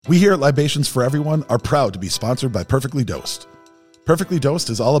We here at Libations for Everyone are proud to be sponsored by Perfectly Dosed. Perfectly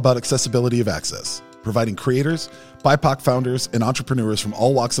Dosed is all about accessibility of access, providing creators, BIPOC founders, and entrepreneurs from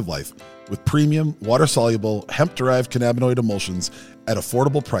all walks of life with premium, water-soluble, hemp-derived cannabinoid emulsions at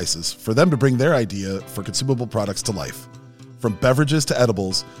affordable prices for them to bring their idea for consumable products to life. From beverages to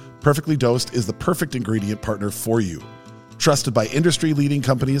edibles, Perfectly Dosed is the perfect ingredient partner for you. Trusted by industry-leading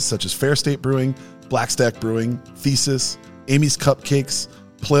companies such as Fair State Brewing, Blackstack Brewing, Thesis, Amy's Cupcakes,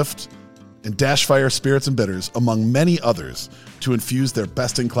 Plift, and Dashfire Spirits and Bitters, among many others, to infuse their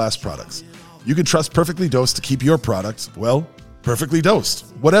best-in-class products. You can trust Perfectly Dosed to keep your product, well, perfectly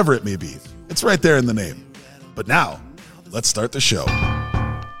dosed, whatever it may be. It's right there in the name. But now, let's start the show.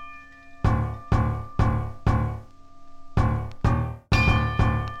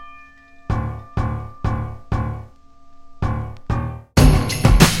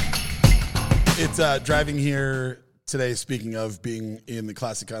 It's driving here today, speaking of being in the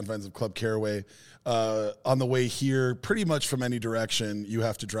classic confines of Club Caraway, on the way here, pretty much from any direction, you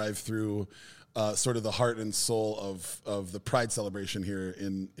have to drive through sort of the heart and soul of the Pride celebration here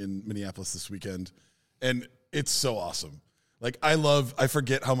in Minneapolis this weekend. And it's so awesome. Like, I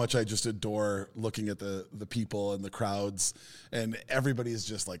forget how much I just adore looking at the people and the crowds, and everybody is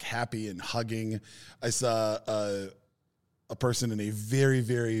just like happy and hugging. I saw a person in a very,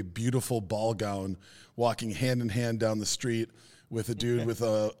 very beautiful ball gown walking hand in hand down the street with a dude with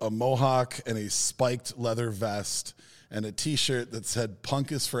a mohawk and a spiked leather vest and a T-shirt that said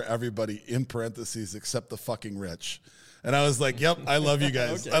 "Punk is for everybody" in parentheses except the fucking rich. And I was like, yep, I love you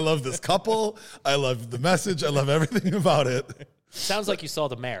guys. Okay. I love this couple. I love the message. I love everything about it. Sounds like you saw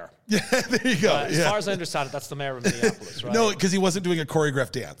the mayor. Yeah, there you go. As far as I understand it, that's the mayor of Minneapolis, right? No, because he wasn't doing a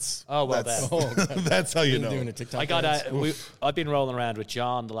choreographed dance. Oh, well, that's how you know. Doing a TikTok dance. I've been rolling around with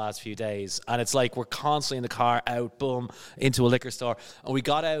John the last few days, and it's like we're constantly in the car, out, boom, into a liquor store. And we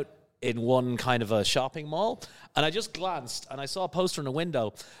got out in one kind of a shopping mall, and I just glanced, and I saw a poster in a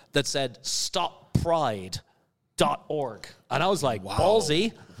window that said, "Stop Pride." .org. And I was like, wow.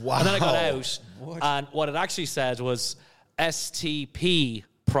 Ballsy. Wow. And then I got out, and what it actually said was stppride.org,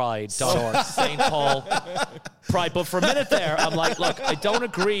 St. Paul Pride. But for a minute there, I'm like, look, I don't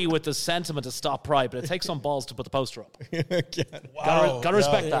agree with the sentiment to stop Pride, but it takes some balls to put the poster up. Wow. Gotta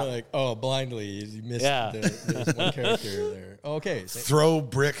respect that. Like, blindly, you missed there's one character there. Okay. Throw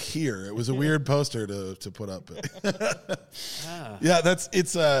brick here. It was a weird poster to put up. Yeah,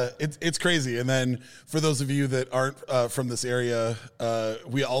 it's crazy. And then for those of you that aren't from this area,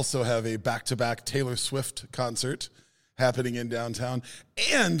 we also have a back-to-back Taylor Swift concert happening in downtown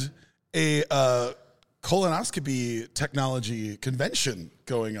and a colonoscopy technology convention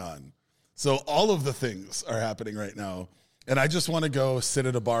going on. So all of the things are happening right now. And I just want to go sit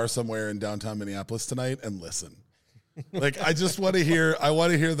at a bar somewhere in downtown Minneapolis tonight and listen. Like, I just want to hear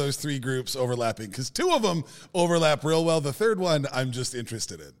those three groups overlapping, because two of them overlap real well. The third one, I'm just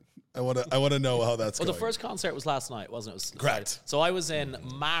interested in. I want to know how that's going. Well, the first concert was last night, wasn't it? Correct. So I was in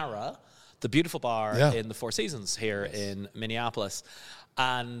Mara, the beautiful bar in the Four Seasons here in Minneapolis.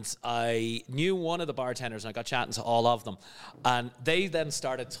 And I knew one of the bartenders, and I got chatting to all of them. And they then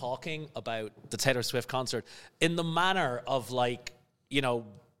started talking about the Taylor Swift concert in the manner of, like, you know,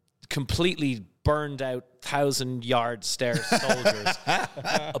 completely burned out 1,000-yard stairs soldiers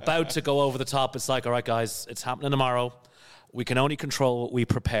about to go over the top. It's like, all right, guys, it's happening tomorrow. We can only control what we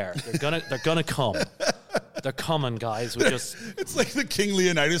prepare. They're gonna come. They're coming, guys. It's like the King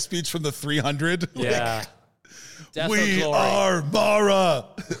Leonidas speech from the 300. Yeah. We are Mara.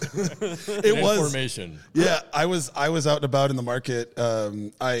 It was formation. Yeah, I was out and about in the market. I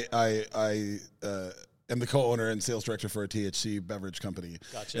am the co-owner and sales director for a THC beverage company.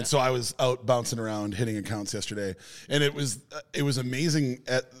 Gotcha. And so I was out bouncing around, hitting accounts yesterday, and it was amazing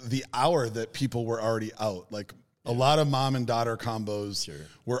at the hour that people were already out. Like, a lot of mom and daughter combos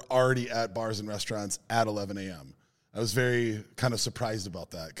were already at bars and restaurants at 11 a.m. I was very kind of surprised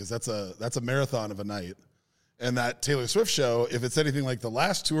about that, because that's a marathon of a night. And that Taylor Swift show, if it's anything like the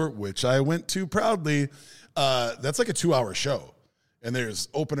last tour, which I went to proudly, that's like a 2-hour show. And there's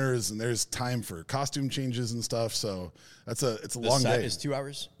openers and there's time for costume changes and stuff. So it's a long day. The set is 2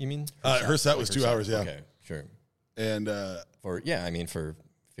 hours, you mean? Her set was 2 hours, yeah. Okay, sure. And for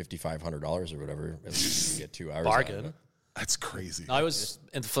 $5,500 or whatever, at least you get 2 hours. Bargain. That's crazy. I was,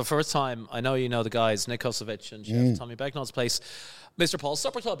 for the first time, I know you know the guys, Nick Kosovich and Chef Tommy Becknall's place, Mr. Paul's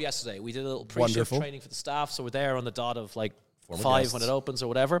Supper Club yesterday. We did a little pre-shift training for the staff, so we're there on the dot of like Former 5 guests. when it opens or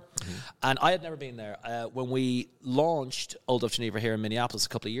whatever. And I had never been there. When we launched Old Duff Geneva here in Minneapolis a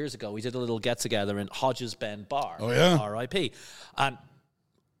couple of years ago, we did a little get-together in Hodges Bend Bar. Oh, yeah. R.I.P. And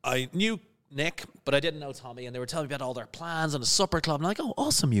I knew Nick, but I didn't know Tommy, and they were telling me about all their plans and a supper club. And I'm like, oh,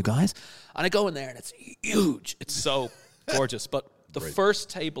 awesome, you guys. And I go in there, and it's huge. It's so gorgeous. But the first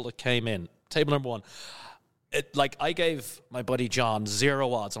table that came in, table number 1, I gave my buddy John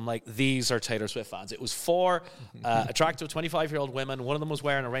 0 odds. I'm like, these are Taylor Swift fans. It was 4 attractive 25-year-old women. One of them was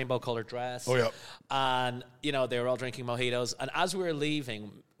wearing a rainbow-colored dress. Oh, yeah. And, they were all drinking mojitos. And as we were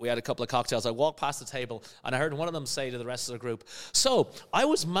leaving, we had a couple of cocktails. I walked past the table, and I heard one of them say to the rest of the group, so, I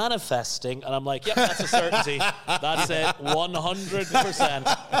was manifesting. And I'm like, yep, that's a certainty. That's it,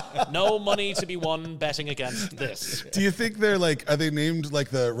 100%. No money to be won betting against this. Do you think are they named like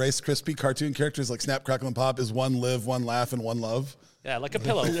the Rice Krispie cartoon characters, like Snap, Crackle, and Pop? Is one live, one laugh, and one love? Yeah, like a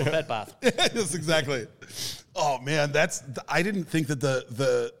pillow for bed bath. Yes, exactly. Oh, man, I didn't think that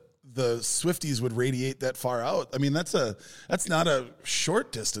the Swifties would radiate that far out. I mean, that's not a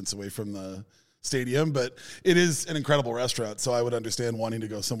short distance away from the stadium, but it is an incredible restaurant, so I would understand wanting to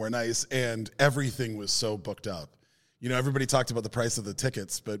go somewhere nice, and everything was so booked up. Everybody talked about the price of the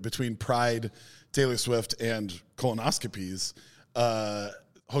tickets, but between Pride, Taylor Swift, and colonoscopies,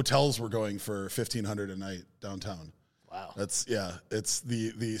 hotels were going for $1,500 a night downtown. Wow. It's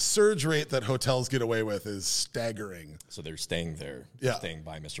the surge rate that hotels get away with is staggering. So they're staying there. Yeah. Staying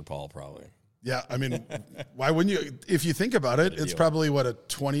by Mr. Paul, probably. Yeah, I mean, why wouldn't you? If you think about it, it's probably a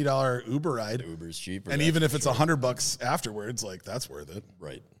 $20 Uber ride. The Uber's cheaper. And even if it's $100 afterwards, that's worth it.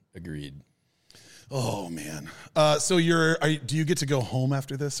 Right. Agreed. Oh, man. So do you get to go home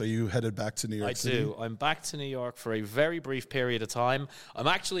after this? Are you headed back to New York City? I do. I'm back to New York for a very brief period of time. I'm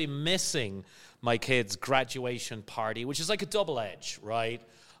actually missing my kids' graduation party, which is like a double edge, right?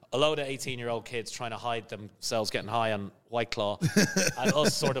 A load of 18-year-old kids trying to hide themselves getting high on White Claw and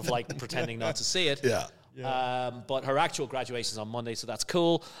us sort of pretending not to see it. Yeah. But her actual graduation is on Monday, so that's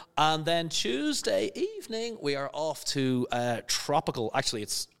cool. And then Tuesday evening, we are off to tropical, actually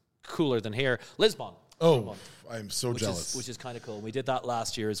it's cooler than here, Lisbon. Oh, I'm so jealous. Which is kind of cool. We did that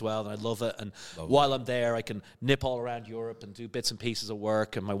last year as well, and I love it. And while I'm there, I can nip all around Europe and do bits and pieces of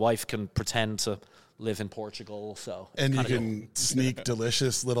work, and my wife can pretend to live in Portugal. And you can sneak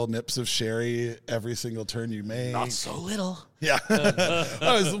delicious little nips of sherry every single turn you make. Not so little. Yeah.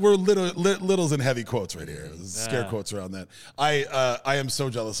 We're littles in heavy quotes right here. Scare quotes around that. I am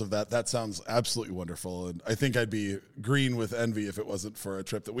so jealous of that. That sounds absolutely wonderful. And I think I'd be green with envy if it wasn't for a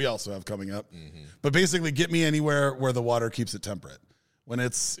trip that we also have coming up. Mm-hmm. But basically, get me anywhere where the water keeps it temperate. When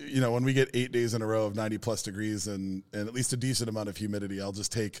it's, when we get 8 days in a row of 90 plus degrees and at least a decent amount of humidity, I'll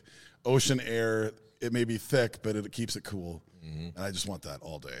just take ocean air. It may be thick, but it keeps it cool. Mm-hmm. And I just want that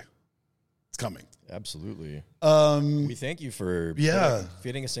all day. It's coming. Absolutely. We thank you for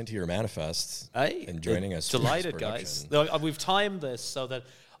fitting us into your manifest and joining us. Delighted, guys. We've timed this so that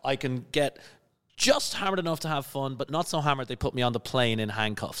I can get just hammered enough to have fun, but not so hammered they put me on the plane in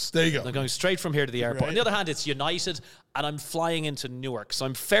handcuffs. There you go. I'm going straight from here to the airport. Right. On the other hand, it's United, and I'm flying into Newark, so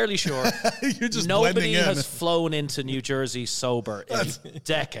I'm fairly sure You're just nobody has flown into New Jersey sober in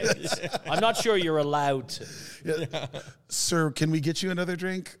decades. I'm not sure you're allowed to. Yeah. Sir, can we get you another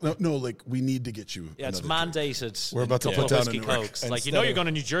drink? No, we need to get you another it's mandated. Drink. We're about to put down a Newark. Cokes. You're going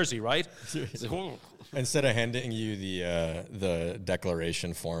to New Jersey, right? Instead of handing you the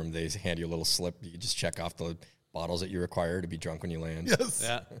declaration form, they hand you a little slip. You just check off the bottles that you require to be drunk when you land. Yes.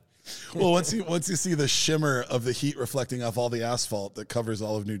 Yeah. Well, once you see the shimmer of the heat reflecting off all the asphalt that covers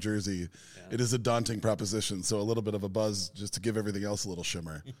all of New Jersey, it is a daunting proposition. So a little bit of a buzz just to give everything else a little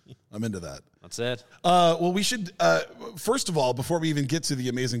shimmer. I'm into that. That's it. Well, we should, first of all, before we even get to the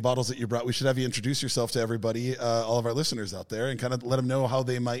amazing bottles that you brought, we should have you introduce yourself to everybody, all of our listeners out there, and kind of let them know how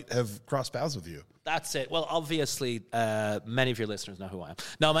they might have crossed paths with you. That's it. Well, obviously, many of your listeners know who I am.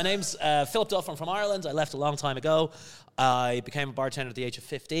 No, my name's Philip Duff. I'm from Ireland. I left a long time ago. I became a bartender at the age of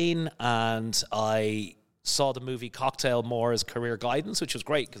 15, and I saw the movie Cocktail more as career guidance, which was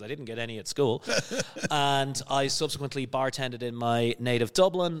great because I didn't get any at school. And I subsequently bartended in my native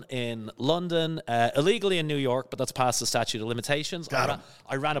Dublin, in London, illegally in New York, but that's past the statute of limitations.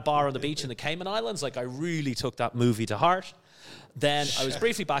 I ran a bar on the beach in the Cayman Islands. I really took that movie to heart. Then I was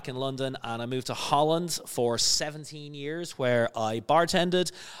briefly back in London, and I moved to Holland for 17 years, where I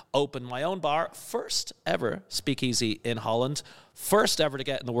bartended, opened my own bar, first ever speakeasy in Holland, first ever to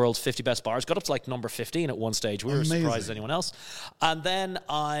get in the world's 50 best bars, got up to number 15 at one stage. We were surprised as anyone else. And then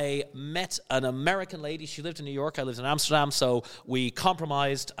I met an American lady. She lived in New York. I lived in Amsterdam, so we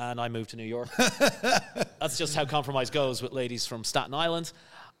compromised, and I moved to New York. That's just how compromise goes with ladies from Staten Island.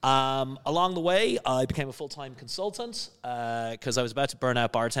 Along the way, I became a full-time consultant because I was about to burn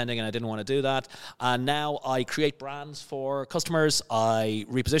out bartending and I didn't want to do that. And now I create brands for customers. I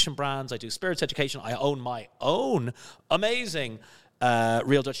reposition brands. I do spirits education. I own my own amazing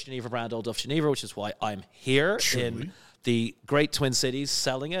Real Dutch Geneva brand, Old Duff Geneva, which is why I'm here in the great Twin Cities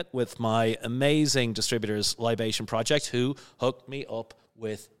selling it with my amazing distributors, Libation Project, who hooked me up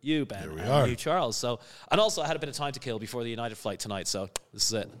with you, Ben, and you, Charles. So, and also I had a bit of time to kill before the United flight tonight, so this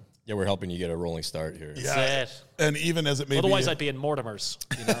is it. Yeah, we're helping you get a rolling start here. Yeah, and even as it may otherwise be, I'd be in Mortimer's.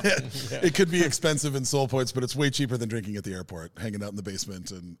 You know? It could be expensive in Soul Points, but it's way cheaper than drinking at the airport, hanging out in the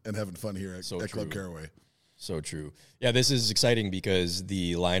basement and having fun here at Club Caraway. So true. Yeah, this is exciting because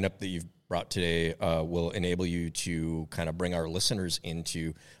the lineup that you've brought today will enable you to kind of bring our listeners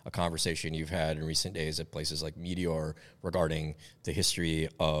into a conversation you've had in recent days at places like Meteor regarding the history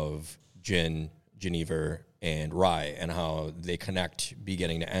of gin, Geneva, and rye and how they connect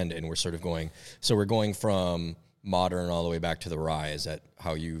beginning to end. And we're sort of going from modern all the way back to the rye. Is that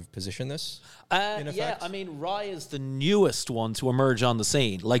how you've positioned this? Yeah, I mean, rye is the newest one to emerge on the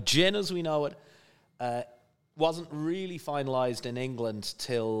scene. Like gin as we know it, wasn't really finalized in England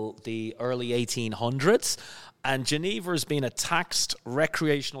till the early 1800s, and Geneva has been a taxed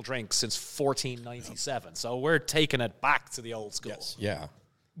recreational drink since 1497. So we're taking it back to the old school. Yes. Yeah.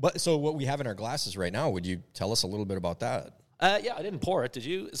 But so what we have in our glasses right now, would you tell us a little bit about that? Yeah, I didn't pour it. Did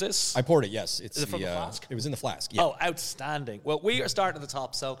you? Is this? I poured it, yes. Is it from the flask? It was in the flask, yeah. Oh, outstanding. Well, we are starting at the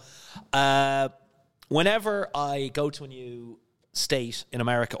top. So whenever I go to a new state in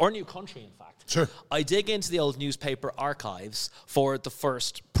America, or a new country, in fact, I dig into the old newspaper archives for the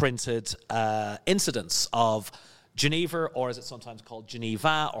first printed incidents of Geneva, or as it's sometimes called,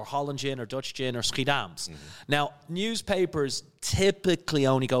 Geneva, or Holland gin, or Dutch gin, or Schiedams. Now, newspapers typically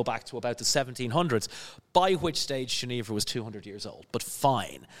only go back to about the 1700s, by which stage Geneva was 200 years old, but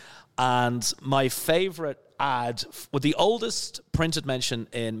fine. And my favorite ad, well, the oldest printed mention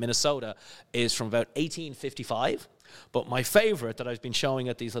in Minnesota is from about 1855. But my favorite that I've been showing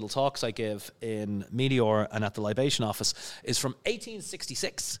at these little talks I give in Meteor and at the Libation office is from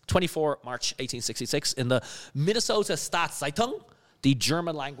 1866, 24 March 1866, in the Minnesota Staatszeitung, the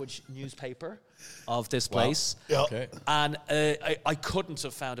German language newspaper of this place. Wow. Yep. Okay. And I couldn't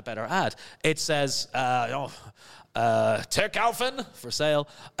have found a better ad. It says, Terkaufen, for sale,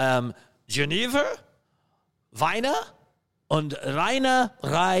 Geneva, Weine und reine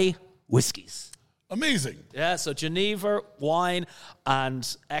Rye whiskies. Amazing. Yeah, so Geneva, wine,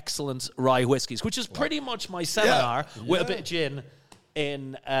 and excellent rye whiskies, which is pretty much my seminar with a bit of gin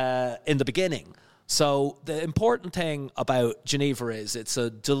in the beginning. So the important thing about Geneva is it's a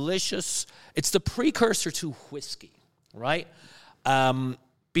delicious, it's the precursor to whiskey, right?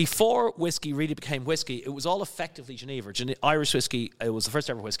 Before whiskey really became whiskey, it was all effectively Geneva. Irish whiskey, it was the first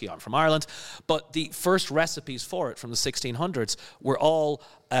ever whiskey from Ireland, but the first recipes for it from the 1600s were all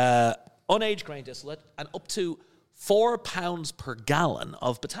unaged grain distillate and up to 4 pounds per gallon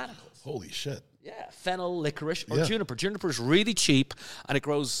of botanicals. Holy shit. Yeah, fennel, licorice, or juniper. Juniper is really cheap, and it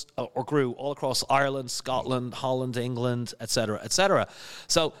grows or grew all across Ireland, Scotland, Holland, England, etc., etc.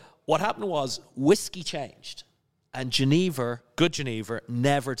 So what happened was whiskey changed, and Geneva, good Geneva,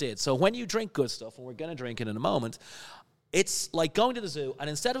 never did. So when you drink good stuff, and we're going to drink it in a moment, it's like going to the zoo, and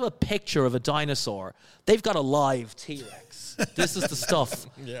instead of a picture of a dinosaur, they've got a live T-Rex. This is the stuff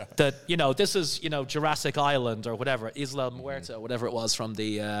that, this is, Jurassic Island or whatever, Isla Muerta, whatever it was from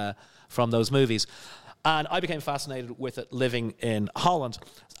from those movies. And I became fascinated with it living in Holland.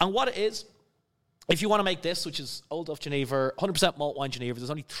 And what it is, if you want to make this, which is Old Duff Geneva, 100% malt wine Geneva, there's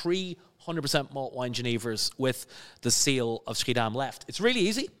only 3 100% malt wine Genevers with the seal of Schiedam left. It's really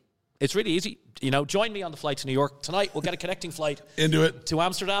easy. It's really easy. Join me on the flight to New York. Tonight, we'll get a connecting flight into it to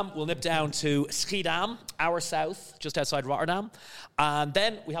Amsterdam. We'll nip down to Schiedam, hour south, just outside Rotterdam. And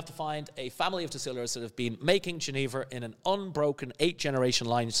then we have to find a family of distillers that have been making Geneva in an unbroken 8-generation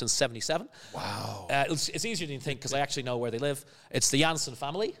line since 77. Wow. It's easier than you think because I actually know where they live. It's the Janssen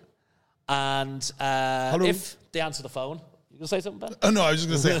family. And if they answer the phone, you going to say something, Ben? Oh, no, I was just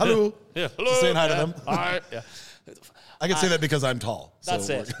going to say hello. Yeah, hello. Just saying hi to them. All right. Yeah. I can say that because I'm tall. That's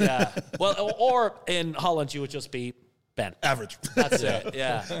it, yeah. Well, or in Holland, you would just be Ben. Average. That's it,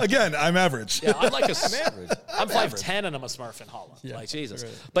 yeah. Again, I'm average. Yeah, I'm average. I'm 5'10" and I'm a Smurf in Holland. Yeah, like, Jesus.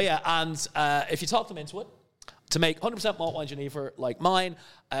 Right. But yeah, and if you talk them into it, to make 100% malt wine Geneva like mine,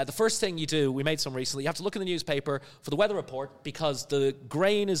 the first thing you do, we made some recently, you have to look in the newspaper for the weather report because the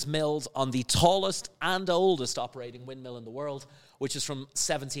grain is milled on the tallest and oldest operating windmill in the world, which is from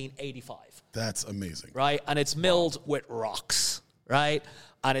 1785. That's amazing. Right? And it's milled with rocks, right?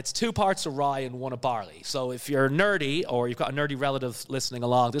 And it's 2 parts of rye and 1 of barley. So if you're nerdy or you've got a nerdy relative listening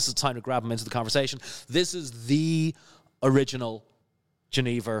along, this is the time to grab them into the conversation. This is the original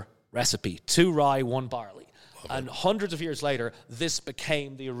Geneva recipe. 2 rye, 1 barley. And hundreds of years later, this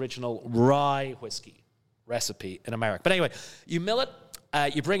became the original rye whiskey recipe in America. But anyway, you mill it.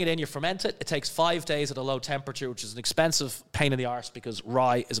 You bring it in, you ferment it. It takes 5 days at a low temperature, which is an expensive pain in the arse because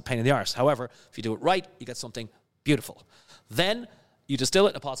rye is a pain in the arse. However, if you do it right, you get something beautiful. Then you distill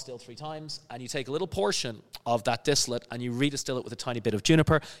it in a pot still 3 times, and you take a little portion of that distillate and you redistill it with a tiny bit of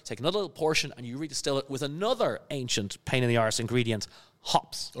juniper. You take another little portion and you redistill it with another ancient pain in the arse ingredient,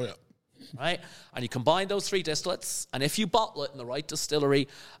 hops. Oh, yeah. Right? And you combine those 3 distillates, and if you bottle it in the right distillery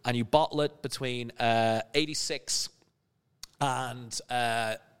and you bottle it between 86 and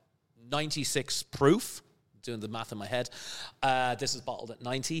 96 proof, doing the math in my head, this is bottled at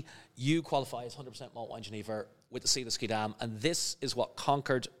 90, you qualify as 100% malt wine Genever with the Seed of Schiedam, and this is what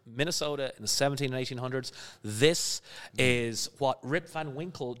conquered Minnesota in the 17 and 1800s. This is what Rip Van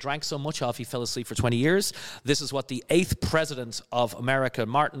Winkle drank so much of he fell asleep for 20 years. This is what the 8th president of America,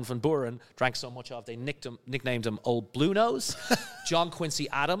 Martin Van Buren, drank so much of they nicknamed him Old Blue Nose. John Quincy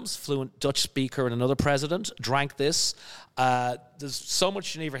Adams, fluent Dutch speaker and another president, drank this. There's so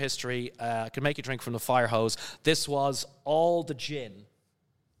much Genever history. I could make you drink from the fire hose. This was all the gin.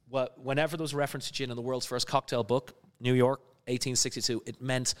 Whenever there was a reference to gin in the world's first cocktail book, New York, 1862, it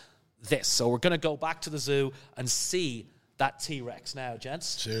meant this. So we're going to go back to the zoo and see that T-Rex now,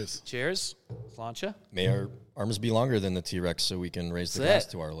 gents. Cheers. Cheers. Sláinte. May our arms be longer than the T-Rex so we can raise the glass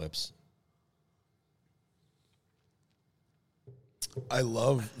to our lips. I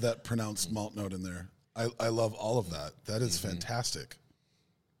love that pronounced malt note in there. I love all of that. That is fantastic.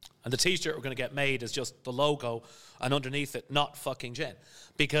 And the T-shirt we're going to get made is just the logo, and underneath it, not fucking gin.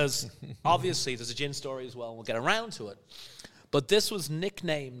 Because obviously there's a gin story as well, and we'll get around to it. But this was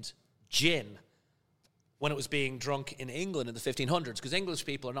nicknamed gin when it was being drunk in England in the 1500s, because English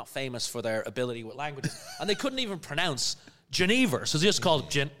people are not famous for their ability with languages. And they couldn't even pronounce Genever, so they just called it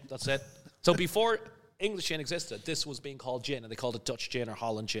gin. That's it. So before English gin existed, this was being called gin, and they called it Dutch gin or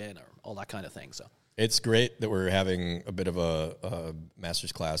Holland gin or all that kind of thing. So it's great that we're having a bit of a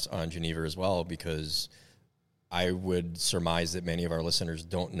master's class on Genever as well, because I would surmise that many of our listeners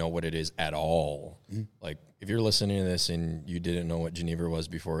don't know what it is at all. Mm-hmm. Like, if you're listening to this and you didn't know what Genever was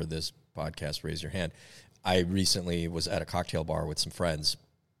before this podcast, raise your hand. I recently was at a cocktail bar with some friends,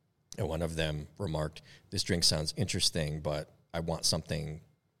 and one of them remarked, "This drink sounds interesting, but I want something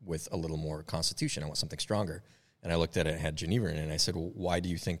with a little more constitution. I want something stronger." And I looked at it and had Genever in it, and I said, "Well, why do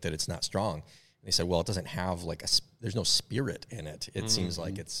you think that it's not strong?" And they said, "Well, it doesn't have there's no spirit in it. It seems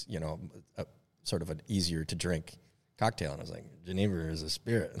like it's, a sort of an easier to drink cocktail." And I was like, "Genever is a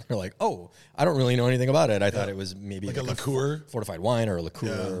spirit." And they're like, "Oh, I don't really know anything about it. I thought it was maybe like a liqueur, fortified wine, or a liqueur,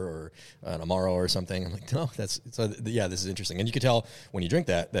 or an Amaro or something." I'm like, "No, this is interesting." And you could tell when you drink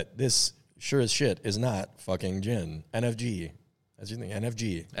that this sure as shit is not fucking gin. NFG. That's your thing,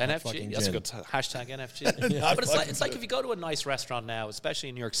 NFG. NFG, that's a good hashtag, NFG. Yeah. But it's like if you go to a nice restaurant now, especially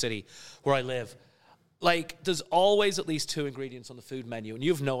in New York City, where I live, like, there's always at least 2 ingredients on the food menu, and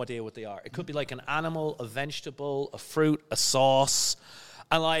you have no idea what they are. It could be like an animal, a vegetable, a fruit, a sauce.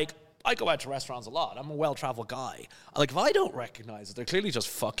 And, like, I go out to restaurants a lot. I'm a well-traveled guy. Like, if I don't recognize it, they're clearly just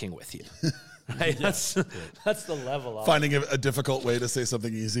fucking with you. Right? That's the level of finding a difficult way to say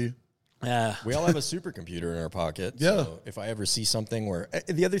something easy. Yeah. We all have a supercomputer in our pocket. Yeah. So if I ever see something where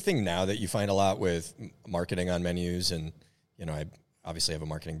the other thing now that you find a lot with marketing on menus, and I obviously have a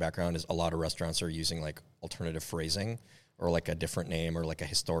marketing background, is a lot of restaurants are using like alternative phrasing or like a different name or like a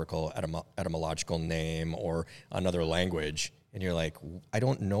historical etymological name or another language. And you're like, I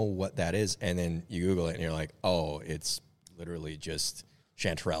don't know what that is. And then you Google it and you're like, oh, it's literally just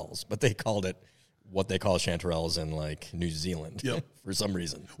chanterelles. But they called it what they call chanterelles in like New Zealand for some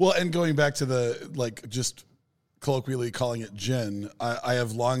reason. Well, and going back to the just colloquially calling it gin, I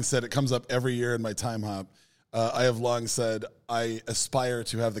have long said, it comes up every year in my time hop. I have long said I aspire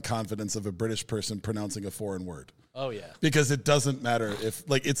to have the confidence of a British person pronouncing a foreign word. Oh yeah, because it doesn't matter if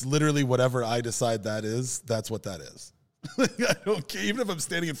it's literally whatever I decide that is. That's what that is. I don't care. Even if I'm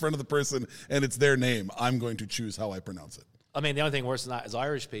standing in front of the person and it's their name, I'm going to choose how I pronounce it. I mean, the only thing worse than that is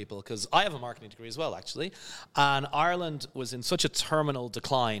Irish people, because I have a marketing degree as well, actually. And Ireland was in such a terminal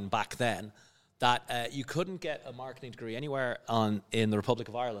decline back then that you couldn't get a marketing degree anywhere in the Republic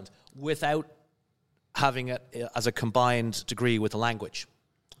of Ireland without having it as a combined degree with a language.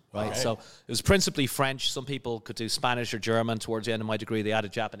 Right, so it was principally French. Some people could do Spanish or German. Towards the end of my degree, they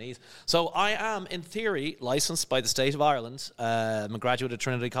added Japanese. So I am, in theory, licensed by the state of Ireland. I'm a graduate of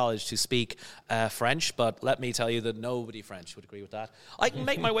Trinity College to speak French, but let me tell you that nobody French would agree with that. I can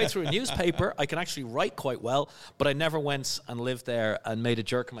make my way through a newspaper. I can actually write quite well, but I never went and lived there and made a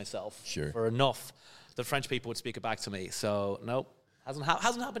jerk of myself for enough that French people would speak it back to me. So, nope, hasn't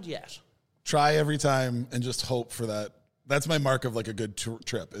happened yet. Try every time and just hope for that. That's my mark of like a good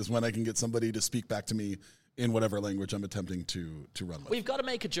trip, is when I can get somebody to speak back to me in whatever language I'm attempting to run with. Well, you've got to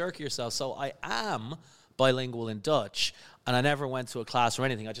make a jerk of yourself. So I am bilingual in Dutch, and I never went to a class or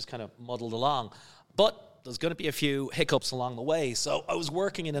anything. I just kind of muddled along. But there's going to be a few hiccups along the way. So I was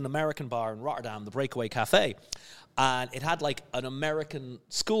working in an American bar in Rotterdam, the Breakaway Cafe, and it had like an American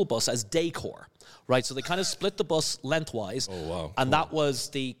school bus as decor, right? So they kind of split the bus lengthwise. Oh, wow. And that was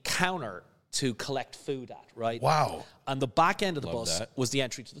the counter to collect food at, right? Wow. And the back end of the Love bus that. was the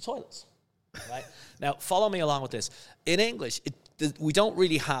entry to the toilets. Right? Now, follow me along with this. In English, we don't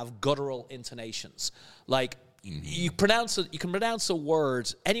really have guttural intonations. Like, you can pronounce a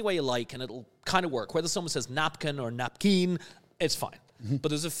word any way you like, and it'll kind of work. Whether someone says napkin or napkin, it's fine. But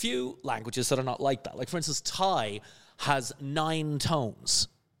there's a few languages that are not like that. Like, for instance, Thai has 9 tones.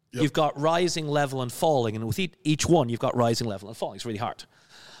 Yep. You've got rising, level, and falling, and with each one, you've got rising, level, and falling. It's really hard.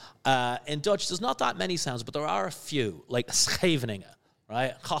 In Dutch, there's not that many sounds, but there are a few, like scheveningen,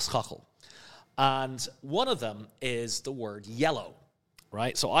 right? Gaskachel. And one of them is the word yellow,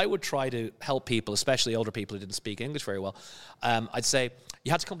 right? So I would try to help people, especially older people who didn't speak English very well. I'd say,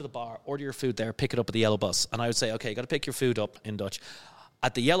 you had to come to the bar, order your food there, pick it up at the yellow bus. And I would say, okay, you got to pick your food up in Dutch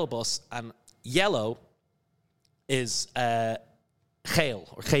at the yellow bus. And yellow is geel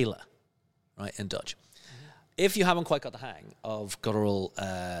or gele, right, in Dutch. If you haven't quite got the hang of guttural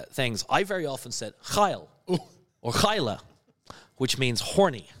things, I very often said geil or geile, which means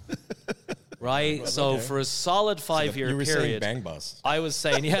horny. Right? So for a solid 5-year you were period, saying bang bus. I was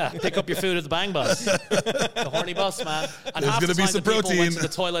saying, yeah, pick up your food at the bang bus. The horny bus, man. And There's half the gonna be time some the people protein. went to the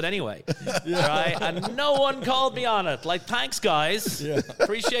toilet anyway. Right? And no one called me on it. Like, thanks, guys. Yeah.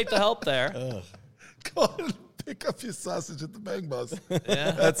 Appreciate the help there. Go on and pick up your sausage at the bang bus.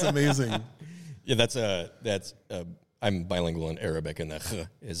 Yeah. That's amazing. Yeah, I'm bilingual in Arabic, and that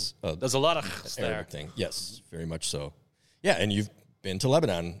is there's a lot of there. Arabic thing. Yes, very much so. Yeah, and you've been to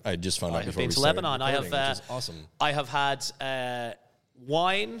Lebanon. I just found out before we started Lebanon. Which is awesome. I have had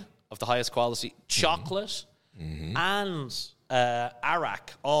wine of the highest quality, chocolate, and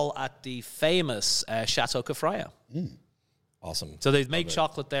arak, all at the famous Chateau Kafraya. Awesome. So they make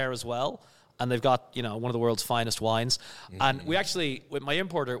chocolate there as well. And they've got, one of the world's finest wines. And we actually, with my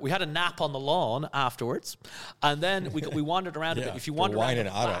importer, we had a nap on the lawn afterwards. And then we wandered around a bit. If you wander around the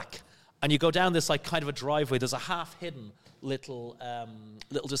back and you go down this like kind of a driveway, there's a half-hidden little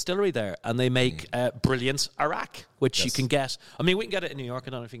distillery there. And they make brilliant arak, which you can get. I mean, we can get it in New York.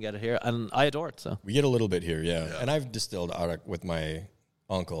 I don't know if you can get it here. And I adore it. So we get a little bit here, yeah. And I've distilled arak with my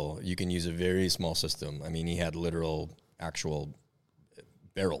uncle. You can use a very small system. I mean, he had actual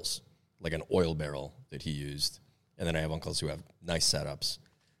barrels, like an oil barrel that he used. And then I have uncles who have nice setups.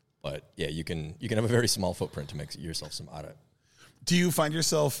 But yeah, you can have a very small footprint to make yourself some arak. Do you find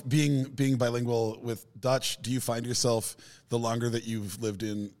yourself being bilingual with Dutch? Do you find yourself the longer that you've lived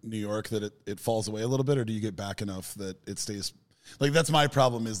in New York that it falls away a little bit, or do you get back enough that it stays? Like, that's my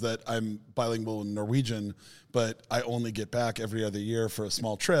problem, is that I'm bilingual in Norwegian, but I only get back every other year for a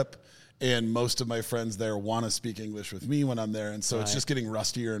small trip. And most of my friends there want to speak English with me when I'm there. And so it's just getting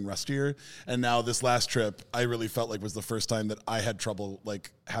rustier and rustier. And now this last trip, I really felt like was the first time that I had trouble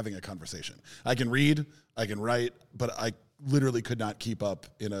like having a conversation. I can read, I can write, but I literally could not keep up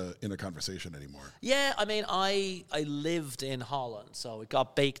in a conversation anymore. Yeah, I mean, I lived in Holland, so it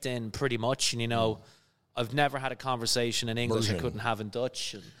got baked in pretty much. And, I've never had a conversation in English I couldn't have in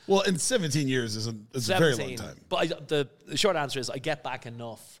Dutch. Well, in 17 years is a very long time. But the short answer is I get back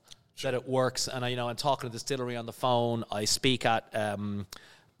enough that it works. And I'm talking to the distillery on the phone. I speak at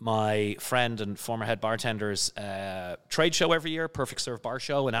my friend and former head bartender's trade show every year, Perfect Serve Bar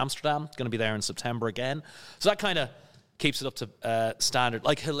Show in Amsterdam. Going to be there in September again. So that kind of keeps it up to standard.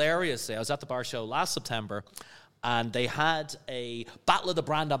 Like, hilariously, I was at the bar show last September, and they had a Battle of the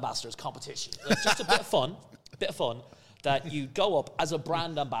Brand Ambassadors competition. Like, just a bit of fun, that you go up as a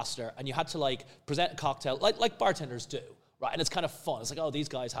brand ambassador, and you had to, like, present a cocktail, like bartenders do. Right, and it's kind of fun. It's like, oh, these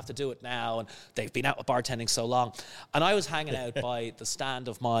guys have to do it now, and they've been out with bartending so long. And I was hanging out by the stand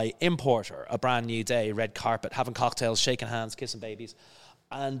of my importer, a brand new day, red carpet, having cocktails, shaking hands, kissing babies.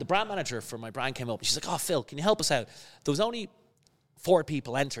 And the brand manager for my brand came up, and she's like, oh, Phil, can you help us out? There was only 4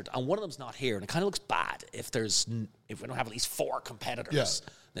 people entered, and one of them's not here, and it kind of looks bad if we don't have at least 4 competitors in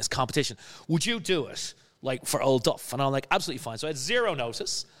this competition. Would you do it, like, for old Duff? And I'm like, absolutely fine. So I had 0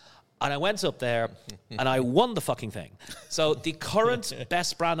 notice. And I went up there, and I won the fucking thing. So the current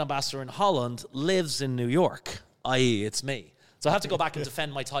best brand ambassador in Holland lives in New York, i.e. it's me. So I have to go back and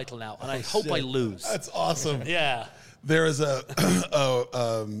defend my title now, and I hope I lose. That's awesome. Yeah. There is a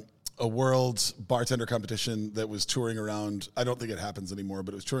world bartender competition that was touring around. I don't think it happens anymore,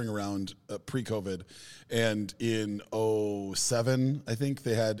 but it was touring around pre-COVID. And in 2007, I think,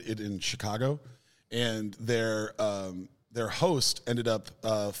 they had it in Chicago. and their host ended up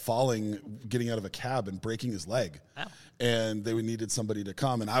getting out of a cab and breaking his leg. Ow. And they needed somebody to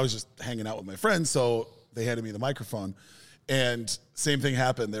come, and I was just hanging out with my friends, so they handed me the microphone. And same thing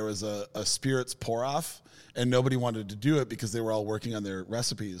happened. There was a spirits pour-off, and nobody wanted to do it because they were all working on their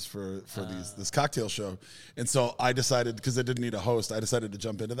recipes for this cocktail show. And so I decided, because I didn't need a host, I decided to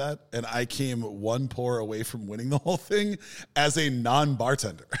jump into that. And I came one pour away from winning the whole thing as a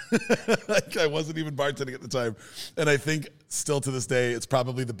non-bartender. Like, I wasn't even bartending at the time. And I think still to this day, it's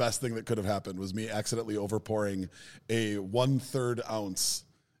probably the best thing that could have happened was me accidentally overpouring a 1/3 ounce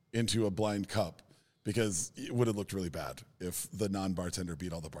into a blind cup, because it would have looked really bad if the non-bartender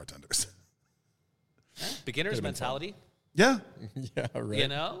beat all the bartenders. Beginner's mentality. Yeah. Yeah, right. You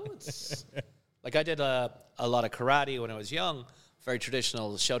know, it's like I did a lot of karate when I was young, very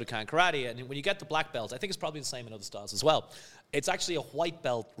traditional Shotokan karate. And when you get the black belt, I think it's probably the same in other styles as well. It's actually a white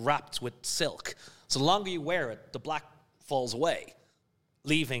belt wrapped with silk. So the longer you wear it, the black falls away,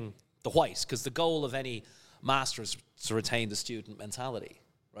 leaving the white, because the goal of any master is to retain the student mentality.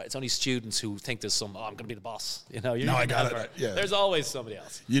 Right, it's only students who think there's some, I'm going to be the boss. You know, I got it. Yeah. There's always somebody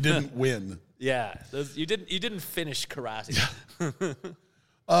else. You didn't win. Yeah, you didn't finish karate.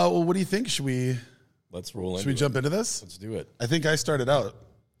 Well, what do you think? Let's roll in. Should we jump into this? Let's do it. I think I started out.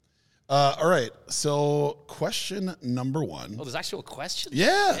 All right. So question number 1. Oh, there's actual questions?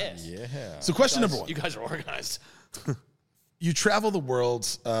 Yeah. Yeah. So question number 1. You guys are organized. You travel the world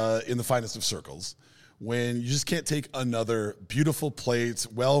in the finest of circles, when you just can't take another beautiful plate,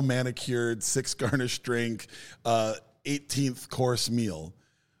 well manicured, 6 garnished drink, 18th course meal.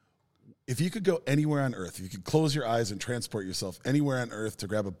 If you could go anywhere on earth, if you could close your eyes and transport yourself anywhere on earth to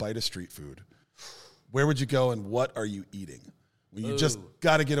grab a bite of street food, where would you go and what are you eating? When you just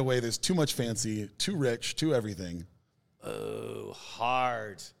got to get away, there's too much fancy, too rich, too everything. Oh,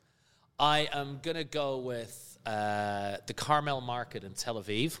 hard. I am going to go with the Carmel Market in Tel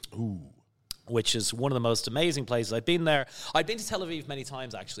Aviv. Ooh. Which is one of the most amazing places. I've been there. I've been to Tel Aviv many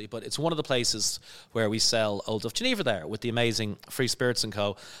times, actually, but it's one of the places where we sell Old Duff Geneva there with the amazing Free Spirits &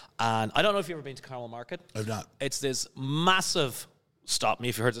 Co. And I don't know if you've ever been to Carmel Market. I've not. It's this massive, stop me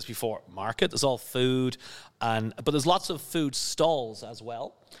if you heard this before, market. There's all food, but there's lots of food stalls as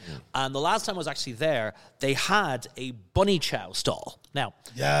well. And the last time I was actually there, they had a bunny chow stall. Now,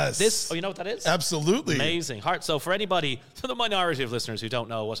 yes. you know what that is? Absolutely. Amazing. So for anybody, for the minority of listeners who don't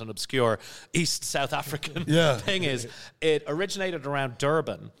know what an obscure East South African thing is, it originated around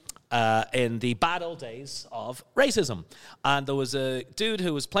Durban in the bad old days of racism. And there was a dude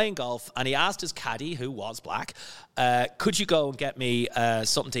who was playing golf, and he asked his caddy, who was black, could you go and get me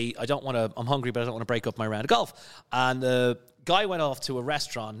something to eat? I'm hungry, but I don't want to break up my round of golf. And the guy went off to a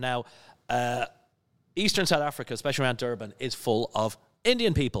restaurant. Now, Eastern South Africa, especially around Durban, is full of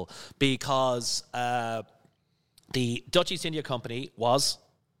Indian people because the Dutch East India Company was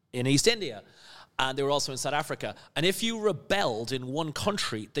in East India. And they were also in South Africa. And if you rebelled in one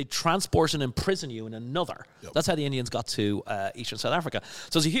country, they'd transport and imprison you in another. Yep. That's how the Indians got to Eastern South Africa.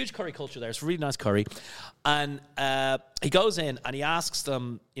 So there's a huge curry culture there. It's a really nice curry. And he goes in and he asks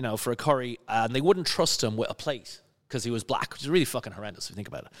them, for a curry, and they wouldn't trust him with a plate because he was black, which is really fucking horrendous if you think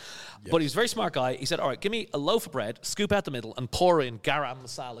about it. Yep. But he's a very smart guy. He said, all right, give me a loaf of bread, scoop out the middle, and pour in garam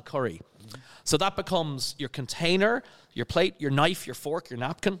masala curry. Mm-hmm. So that becomes your container, your plate, your knife, your fork, your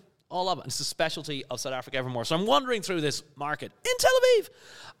napkin. All of it. It's the specialty of South Africa evermore. So I'm wandering through this market in Tel Aviv,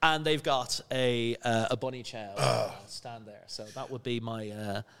 and they've got a bunny chow stand there. So that would be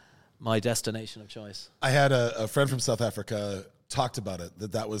my destination of choice. I had a friend from South Africa talked about it,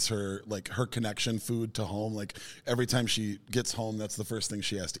 that was her connection food to home. Like every time she gets home, that's the first thing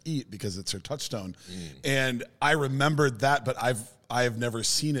she has to eat because it's her touchstone. And I remembered that, but I've never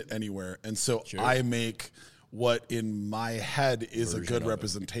seen it anywhere. And so I make what in my head is a good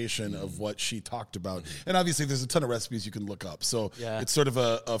representation of what she talked about. And obviously there's a ton of recipes you can look up. So it's sort of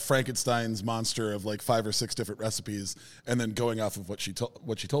a Frankenstein's monster of like 5 or 6 different recipes and then going off of what she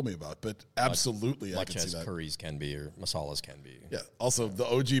told me about. But absolutely I can see that. Curries can be or masalas can be. Yeah. Also the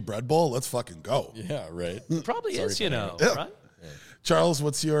OG bread bowl, let's fucking go. Yeah, right. Probably is, right? Yeah. Charles,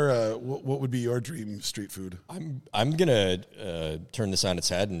 what's your what would be your dream street food? I'm gonna turn this on its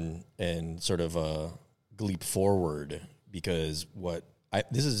head and sort of leap forward because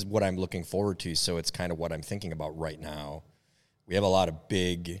this is what I'm looking forward to, so it's kind of what I'm thinking about right now. We have a lot of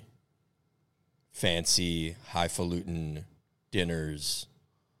big, fancy, highfalutin dinners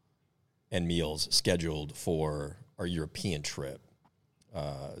and meals scheduled for our European trip,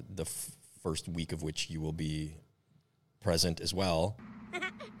 the first week of which you will be present as well.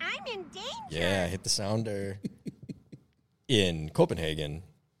 I'm in danger. Yeah, hit the sounder. In Copenhagen.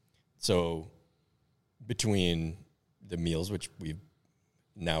 So between the meals, which we've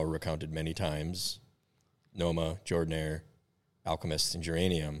now recounted many times, Noma, Jordanair, Alchemist, and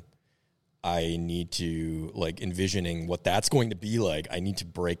Geranium, I need to, like, envisioning what that's going to be like, I need to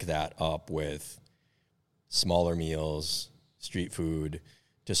break that up with smaller meals, street food,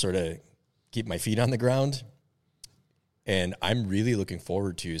 to sort of keep my feet on the ground. And I'm really looking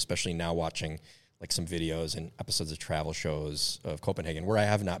forward to, especially now watching like some videos and episodes of travel shows of Copenhagen, where I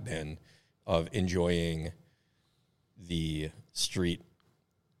have not been, of enjoying the street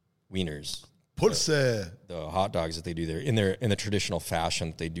wieners. The hot dogs that they do there in the traditional fashion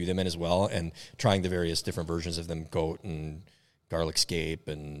that they do them in as well, and trying the various different versions of them, goat and garlic scape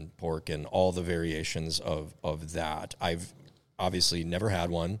and pork and all the variations of that. I've obviously never had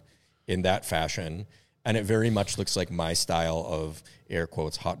one in that fashion, and it very much looks like my style of, air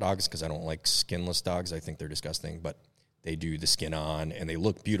quotes, hot dogs, because I don't like skinless dogs. I think they're disgusting, but they do the skin on, and they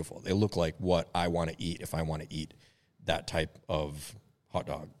look beautiful. They look like what I want to eat if I want to eat that type of hot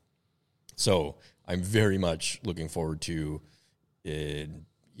dog. So I'm very much looking forward to, in,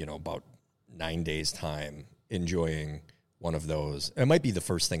 about 9 days' time, enjoying one of those. It might be the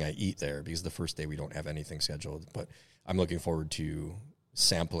first thing I eat there, because the first day we don't have anything scheduled, but I'm looking forward to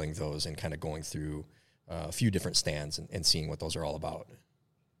sampling those and kind of going through a few different stands and seeing what those are all about.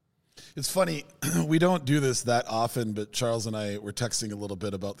 It's funny, we don't do this that often, but Charles and I were texting a little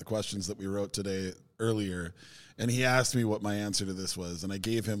bit about the questions that we wrote today earlier, and he asked me what my answer to this was, and I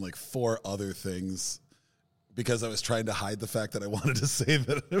gave him like 4 other things because I was trying to hide the fact that I wanted to say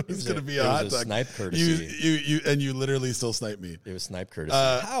that it was going to be a hot dog. Snipe courtesy. You literally still sniped me. It was snipe courtesy.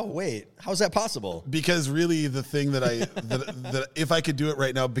 How? Wait, how's that possible? Because really the thing that that if I could do it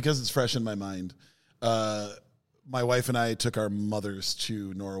right now, because it's fresh in my mind, my wife and I took our mothers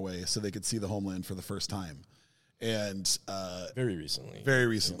to Norway so they could see the homeland for the first time. And very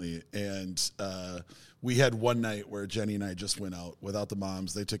recently. And we had one night where Jenny and I just went out without the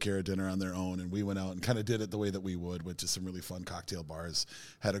moms. They took care of dinner on their own, and we went out and kind of did it the way that we would, went to some really fun cocktail bars,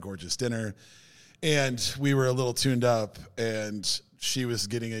 had a gorgeous dinner. And we were a little tuned up, and she was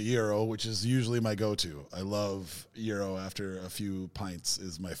getting a gyro, which is usually my go-to. I love gyro after a few pints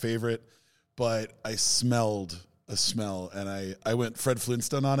is my favorite. But I smelled a smell, and I went Fred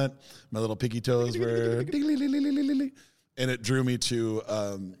Flintstone on it. My little piggy toes were and it drew me to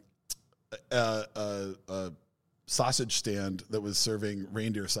a sausage stand that was serving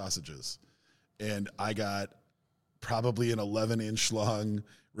reindeer sausages, and I got probably an 11-inch long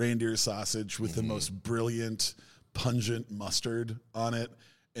reindeer sausage with the most brilliant, pungent mustard on it.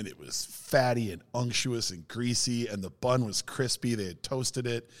 And it was fatty and unctuous and greasy, and the bun was crispy. They had toasted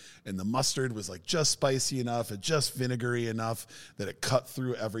it, and the mustard was like just spicy enough and just vinegary enough that it cut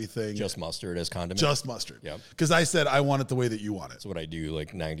through everything. Just mustard as condiment? Just mustard. Yeah. Because I said, I want it the way that you want it. That's what I do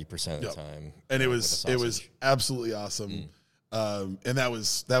like 90% of the time. And it was absolutely awesome. And that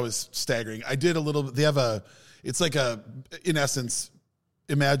was staggering. I did a little bit. They have it's like in essence,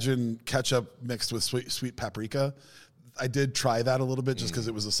 imagine ketchup mixed with sweet paprika. I did try that a little bit just because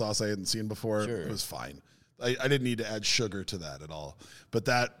it was a sauce I hadn't seen before. Sure. It was fine. I didn't need to add sugar to that at all. But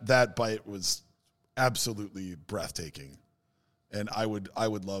that bite was absolutely breathtaking. And I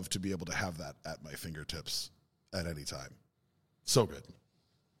would love to be able to have that at my fingertips at any time. So good.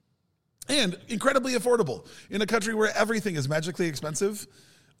 And incredibly affordable. In a country where everything is magically expensive,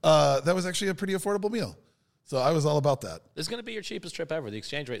 that was actually a pretty affordable meal. So I was all about that. This is going to be your cheapest trip ever. The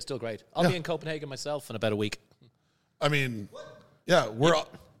exchange rate is still great. I'll be in Copenhagen myself in about a week. I mean, yeah, we're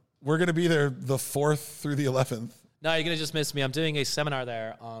going to be there the 4th through the 11th. No, you're going to just miss me. I'm doing a seminar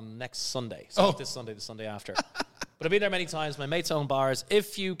there on next Sunday. So not this Sunday, the Sunday after. But I've been there many times. My mates own bars.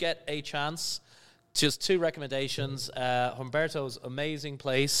 If you get a chance, just 2 recommendations. Humberto's amazing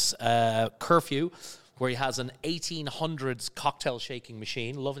place, Curfew, where he has an 1800s cocktail shaking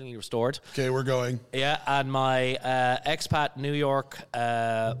machine, lovingly restored. Okay, we're going. Yeah, and my expat New York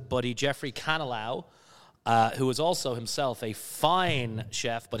buddy, Jeffrey Canilau, who is also himself a fine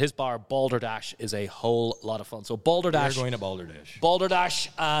chef, but his bar, Balderdash, is a whole lot of fun. So Balderdash. We're going to Balderdash. Balderdash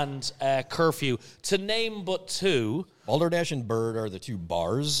and Curfew, to name but 2. Balderdash and Bird are the 2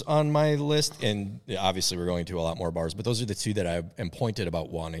 bars on my list, and obviously we're going to a lot more bars, but those are the 2 that I am pointed about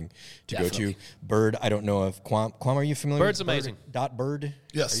wanting to go to. Bird, I don't know if Quam, are you familiar Bird's with amazing. Bird?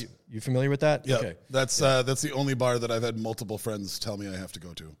 Yes. Are you familiar with that? Yeah. Okay. That's the only bar that I've had multiple friends tell me I have to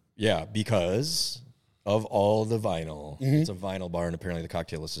go to. Yeah, because of all the vinyl. It's a vinyl bar, and apparently the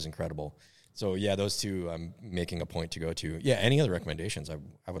cocktail list is incredible. So, yeah, those 2 I'm making a point to go to. Yeah, any other recommendations? I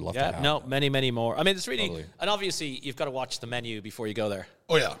would love to have. No, many, many more. I mean, it's really... Totally. And obviously, you've got to watch the menu before you go there.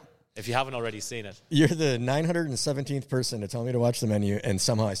 Oh, yeah. if you haven't already seen it. You're the 917th person to tell me to watch the menu, and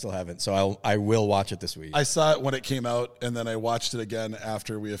somehow I still haven't. So I will watch it this week. I saw it when it came out, and then I watched it again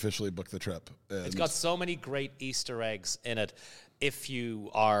after we officially booked the trip. And It's got so many great Easter eggs in it. If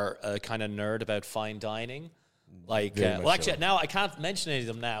you are a kind of nerd about fine dining, like, actually, now I can't mention any of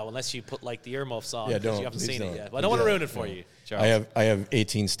them now unless you put like the earmuffs on because you haven't seen it yet. But I don't want to ruin it for you, Charles. I have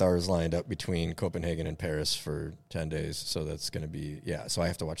 18 stars lined up between Copenhagen and Paris for 10 days, so that's going to be So I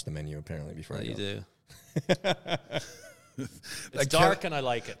have to watch the menu apparently before I go. You do. It's dark and I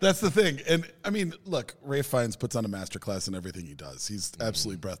like it. That's the thing. And I mean, look, Ralph Fiennes puts on a masterclass in everything he does. He's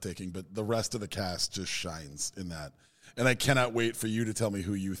absolutely breathtaking, but the rest of the cast just shines in that. And I cannot wait for you to tell me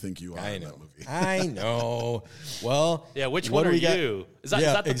who you think you are in that movie. I know. Well, yeah, which one are you? Is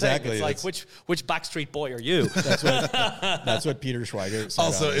that the exactly. thing? It's like, which Backstreet Boy are you? That's what Peter Schweiger said.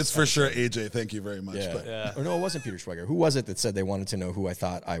 Also, it's for sure AJ. Thank you very much. Yeah. Or no, it wasn't Peter Schweiger. Who was it that said they wanted to know who I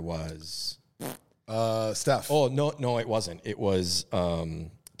thought I was? Steph. Oh, no, it wasn't. It was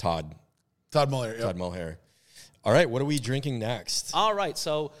Todd. Todd Mulher. Yep. Todd Mulher. All right, what are we drinking next? All right,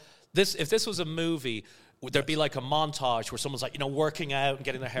 so if this was a movie, there'd be like a montage where someone's like, working out and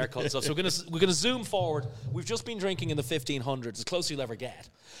getting their hair cut and stuff. So we're gonna zoom forward. We've just been drinking in the 1500s, as close as you'll ever get,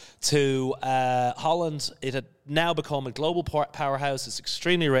 to Holland. It had now become a global powerhouse. It's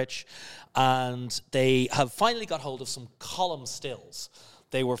extremely rich, and they have finally got hold of some column stills.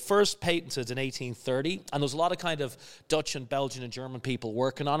 They were first patented in 1830, and there was a lot of kind of Dutch and Belgian and German people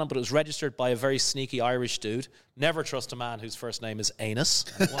working on them, but it was registered by a very sneaky Irish dude. Never trust a man whose first name is Anus.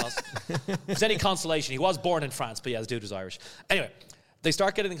 It was. If there's any consolation, he was born in France, but yeah, the dude was Irish. Anyway, they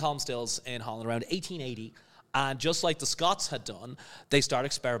start getting the column stills in Holland around 1880, and just like the Scots had done, they start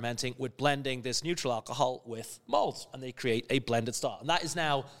experimenting with blending this neutral alcohol with malts, and they create a blended style. And that is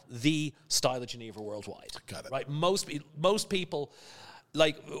now the style of Geneva worldwide. Got it. Right? Most people...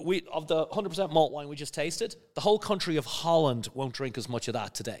 Like, of the 100% malt wine we just tasted, the whole country of Holland won't drink as much of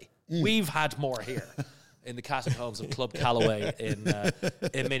that today. We've had more here in the catacombs of Club Calloway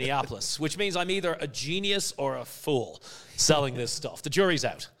in Minneapolis, which means I'm either a genius or a fool selling this stuff. The jury's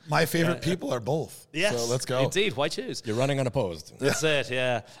out. My favorite people are both. Yes, so let's go. Indeed, why choose? You're running unopposed. That's it,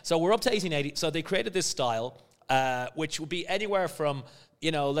 yeah. So we're up to 1880. So they created this style, which would be anywhere from,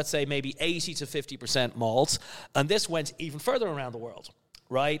 let's say maybe 80 to 50% malt. And this went even further around the world.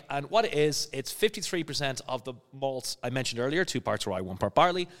 Right, and what it is, it's 53% of the malts I mentioned earlier, 2 parts rye, 1 part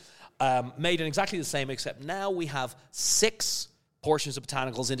barley, made in exactly the same, except now we have 6 portions of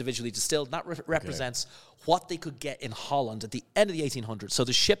botanicals individually distilled. And that represents what they could get in Holland at the end of the 1800s. So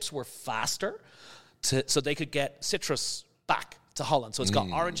the ships were faster, so they could get citrus back to Holland. So it's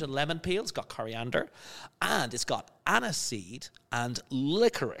got orange and lemon peel, it's got coriander, and it's got aniseed and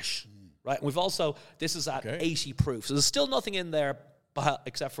licorice. Right, and we've also, this is at 80 proof, so there's still nothing in there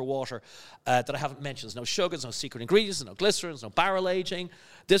except for water that I haven't mentioned. There's no sugars, no secret ingredients, no glycerins, no barrel aging.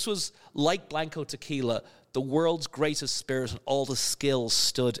 This was, like Blanco tequila, the world's greatest spirit, and all the skills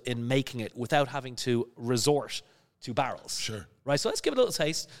stood in making it without having to resort to barrels. Sure. Right, so let's give it a little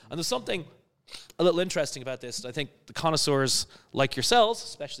taste. And there's something a little interesting about this. I think the connoisseurs like yourselves,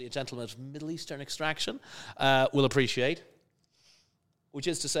 especially a gentleman of Middle Eastern extraction, will appreciate, which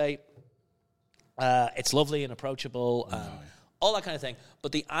is to say, it's lovely and approachable, all that kind of thing.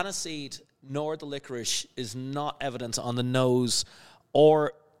 But the aniseed nor the licorice is not evident on the nose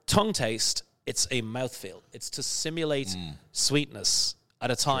or tongue taste. It's a mouthfeel. It's to simulate sweetness at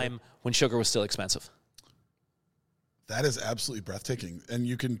a time when sugar was still expensive. That is absolutely breathtaking. And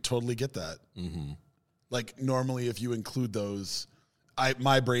you can totally get that. Mm-hmm. Like, normally if you include those,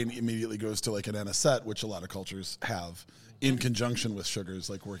 my brain immediately goes to like an anisette, which a lot of cultures have, in conjunction with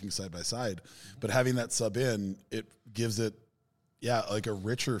sugars, like working side by side. But having that sub in, it gives it, like a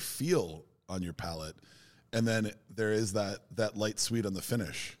richer feel on your palate. And then there is that light sweet on the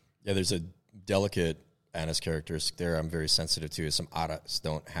finish. Yeah, there's a delicate anise characteristic there I'm very sensitive to. Some arats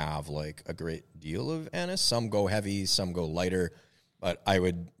don't have like a great deal of anise. Some go heavy, some go lighter. But I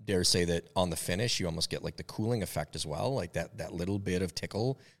would dare say that on the finish, you almost get like the cooling effect as well. Like that little bit of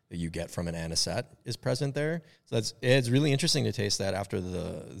tickle that you get from an anisette is present there. So it's really interesting to taste that after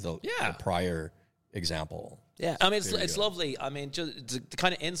the prior example. Yeah, I mean, it's lovely. I mean, just the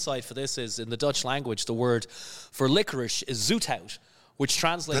kind of insight for this is, in the Dutch language, the word for licorice is zoethout, which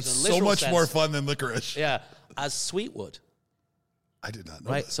translates in a literal so much sense, more fun than licorice. Yeah, as sweetwood. I did not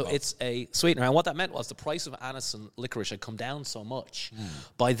know right? that. So it's a sweetener. And what that meant was the price of anise and licorice had come down so much.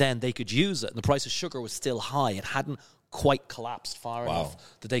 By then, they could use it. And the price of sugar was still high. It hadn't quite collapsed far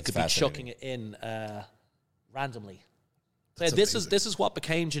enough that they could be chucking it in randomly. So this is what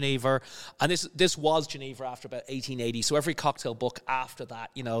became Geneva, and this was Geneva after about 1880. So every cocktail book after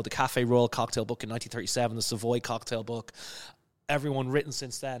that, the Café Royal cocktail book in 1937, the Savoy cocktail book, everyone written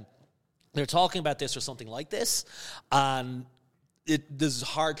since then, they're talking about this or something like this, and there's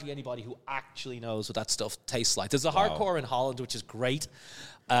hardly anybody who actually knows what that stuff tastes like. There's a hardcore in Holland, which is great.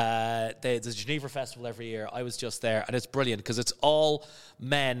 There's a Geneva Festival every year. I was just there, and it's brilliant because it's all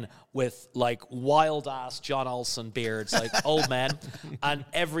men with like wild ass John Olsen beards, like old men, and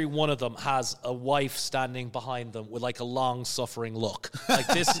every one of them has a wife standing behind them with like a long suffering look. Like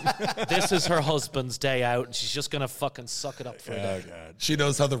this is her husband's day out, and she's just gonna fucking suck it up for a day. God. She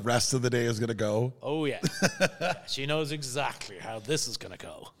knows how the rest of the day is gonna go. Oh yeah, she knows exactly how this is gonna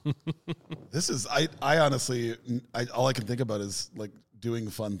go. This is I honestly all I can think about is like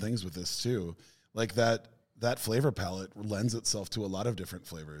doing fun things with this too. Like that flavor palette lends itself to a lot of different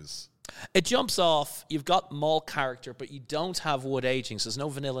flavors. It jumps off. You've got malt character, but you don't have wood aging, so there's no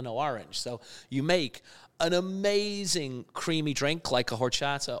vanilla, no orange. So you make an amazing creamy drink like a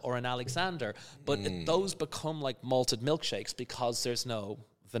horchata or an Alexander, but those become like malted milkshakes because there's no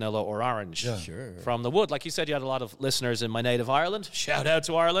vanilla or orange from the wood. Like you said, you had a lot of listeners in my native Ireland. Shout out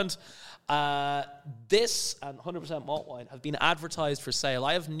to Ireland. This and 100% malt wine have been advertised for sale.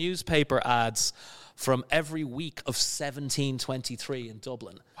 I have newspaper ads from every week of 1723 in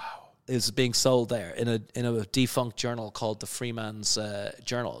Dublin. Wow. Is being sold there in a defunct journal called the Freeman's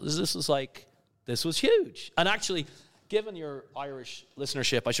Journal. This was huge. And actually, given your Irish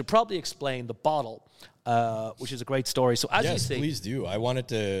listenership, I should probably explain the bottle, which is a great story. So as you see, please do. I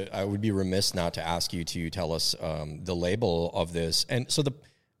would be remiss not to ask you to tell us the label of this. And so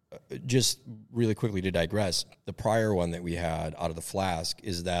just really quickly to digress, the prior one that we had out of the flask,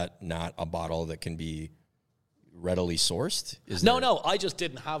 is that not a bottle that can be readily sourced? No, I just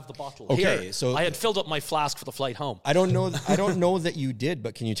didn't have the bottle here. So I had filled up my flask for the flight home. I don't know that you did,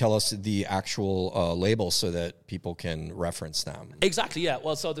 but can you tell us the actual label so that people can reference them? Exactly, yeah.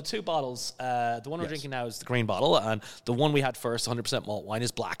 Well, so the two bottles, the one we're drinking now is the green bottle, and the one we had first, 100% malt wine,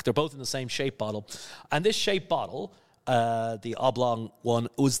 is black. They're both in the same shape bottle. And this shape bottle, the oblong one,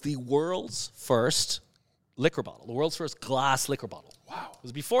 was the world's first liquor bottle, the world's first glass liquor bottle. Wow. It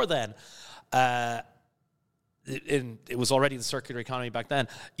was before then. It was already the circular economy back then.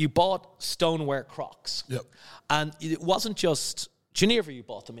 You bought stoneware crocks. Yep. And it wasn't just Geneva you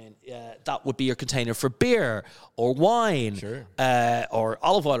bought them in. That would be your container for beer or wine or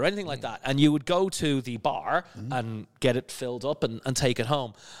olive oil or anything like that. And you would go to the bar and get it filled up and take it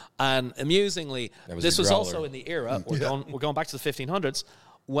home. And amusingly, this was also in the era, we're going back to the 1500s,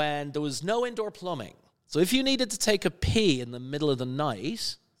 when there was no indoor plumbing. So if you needed to take a pee in the middle of the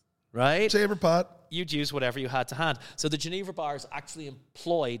night, right? Chamber pot. You'd use whatever you had to hand. So the Geneva bars actually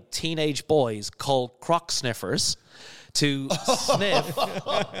employed teenage boys called crock sniffers to sniff.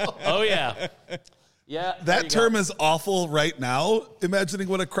 Oh, yeah. Yeah. That term is awful right now. Imagining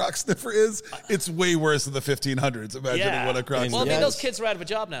what a crock sniffer is, it's way worse than the 1500s. Imagining what a crock sniffer is. Well, I mean, those kids are out of a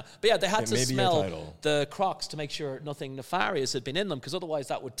job now. But yeah, they had to smell the crocks to make sure nothing nefarious had been in them, because otherwise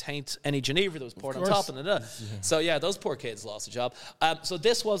that would taint any Geneva that was poured on top. So yeah, those poor kids lost a job. So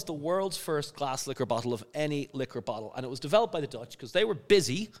this was the world's first glass liquor bottle of any liquor bottle. And it was developed by the Dutch because they were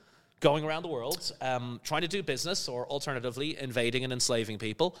busy going around the world, trying to do business, or alternatively, invading and enslaving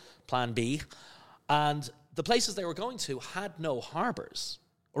people. Plan B. And the places they were going to had no harbors.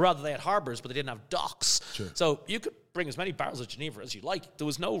 Or rather, they had harbors, but they didn't have docks. Sure. So you could bring as many barrels of Geneva as you like. There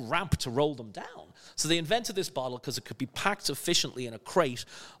was no ramp to roll them down. So they invented this bottle because it could be packed efficiently in a crate,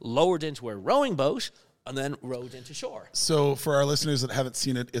 lowered into a rowing boat, and then rowed into shore. So for our listeners that haven't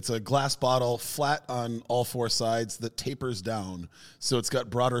seen it, it's a glass bottle, flat on all four sides, that tapers down. So it's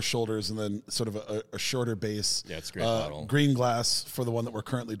got broader shoulders and then sort of a shorter base. Yeah, it's a great bottle. Green glass for the one that we're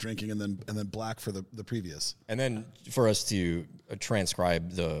currently drinking, and then black for the previous. And then for us to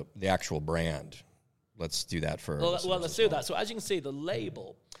transcribe the actual brand, let's do that for well, let's do that. So as you can see, the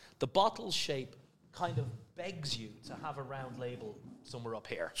label, the bottle shape kind of begs you to have a round label somewhere up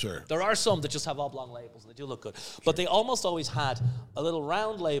here. Sure. There are some that just have oblong labels, and they do look good. But they almost always had a little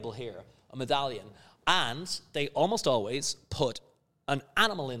round label here, a medallion, and they almost always put an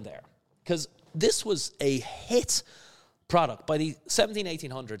animal in there, because this was a hit product. By the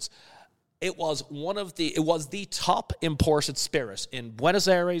 1800s, it was the top imported spirit in Buenos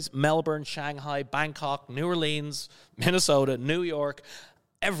Aires, Melbourne, Shanghai, Bangkok, New Orleans, Minnesota, New York,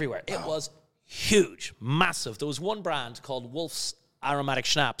 everywhere. Wow. It was huge, massive. There was one brand called Wolf's Aromatic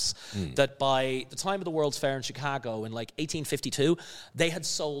Schnapps that by the time of the World's Fair in Chicago in like 1852, they had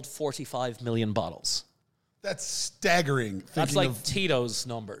sold 45 million bottles. That's staggering. That's like Tito's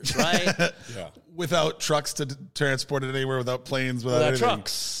numbers, right? Yeah. Without trucks to transport it anywhere, without planes, without anything.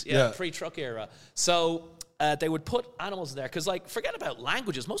 Trucks. Yeah, pre-truck era. So they would put animals in there because, like, forget about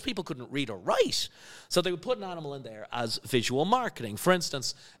languages. Most people couldn't read or write. So they would put an animal in there as visual marketing. For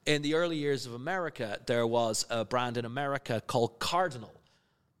instance, in the early years of America, there was a brand in America called Cardinal,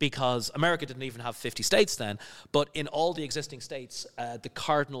 because America didn't even have 50 states then. But in all the existing states, the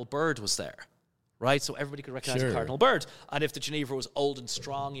cardinal bird was there. Right, so everybody could recognize a cardinal bird. And if the Geneva was old and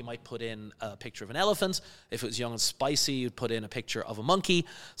strong, you might put in a picture of an elephant. If it was young and spicy, you'd put in a picture of a monkey.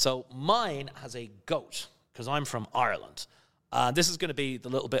 So mine has a goat, because I'm from Ireland. This is going to be the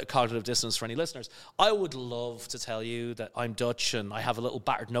little bit of cognitive dissonance for any listeners. I would love to tell you that I'm Dutch and I have a little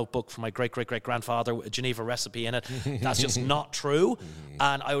battered notebook from my great-great-great-grandfather with a Geneva recipe in it. That's just not true.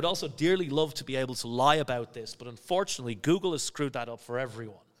 And I would also dearly love to be able to lie about this, but unfortunately, Google has screwed that up for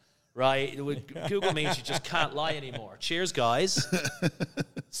everyone. Right? Google means you just can't lie anymore. Cheers, guys.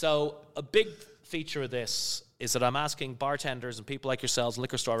 So a big feature of this is that I'm asking bartenders and people like yourselves and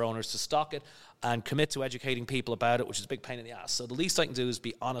liquor store owners to stock it and commit to educating people about it, which is a big pain in the ass. So the least I can do is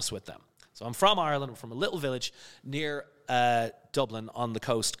be honest with them. So I'm from Ireland. I'm from a little village near Dublin on the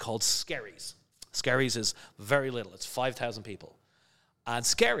coast called Skerries. Skerries is very little. It's 5,000 people. And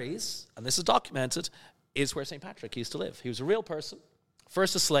Skerries, and this is documented, is where St. Patrick used to live. He was a real person.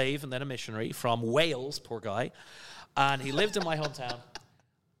 First a slave and then a missionary from Wales, poor guy. And he lived in my hometown.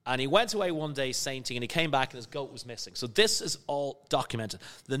 And he went away one day sainting and he came back and his goat was missing. So this is all documented.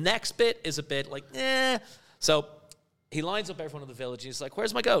 The next bit is a bit like, So he lines up everyone in the village and he's like,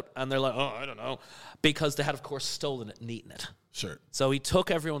 where's my goat? And they're like, oh, I don't know. Because they had, of course, stolen it and eaten it. Sure. So he took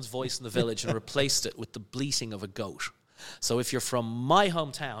everyone's voice in the village and replaced it with the bleating of a goat. So if you're from my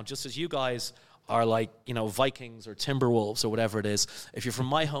hometown, just as you guys are like, you know, Vikings or Timberwolves or whatever it is. If you're from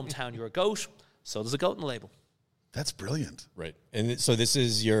my hometown, you're a goat. So there's a goat in the label. That's brilliant. Right. And so this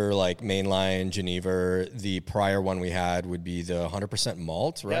is your like mainline Geneva. The prior one we had would be the 100%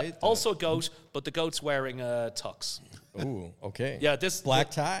 malt, right? Yep. Also a goat, but the goat's wearing a tux. Ooh, okay. Yeah, this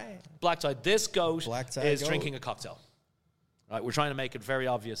black tie. Black tie. This goat is goat. drinking a cocktail. Right, we're trying to make it very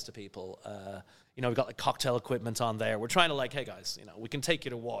obvious to people. You know, we've got like cocktail equipment on there. We're trying to like, hey guys, you know, we can take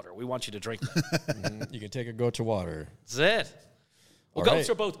you to water. We want you to drink that. You can take a goat to water. That's it. Well, goats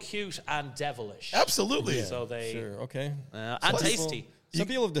are both cute and devilish. Absolutely. Yeah, so they okay. And tasty. Some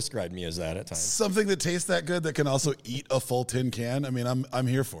people have described me as that at times. Something that tastes that good that can also eat a full tin can. I mean, I'm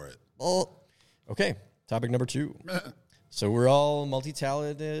here for it. Well, okay. Topic number 2. So we're all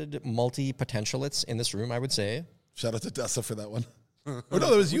multi-talented, multi-potentialates in this room, I would say. Shout out to Dessa for that one. Oh, no,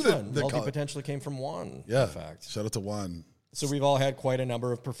 that was you that multi-potential came from Juan. Yeah. In fact. Shout out to Juan. So we've all had quite a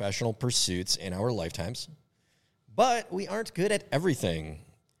number of professional pursuits in our lifetimes, but we aren't good at everything.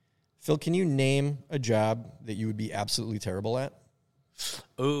 Phil, can you name a job that you would be absolutely terrible at?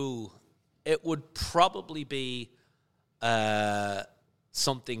 Ooh, it would probably be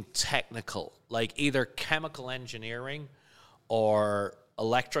something technical, like either chemical engineering or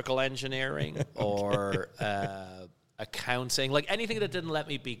electrical engineering or accounting, like anything that didn't let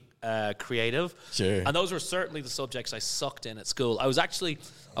me be creative. Sure. And those were certainly the subjects I sucked in at school.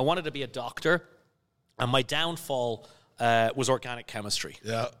 I wanted to be a doctor, and my downfall was organic chemistry.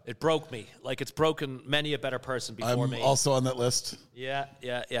 Yeah. It broke me. Like, it's broken many a better person before me. I'm also on that list. Yeah.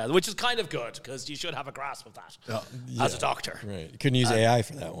 Which is kind of good, because you should have a grasp of that as a doctor. Right. You couldn't use AI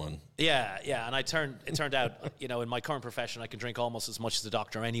for that one. Yeah. And it turned out, you know, in my current profession, I can drink almost as much as a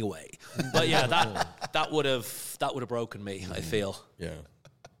doctor anyway. But yeah, that would have broken me, I feel. Yeah.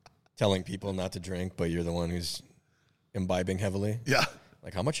 Telling people not to drink, but you're the one who's imbibing heavily. Yeah.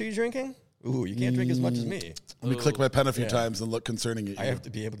 Like, how much are you drinking? Ooh, you can't drink as much as me. Let me click my pen a few times and look concerning at you. I have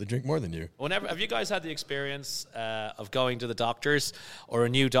to be able to drink more than you. Have you guys had the experience of going to the doctors or a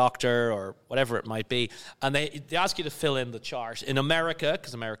new doctor or whatever it might be, and they ask you to fill in the chart? In America,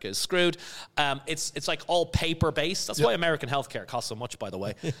 because America is screwed, it's like all paper-based. That's why American healthcare costs so much, by the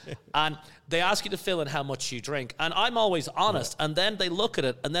way. And they ask you to fill in how much you drink. And I'm always honest, and then they look at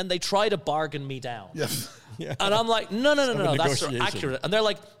it, and then they try to bargain me down. Yes. Yeah. And I'm like, no, that's accurate. And they're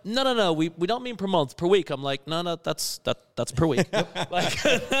like, no, we don't mean per month, per week. I'm like, no, that's per week. Like,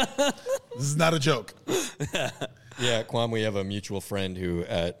 this is not a joke. Yeah, Kwame, we have a mutual friend who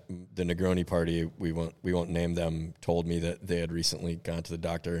at the Negroni party, we won't name them, told me that they had recently gone to the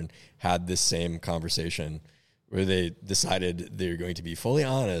doctor and had this same conversation where they decided they're going to be fully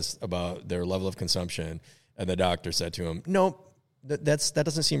honest about their level of consumption. And the doctor said to him, nope. That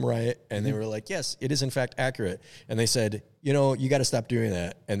doesn't seem right. And they were like, yes, it is in fact accurate. And they said, you know, you got to stop doing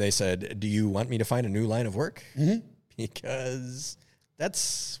that. And they said, do you want me to find a new line of work? Mm-hmm. Because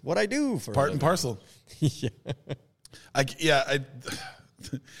that's what I do for part and parcel. yeah.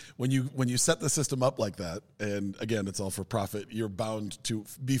 When you set the system up like that, and again, it's all for profit, you're bound to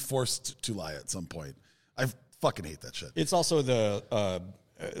be forced to lie at some point. I fucking hate that shit. It's also the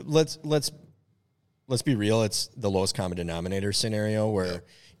let's be real. It's the lowest common denominator scenario where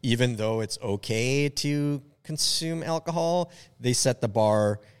even though it's okay to consume alcohol, they set the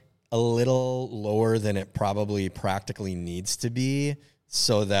bar a little lower than it probably practically needs to be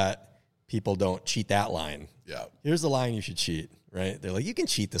so that people don't cheat that line. Yeah. Here's the line you should cheat, right? They're like, you can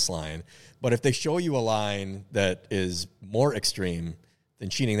cheat this line. But if they show you a line that is more extreme, then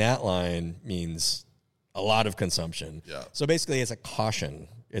cheating that line means a lot of consumption. Yeah. So basically it's a caution.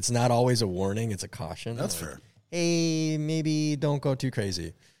 It's not always a warning. It's a caution. That's fair. Hey, maybe don't go too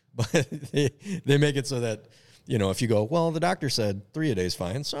crazy. But they make it so that, if you go, well, the doctor said 3 a day is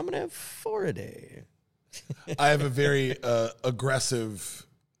fine, so I'm going to have 4 a day. I have a very aggressive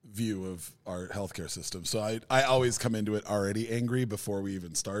view of our healthcare system. So I always come into it already angry before we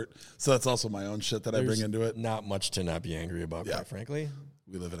even start. So that's also my own shit that I bring into it. Not much to not be angry about, quite frankly.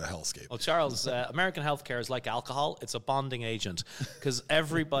 We live in a hellscape. Well, Charles, American healthcare is like alcohol. It's a bonding agent because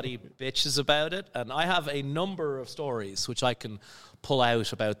everybody bitches about it. And I have a number of stories which I can pull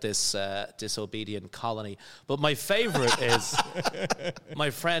out about this disobedient colony. But my favorite is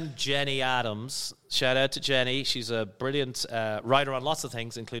my friend Jenny Adams. Shout out to Jenny. She's a brilliant writer on lots of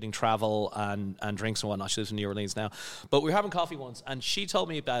things, including travel and drinks and whatnot. She lives in New Orleans now. But we were having coffee once, and she told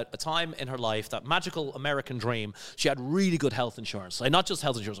me about a time in her life, that magical American dream. She had really good health insurance. Like, not just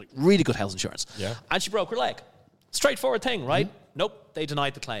health insurance, like really good health insurance. Yeah. And she broke her leg. Straightforward thing, right? Mm-hmm. Nope, they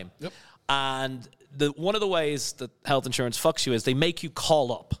denied the claim. Yep. And one of the ways that health insurance fucks you is they make you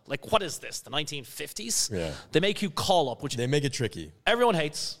call up. Like, what is this, the 1950s? Yeah. They make you call up, which they make it tricky. Everyone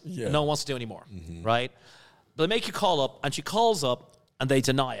hates. Yeah. No one wants to do anymore, right? But they make you call up, and she calls up, and they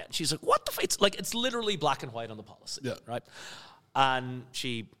deny it. She's like, what the fuck? It's literally black and white on the policy, right? And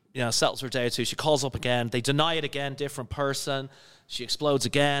she settles her day or two. She calls up again. They deny it again, different person. She explodes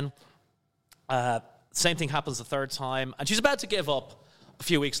again. Same thing happens the third time. And she's about to give up a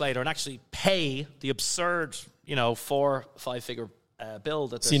few weeks later and actually pay the absurd, 4-5 figure bill.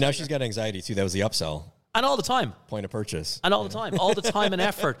 See, now she's got anxiety too. That was the upsell. And all the time. Point of purchase. And all the time. All the time and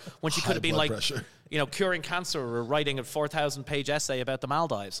effort when she could have been like, pressure. Curing cancer or writing a 4,000-page essay about the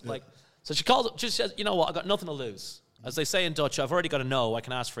Maldives. Yeah. So she calls up, she says, you know what, I've got nothing to lose. As they say in Dutch, I've already got a no, I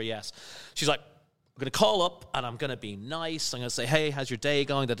can ask for a yes. She's like, I'm going to call up and I'm going to be nice. I'm going to say, hey, how's your day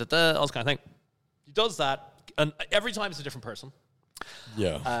going? All this kind of thing. He does that. And every time it's a different person.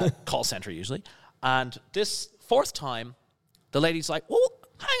 Yeah. Call center usually. And this fourth time, the lady's like, well,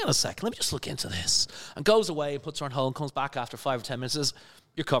 hang on a second, let me just look into this. And goes away and puts her on hold and comes back after 5 or 10 minutes and says,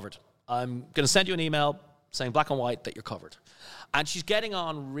 you're covered. I'm going to send you an email saying black and white that you're covered. And she's getting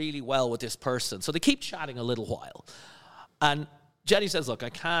on really well with this person. So they keep chatting a little while. And Jenny says, look, I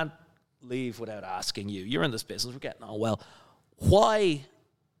can't leave without asking you. You're in this business. We're getting on well. Why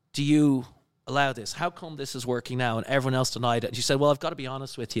do you allow this? How come this is working now and everyone else denied it? And she said, well, I've got to be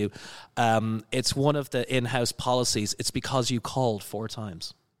honest with you. It's one of the in-house policies. It's because you called 4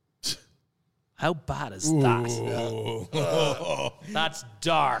 times. How bad is that? That's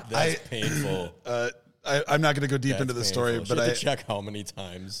dark. That's painful. I'm not going to go deep into the story, but I have to check how many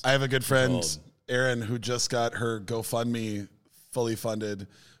times. I have a good friend, Erin, who just got her GoFundMe fully funded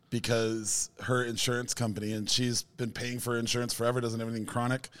because her insurance company, and she's been paying for insurance forever, doesn't have anything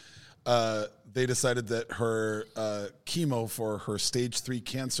chronic. They decided that her chemo for her stage 3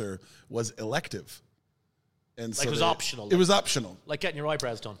 cancer was elective. And so it was optional. It was optional. Like getting your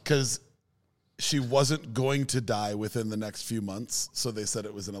eyebrows done. Because she wasn't going to die within the next few months, so they said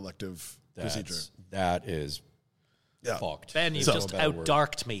it was an elective procedure. That is fucked. Ben, you just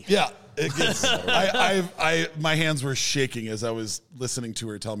out-darked me. Yeah. My hands were shaking as I was listening to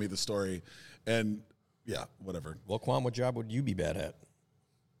her tell me the story. And, yeah, whatever. Well, Quan, what job would you be bad at?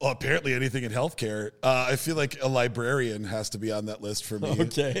 Well, apparently anything in healthcare. I feel like a librarian has to be on that list for me.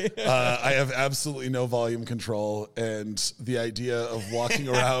 Okay. I have absolutely no volume control, and the idea of walking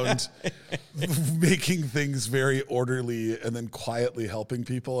around making things very orderly and then quietly helping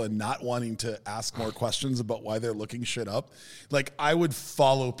people and not wanting to ask more questions about why they're looking shit up. Like, I would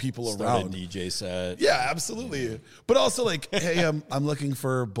follow people around. A DJ set. Yeah, absolutely. But also, like, hey, I'm looking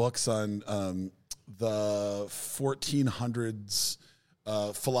for books on the 1400s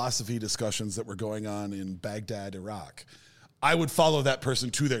philosophy discussions that were going on in Baghdad, Iraq. I would follow that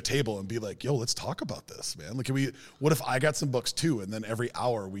person to their table and be like, yo, let's talk about this, man. Like, what if I got some books too? And then every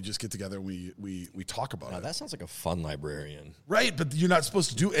hour we just get together and we talk about it. That sounds like a fun librarian. Right, but you're not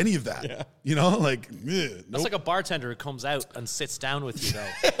supposed to do any of that. Yeah. You know, like, that's like a bartender who comes out and sits down with you,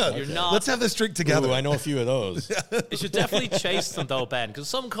 though. You're not. Let's have this drink together. Ooh, I know a few of those. You should definitely chase them, though, Ben, because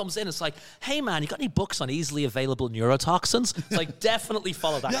someone comes in, it's like, hey, man, you got any books on easily available neurotoxins? It's like, definitely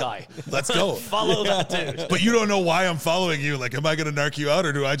follow that guy. Let's go. Follow that dude. But you don't know why I'm following you. Like, am I going to narc you out,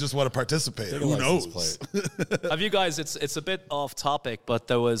 or do I just want to participate? Who knows? Have you guys, it's a bit off topic, but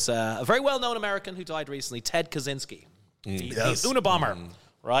there was a very well-known American who died recently, Ted Kaczynski, the Unabomber,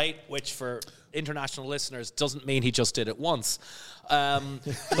 right? Which for international listeners doesn't mean he just did it once.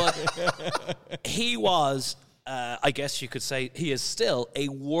 But he was, I guess you could say, he is still a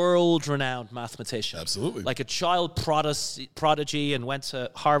world-renowned mathematician. Absolutely. Like a child prodigy and went to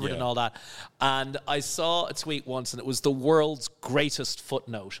Harvard and all that. And I saw a tweet once, and it was the world's greatest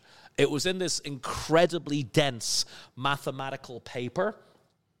footnote. It was in this incredibly dense mathematical paper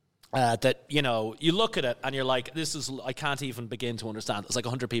that, you know, you look at it and you're like, I can't even begin to understand. It's like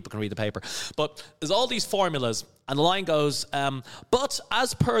 100 people can read the paper. But there's all these formulas, and the line goes, but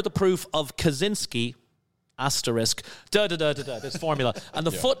as per the proof of Kaczynski, asterisk, this formula. And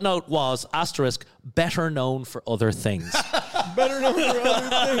the footnote was, asterisk, better known for other things. Better known for other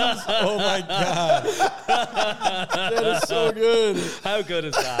things. Oh, my God. That is so good. How good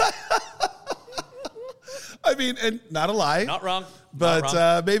is that? I mean, and not a lie. Not wrong.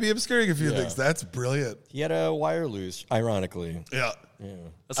 But maybe obscuring a few things. That's brilliant. He had a wire loose, ironically. Yeah.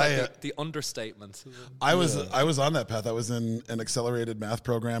 That's like the understatement. I was on that path. I was in an accelerated math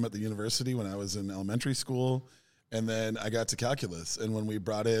program at the university when I was in elementary school. And then I got to calculus. And when we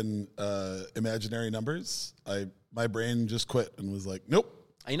brought in imaginary numbers, my brain just quit and was like,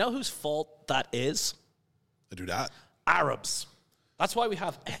 nope. You know whose fault that is? I do not. Arabs. That's why we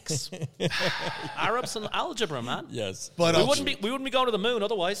have X. Arabs and algebra, man. Yes. But we wouldn't be going to the moon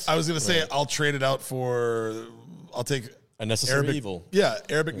otherwise. I was going to say, I'll trade it out I'll take a necessary Arabic, evil. Yeah,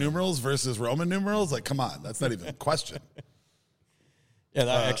 Arabic numerals versus Roman numerals. Like, come on. That's not even a question. Yeah,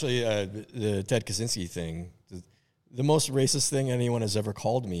 actually, the Ted Kaczynski thing, the most racist thing anyone has ever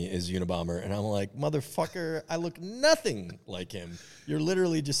called me is Unabomber. And I'm like, motherfucker, I look nothing like him. You're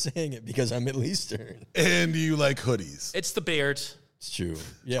literally just saying it because I'm Middle Eastern. And you like hoodies. It's the beard. It's true.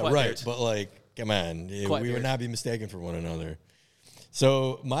 Yeah, quite right. weird. But like, come on. We weird. would not be mistaken for one another.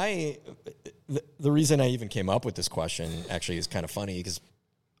 So the reason I even came up with this question actually is kind of funny because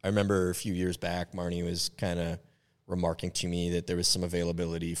I remember a few years back, Marnie was kind of remarking to me that there was some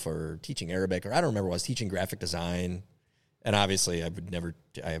availability for teaching Arabic, or I don't remember what I was teaching graphic design. And obviously I would never,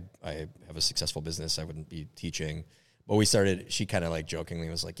 I have a successful business. I wouldn't be teaching. But she kind of like jokingly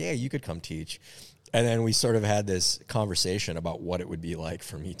was like, yeah, you could come teach. And then we sort of had this conversation about what it would be like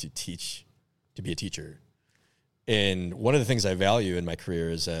for me to be a teacher. And one of the things I value in my career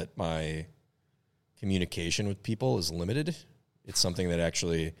is that my communication with people is limited. It's something that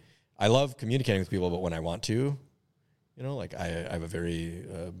actually, I love communicating with people, but when I want to, you know, like I have a very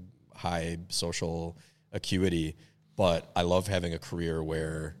high social acuity, but I love having a career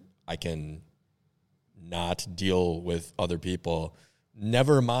where I can not deal with other people,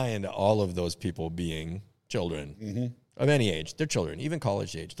 never mind all of those people being children of any age. They're children, even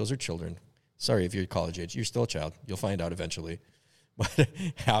college age. Those are children. Sorry if you're college age. You're still a child. You'll find out eventually. But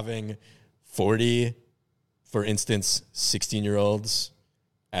having 40, for instance, 16-year-olds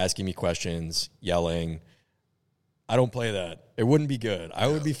asking me questions, yelling, I don't play that. It wouldn't be good. I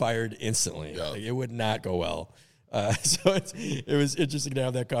would be fired instantly. Yeah. Like, it would not go well. So it was interesting to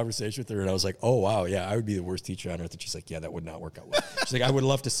have that conversation with her. And I was like, oh, wow, yeah, I would be the worst teacher on earth. And she's like, yeah, that would not work out well. She's like, I would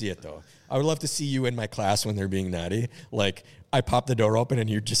love to see it, though. I would love to see you in my class when they're being naughty. Like, I pop the door open and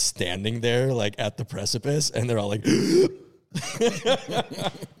you're just standing there, like, at the precipice. And they're all like,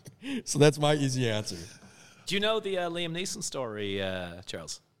 so that's my easy answer. Do you know the Liam Neeson story,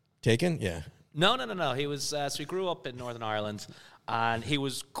 Charles? Taken? Yeah. No. He was, so he grew up in Northern Ireland. And he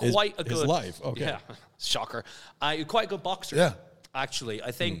was quite a good... His life, okay. Yeah, shocker. Quite a good boxer, yeah. Actually.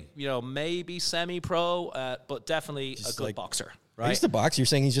 I think, maybe semi-pro, but definitely just a good boxer, right? I used to box. You're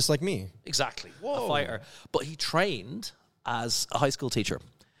saying he's just like me. Exactly, a fighter. But he trained as a high school teacher.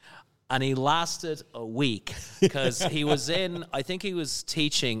 And he lasted a week because he was I think he was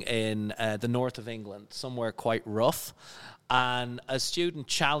teaching in the north of England, somewhere quite rough. And a student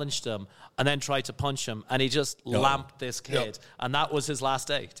challenged him and then tried to punch him, and he just lamped this kid. And that was his last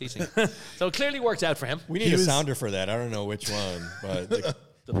day teaching. So it clearly worked out for him. We need a sounder for that. I don't know which one, but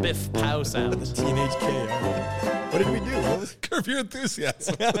The Biff Pow sound. Teenage K. What did we do? What was Curb Your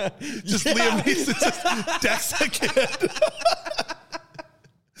Enthusiasm. Just Liam Neeson just decks a kid.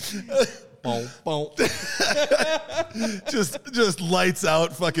 boom, boom. just lights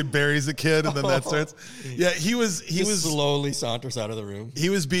out, fucking buries a kid, and then that starts. Yeah, he was slowly saunters out of the room. He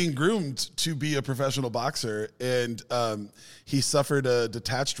was being groomed to be a professional boxer, and he suffered a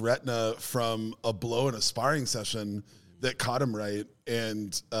detached retina from a blow in a sparring session that caught him right,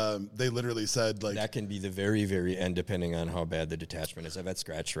 and they literally said, like, that can be the very, very end, depending on how bad the detachment is. I've had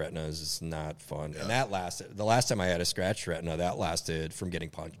scratched retinas; it's not fun, and that lasted. The last time I had a scratched retina, that lasted from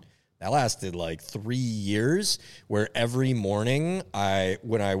getting punched. That lasted like 3 years, where every morning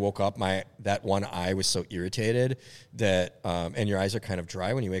when I woke up, that one eye was so irritated that, and your eyes are kind of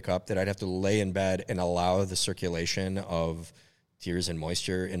dry when you wake up, that I'd have to lay in bed and allow the circulation of tears and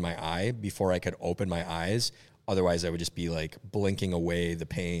moisture in my eye before I could open my eyes. Otherwise, I would just be like blinking away the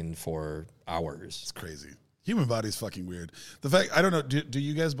pain for hours. It's crazy. Human body's fucking weird. The fact, I don't know, do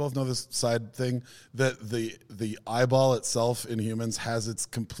you guys both know this side thing that the eyeball itself in humans has a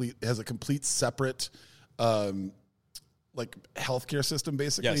complete separate like healthcare system,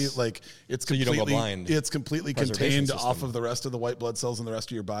 basically? Yes. Like it's so completely, you don't go blind. It's completely Preservation contained system. off of the rest of the white blood cells in the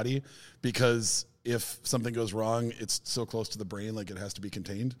rest of your body, because if something goes wrong, it's so close to the brain, like it has to be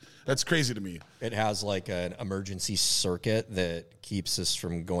contained. That's crazy to me. It has like an emergency circuit that keeps us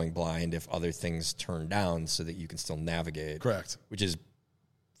from going blind if other things turn down, so that you can still navigate. Correct. Which is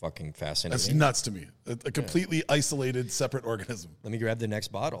fucking fascinating. That's nuts to me. A completely isolated, separate organism. Let me grab the next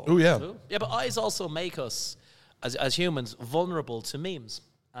bottle. Oh, yeah. Yeah, but eyes also make us, as humans, vulnerable to memes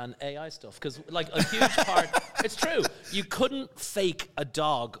and AI stuff. Because, like, a huge part... It's true. You couldn't fake a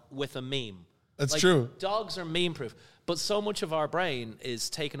dog with a meme. That's like, true. Dogs are meme-proof. But so much of our brain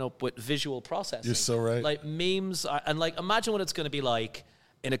is taken up with visual processing. You're so right. Like, memes are... And, like, imagine what it's going to be like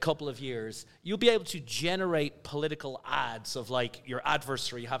in a couple of years. You'll be able to generate political ads of, like, your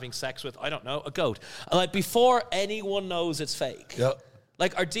adversary having sex with, I don't know, a goat. And, like, before anyone knows it's fake. Yep.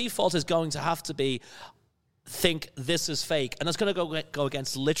 Like, our default is going to have to be... think this is fake, and it's going to go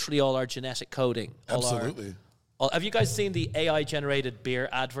against literally all our genetic coding. Absolutely. Have you guys seen the AI-generated beer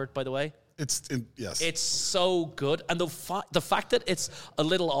advert, by the way? Yes. It's so good. And the fact that it's a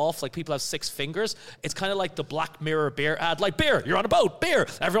little off, like people have 6 fingers, it's kind of like the Black Mirror beer ad. Like, beer, you're on a boat, beer,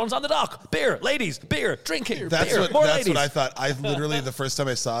 everyone's on the dock, beer, ladies, beer, drinking, that's beer, more ladies. That's what I thought. I literally, the first time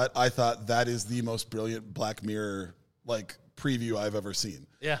I saw it, I thought that is the most brilliant Black Mirror, like, preview I've ever seen.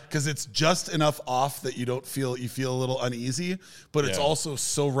 Yeah. Because it's just enough off that you feel a little uneasy, but it's also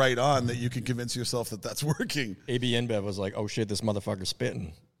so right on that you can convince yourself that that's working. AB InBev was like, oh shit, this motherfucker's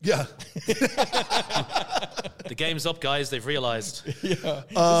spitting. Yeah. The game's up, guys. They've realized. Yeah.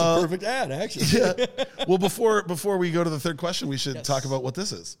 This is a perfect ad, actually. Yeah. Well, before we go to the third question, we should talk about what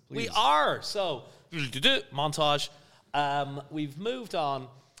this is. Please. We are. So, montage. We've moved on.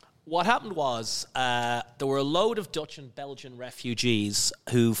 What happened was there were a load of Dutch and Belgian refugees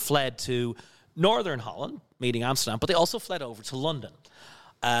who fled to northern Holland, meaning Amsterdam, but they also fled over to London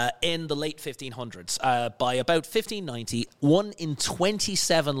in the late 1500s. By about 1590, 1 in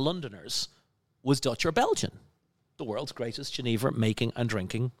 27 Londoners was Dutch or Belgian, the world's greatest Geneva making and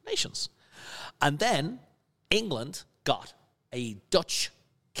drinking nations. And then England got a Dutch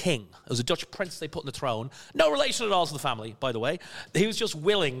king. It was a Dutch prince they put on the throne. No relation at all to the family, by the way. He was just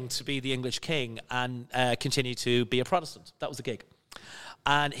willing to be the English king and continue to be a Protestant. That was the gig.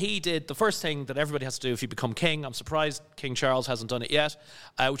 And he did the first thing that everybody has to do if you become king. I'm surprised King Charles hasn't done it yet,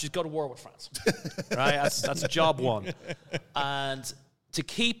 which is go to war with France. Right? That's job one. And to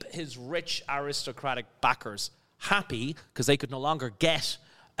keep his rich aristocratic backers happy, because they could no longer get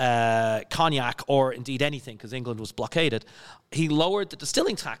cognac or indeed anything because England was blockaded, he lowered the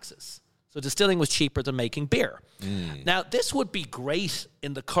distilling taxes. So distilling was cheaper than making beer. Now, this would be great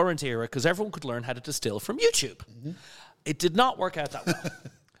in the current era because everyone could learn how to distill from YouTube. Mm-hmm. It did not work out that well,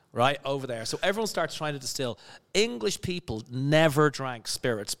 right, over there. So everyone starts trying to distill. English people never drank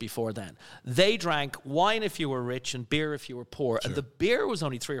spirits before then. They drank wine if you were rich and beer if you were poor. Sure. And the beer was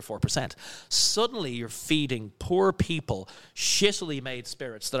only 3 or 4%. Suddenly you're feeding poor people shittily made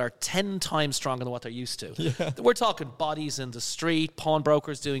spirits that are 10 times stronger than what they're used to. Yeah. We're talking bodies in the street,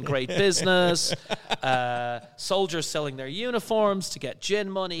 pawnbrokers doing great business, soldiers selling their uniforms to get gin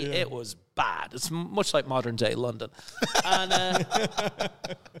money. Yeah. It was bad. It's much like modern day London. And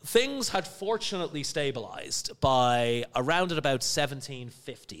things had fortunately stabilized by around at about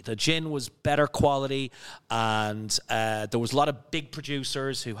 1750. The gin was better quality, and there was a lot of big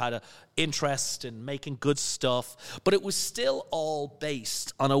producers who had an interest in making good stuff, but it was still all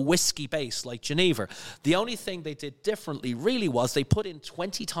based on a whiskey base like Geneva. The only thing they did differently really was they put in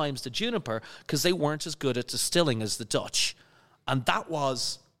 20 times the juniper because they weren't as good at distilling as the Dutch. And that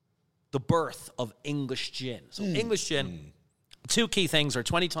was the birth of English gin. So English gin, two key things are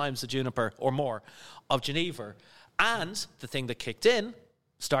 20 times the juniper or more of Geneva. And the thing that kicked in,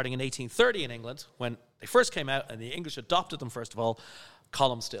 starting in 1830 in England, when they first came out and the English adopted them, first of all,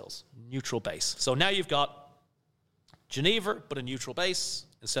 column stills, neutral base. So now you've got Geneva, but a neutral base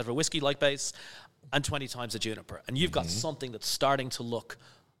instead of a whiskey-like base, and 20 times the juniper. And you've got something that's starting to look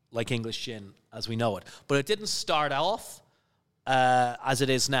like English gin as we know it. But it didn't start off as it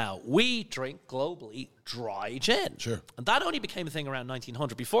is now. We drink globally dry gin. Sure. And that only became a thing around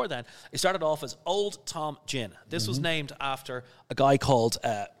 1900. Before then, it started off as Old Tom Gin. This was named after a guy called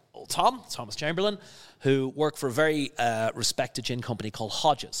Old Tom, Thomas Chamberlain, who worked for a very respected gin company called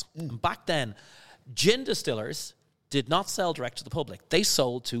Hodges. And back then, gin distillers did not sell direct to the public. They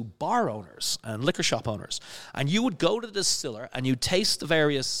sold to bar owners and liquor shop owners. And you would go to the distiller and you'd taste the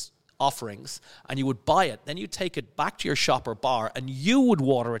various offerings and you would buy it. Then you'd take it back to your shop or bar and you would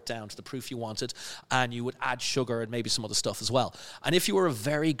water it down to the proof you wanted, and you would add sugar and maybe some other stuff as well. And if you were a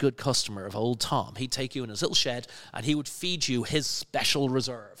very good customer of Old Tom, he'd take you in his little shed and he would feed you his special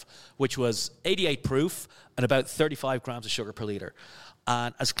reserve, which was 88 proof and about 35 grams of sugar per litre.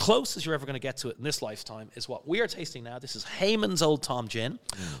 And as close as you're ever going to get to it in this lifetime is what we are tasting now. This is Hayman's Old Tom Gin,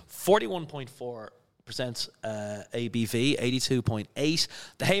 41.4% ABV, 82.8.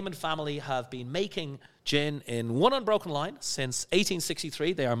 The Hayman family have been making gin in one unbroken line since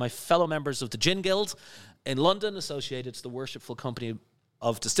 1863. They are my fellow members of the Gin Guild in London, associated to the Worshipful Company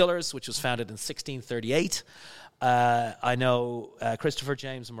of Distillers, which was founded in 1638. I know Christopher,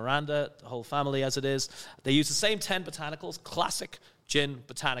 James, and Miranda, the whole family as it is. They use the same 10 botanicals, classic gin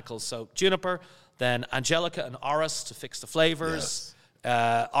botanicals. So juniper, then angelica and orris to fix the flavors,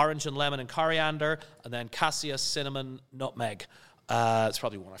 orange and lemon and coriander, and then cassia, cinnamon, nutmeg. It's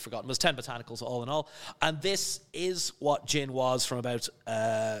probably one I've forgotten. There's 10 botanicals all in all. And this is what gin was from about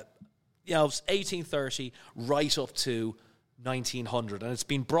 1830 right up to 1900, and it's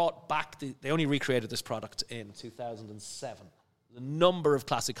been brought back. They only recreated this product in 2007. The number of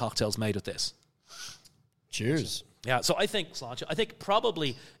classic cocktails made with this. Cheers. Yeah, so I think, Sláinte, I think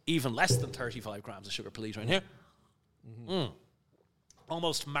probably even less than 35 grams of sugar per litre in here.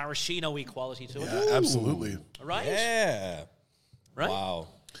 Almost maraschino-y quality to it. Yeah, absolutely. Right? Yeah. Right? Wow.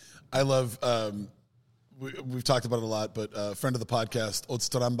 I love, we've talked about it a lot, but a friend of the podcast, Odd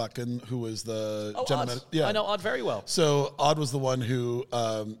Strandbakken, who was the gentleman. Odd. Yeah. I know Odd very well. So Odd was the one who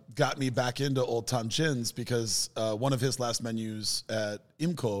got me back into Old Tom Gins because one of his last menus at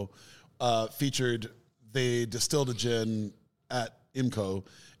IMCO featured, they distilled a gin at IMCO,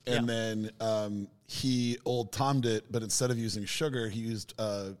 and then he Old Tom'd it, but instead of using sugar, he used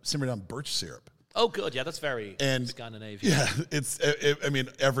simmered down birch syrup. Oh, good. Yeah, that's very Scandinavian. Yeah, I mean,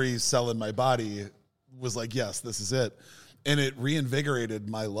 every cell in my body was like, yes, this is it. And it reinvigorated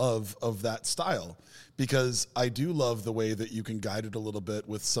my love of that style, because I do love the way that you can guide it a little bit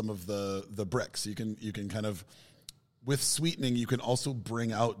with some of the bricks. You can kind of, with sweetening, you can also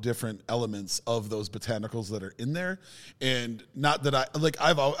bring out different elements of those botanicals that are in there. And not that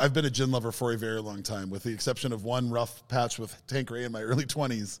I've been a gin lover for a very long time, with the exception of one rough patch with Tanqueray in my early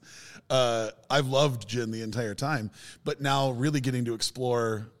 20s. I've loved gin the entire time, but now really getting to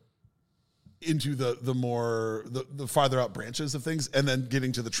explore into the farther out branches of things, and then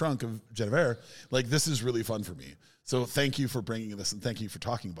getting to the trunk of Genever, like, this is really fun for me. So thank you for bringing this, and thank you for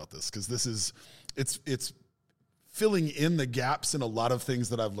talking about this, because this is, it's filling in the gaps in a lot of things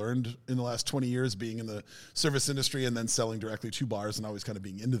that I've learned in the last 20 years being in the service industry and then selling directly to bars and always kind of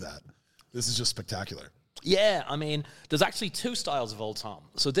being into that. This is just spectacular. Yeah, I mean, there's actually two styles of Old Tom.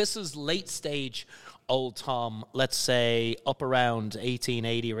 So this is late stage Old Tom, let's say up around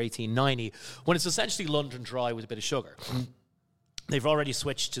 1880 or 1890, when it's essentially London Dry with a bit of sugar. They've already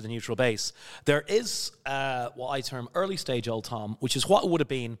switched to the neutral base. There is what I term early stage Old Tom, which is what it would have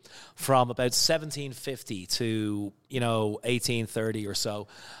been from about 1750 to 1830 or so,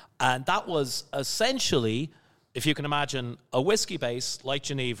 and that was essentially, if you can imagine, a whiskey base like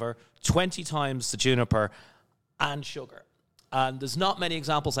Geneva, 20 times the juniper and sugar. And there's not many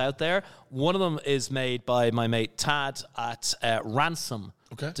examples out there. One of them is made by my mate Tad at Ransom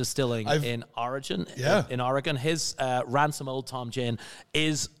Distilling in Oregon. In Oregon, his Ransom Old Tom Gin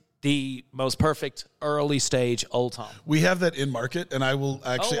is the most perfect early stage Old Tom. We have that in market, and I will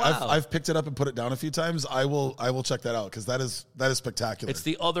actually. Oh, wow. I've picked it up and put it down a few times. I will check that out because that is spectacular. It's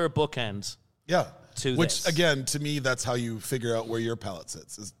the other bookend. Yeah. Which again, to me, that's how you figure out where your palate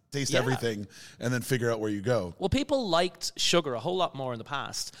sits. Is taste everything and then figure out where you go. Well, people liked sugar a whole lot more in the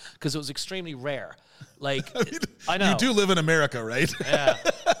past because it was extremely rare. Like, I know. You do live in America, right? Yeah.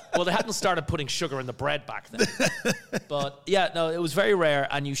 Well, they hadn't started putting sugar in the bread back then. But, yeah, no, it was very rare,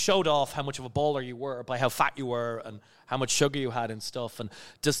 and you showed off how much of a baller you were by how fat you were and how much sugar you had and stuff. And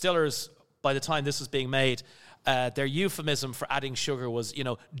distillers, by the time this was being made, their euphemism for adding sugar was,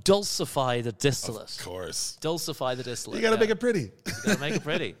 dulcify the distillate. Of course. Dulcify the distillate. You got to make it pretty. You got to make it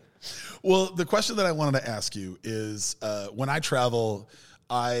pretty. Well, the question that I wanted to ask you is, when I travel,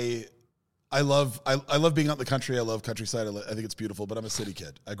 I love being out in the country. I love countryside. I think it's beautiful, but I'm a city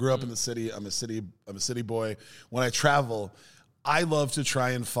kid. I grew up in the city. I'm a city boy. When I travel, I love to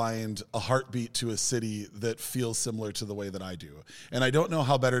try and find a heartbeat to a city that feels similar to the way that I do. And I don't know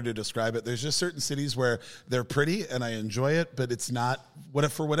how better to describe it. There's just certain cities where they're pretty and I enjoy it, but it's not,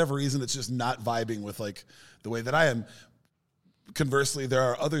 for whatever reason, it's just not vibing with like the way that I am. Conversely, there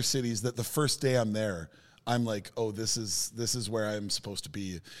are other cities that the first day I'm there, I'm like, oh, this is where I'm supposed to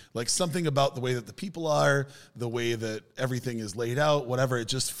be. Like something about the way that the people are, the way that everything is laid out, whatever. It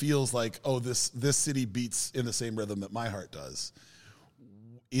just feels like, oh, this city beats in the same rhythm that my heart does.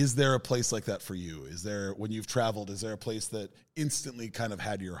 Is there a place like that for you? Is there, when you've traveled, is there a place that instantly kind of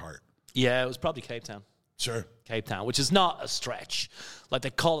had your heart? Yeah, it was probably Cape Town. Sure. Cape Town, which is not a stretch. Like,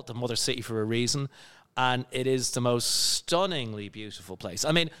 they call it the Mother City for a reason. And it is the most stunningly beautiful place.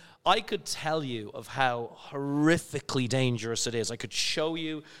 I mean, I could tell you of how horrifically dangerous it is. I could show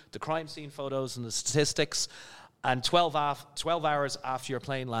you the crime scene photos and the statistics, and 12 hours after your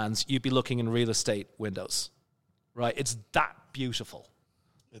plane lands, you'd be looking in real estate windows, right? It's that beautiful.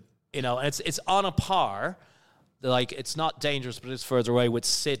 And it's on a par, like, it's not dangerous, but it's further away with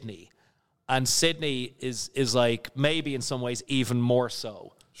Sydney. And Sydney is like, maybe in some ways, even more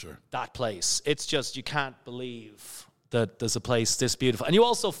so. Sure. That place. It's just, you can't believe that there's a place this beautiful. And you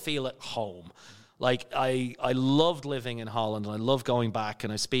also feel at home. Like, I loved living in Holland, and I love going back,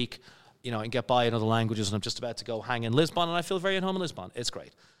 and I speak, and get by in other languages, and I'm just about to go hang in Lisbon, and I feel very at home in Lisbon. It's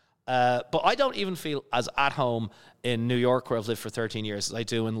great. But I don't even feel as at home in New York, where I've lived for 13 years, as I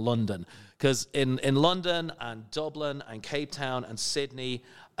do in London. Because in London and Dublin and Cape Town and Sydney,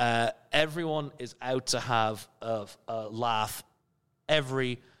 everyone is out to have a laugh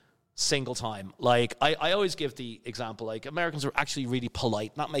every single time. Like, I always give the example, like, Americans are actually really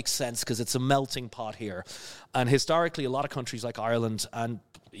polite. That makes sense because it's a melting pot here. And historically, a lot of countries like Ireland and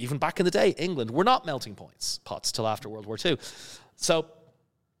even back in the day, England, were not melting pots till after World War II. So,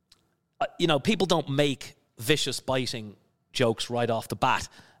 people don't make vicious biting jokes right off the bat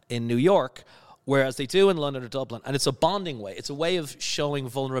in New York, whereas they do in London or Dublin. And it's a bonding way. It's a way of showing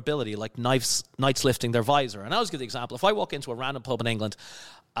vulnerability, like knights lifting their visor. And I always give the example, if I walk into a random pub in England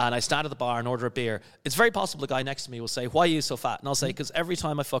and I stand at the bar and order a beer, it's very possible the guy next to me will say, "Why are you so fat?" And I'll say, "Because every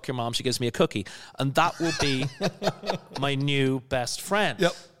time I fuck your mom, she gives me a cookie." And that will be my new best friend.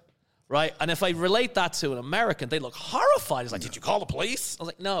 Yep. Right? And if I relate that to an American, they look horrified. It's like, "Did you call the police?" I was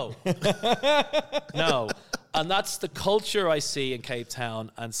like, "No." No. And that's the culture I see in Cape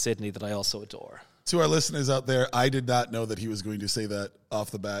Town and Sydney that I also adore. To our listeners out there, I did not know that he was going to say that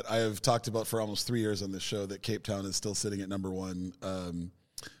off the bat. I have talked about for almost 3 years on this show that Cape Town is still sitting at number one.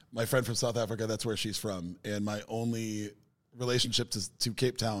 My friend from South Africa, that's where she's from. And my only relationship to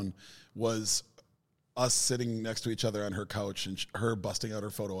Cape Town was us sitting next to each other on her couch and her busting out her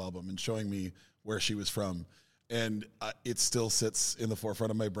photo album and showing me where she was from. And it still sits in the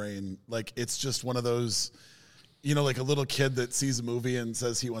forefront of my brain. Like, it's just one of those, like a little kid that sees a movie and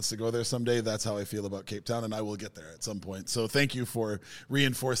says he wants to go there someday. That's how I feel about Cape Town, and I will get there at some point. So thank you for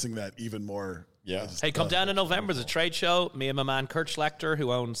reinforcing that even more. Yeah. Hey, come down in November. There's a trade show. Me and my man Kurt Schlechter,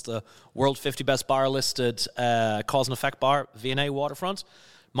 who owns the World 50 Best Bar listed Cause and Effect Bar, V&A Waterfront,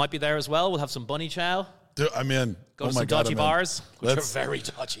 might be there as well. We'll have some bunny chow. Dude, I'm in. Go to some dodgy bars, which are very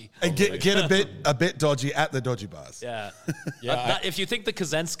dodgy. And get a bit dodgy at the dodgy bars. Yeah. Yeah. If you think the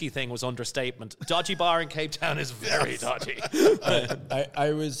Kaczynski thing was understatement, dodgy bar in Cape Town is very dodgy.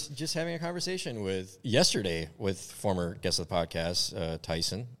 I was just having a conversation yesterday with former guest of the podcast,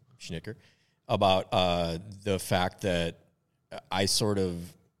 Tyson Schnicker, about the fact that I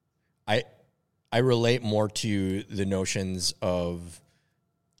relate more to the notions of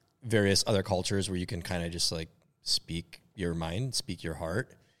various other cultures where you can kind of just like speak your mind, speak your heart,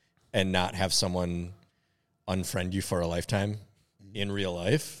 and not have someone unfriend you for a lifetime in real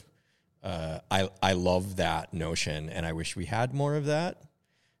life. I love that notion, and I wish we had more of that.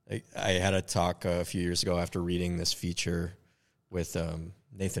 I had a talk a few years ago after reading this feature with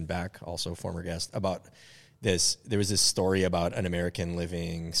Nathan Beck, also former guest, about this. There was this story about an American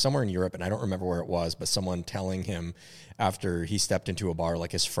living somewhere in Europe, and I don't remember where it was, but someone telling him after he stepped into a bar,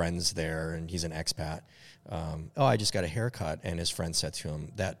 like his friend's there, and he's an expat, I just got a haircut, and his friend said to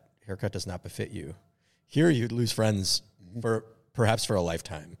him, that haircut does not befit you. Here you'd lose friends perhaps for a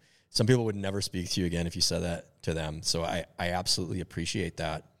lifetime. Some people would never speak to you again if you said that to them. So I absolutely appreciate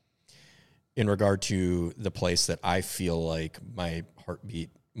that. In regard to the place that I feel like my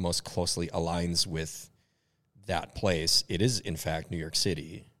heartbeat most closely aligns with that place, it is, in fact, New York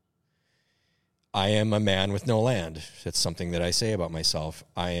City. I am a man with no land. That's something that I say about myself.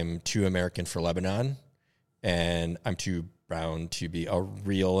 I am too American for Lebanon, and I'm too brown to be a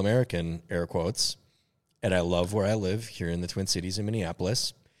real American, air quotes. And I love where I live here in the Twin Cities in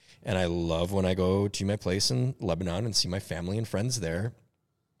Minneapolis. And I love when I go to my place in Lebanon and see my family and friends there.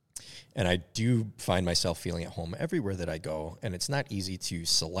 And I do find myself feeling at home everywhere that I go. And it's not easy to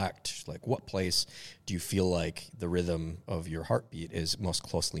select, like, what place do you feel like the rhythm of your heartbeat is most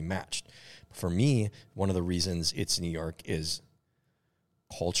closely matched? For me, one of the reasons it's New York is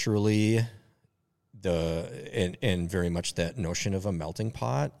culturally and very much that notion of a melting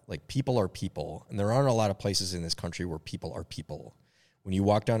pot. Like, people are people. And there aren't a lot of places in this country where people are people. When you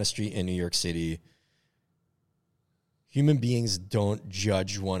walk down a street in New York City, human beings don't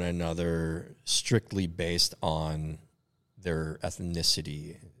judge one another strictly based on their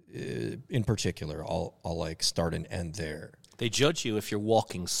ethnicity. In particular, I'll like start and end there. They judge you if you're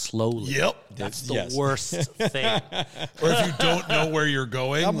walking slowly. Yep. That's the worst thing. Or if you don't know where you're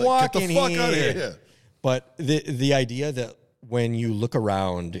going, I'm like, walking get the fuck here. out of here. Yeah. But the idea that when you look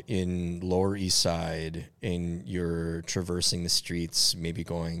around in Lower East Side and you're traversing the streets, maybe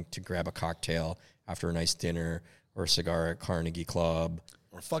going to grab a cocktail after a nice dinner or a cigar at Carnegie Club.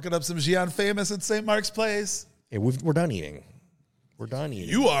 Or fucking up some Gian Famous at St. Mark's Place. Hey, we're done eating. We're done eating.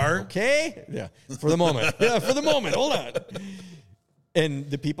 You are. Okay? Yeah, for the moment. Hold on.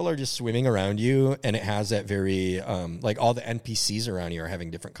 And the people are just swimming around you, and it has that very, like, all the NPCs around you are having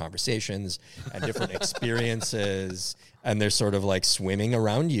different conversations and different experiences, and they're sort of, like, swimming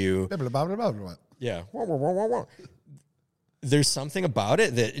around you. Yeah. There's something about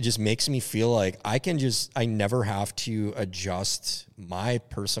it that just makes me feel like I never have to adjust my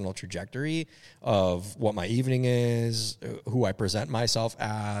personal trajectory of what my evening is, who I present myself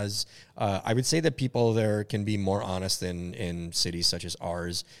as. I would say that people there can be more honest than in cities such as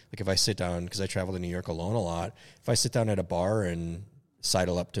ours. Like, if I sit down, because I travel to New York alone a lot, if I sit down at a bar and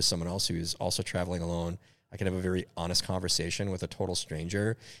sidle up to someone else who's also traveling alone, I can have a very honest conversation with a total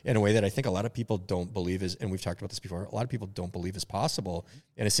stranger in a way that I think a lot of people don't believe is, and we've talked about this before, a lot of people don't believe is possible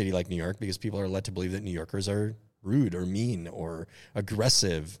in a city like New York, because people are led to believe that New Yorkers are rude or mean or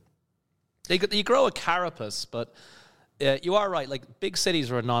aggressive. You grow a carapace, but you are right. Like, big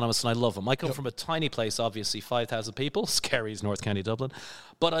cities are anonymous, and I love them. I come from a tiny place, obviously, 5,000 people. Scary's North County, Dublin.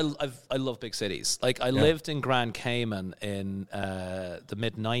 But I love big cities. Like, I lived in Grand Cayman in the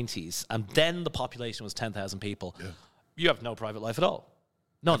mid-90s, and then the population was 10,000 people. Yeah. You have no private life at all.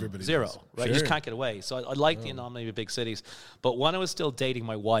 None. Everybody Zero. does. Right? You just can't get away. So I like the anonymity of big cities. But when I was still dating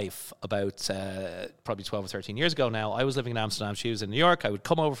my wife about probably 12 or 13 years ago now, I was living in Amsterdam. She was in New York. I would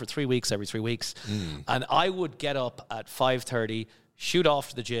come over for 3 weeks, every 3 weeks. And I would get up at 5:30, shoot off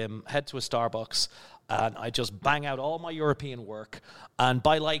to the gym, head to a Starbucks, and I just bang out all my European work. And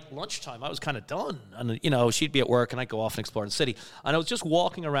by like lunchtime, I was kind of done. And, you know, she'd be at work and I'd go off and explore the city. And I was just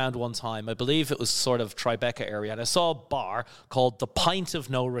walking around one time. I believe it was sort of Tribeca area. And I saw a bar called the Pint of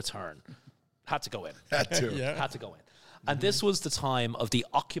No Return. Had to go in. Had to. Had to go in. And this was the time of the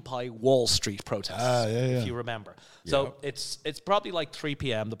Occupy Wall Street protests, if you remember. So it's probably like 3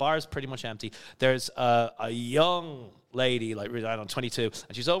 p.m. The bar is pretty much empty. There's a young lady, like, I don't know, 22,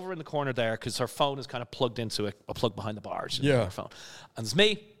 and she's over in the corner there because her phone is kind of plugged into a plug behind the bar. She's on her phone. And it's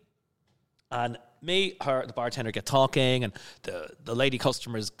me, and her, the bartender, get talking, and the lady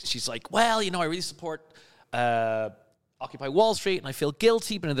customers, she's like, well, you know, I really support Occupy Wall Street, and I feel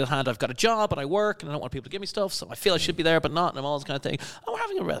guilty, but on the other hand, I've got a job, and I work, and I don't want people to give me stuff, so I feel I should be there, but not, and all this kind of thing. And we're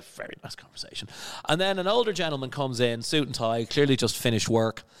having a very nice conversation. And then an older gentleman comes in, suit and tie, clearly just finished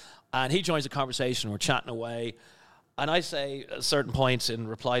work, and he joins the conversation. We're chatting away, and I say at a certain point in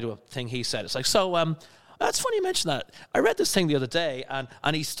reply to a thing he said, it's like, so, that's funny you mentioned that. I read this thing the other day,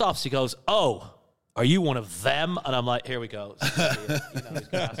 and he stops, he goes, oh, are you one of them? And I'm like, here we go. So, you know, he's going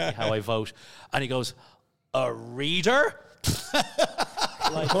to ask me how I vote. And he goes, a reader?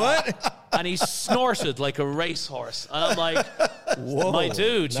 Like, what? And he snorted like a racehorse. And I'm like, Whoa, My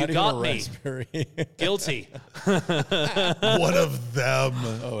dude, you not even got a me. raspberry. Guilty. One of them.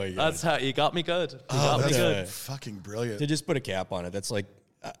 Oh my god, That's how you got me good. You Oh, got me that's good. fucking brilliant. to just put a cap on it, that's like,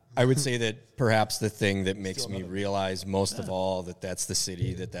 I would say that perhaps the thing that makes me realize most of all that that's the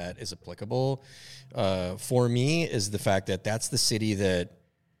city that is applicable for me is the fact that that's the city that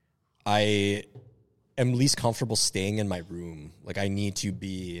I am least comfortable staying in my room. Like, I need to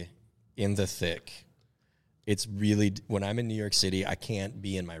be in the thick. It's really, when I'm in New York City, I can't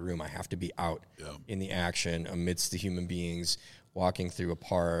be in my room. I have to be out in the action amidst the human beings, walking through a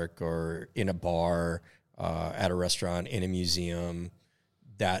park or in a bar, at a restaurant, in a museum.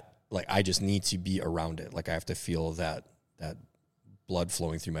 That, like, I just need to be around it. Like, I have to feel that blood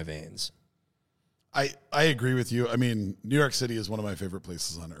flowing through my veins. I agree with you. I mean, New York City is one of my favorite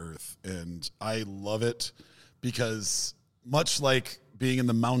places on earth, and I love it because, much like being in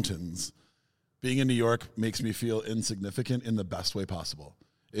the mountains, being in New York makes me feel insignificant in the best way possible.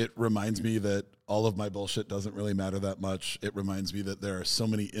 It reminds me that all of my bullshit doesn't really matter that much. It reminds me that there are so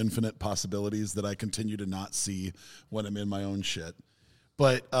many infinite possibilities that I continue to not see when I'm in my own shit.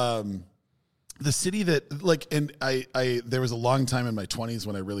 But the city that, like, and I there was a long time in my 20s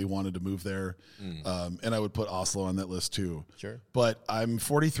when I really wanted to move there, and I would put Oslo on that list too. Sure. But I'm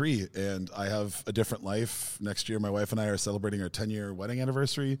 43 and I have a different life. Next year, my wife and I are celebrating our 10-year wedding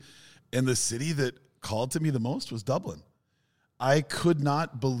anniversary, and the city that called to me the most was Dublin. I could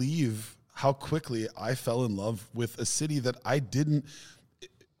not believe how quickly I fell in love with a city that I didn't.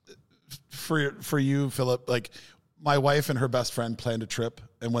 For you, Philip, like, my wife and her best friend planned a trip,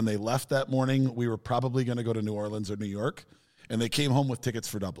 and when they left that morning, we were probably going to go to New Orleans or New York, and they came home with tickets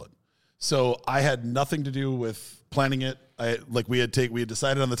for Dublin. So I had nothing to do with planning it. We had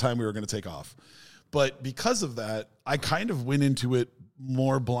decided on the time we were going to take off. But because of that, I kind of went into it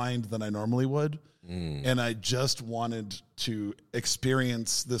more blind than I normally would. And I just wanted to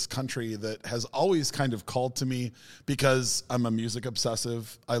experience this country that has always kind of called to me because I'm a music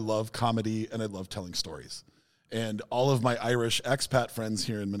obsessive. I love comedy and I love telling stories. And all of my Irish expat friends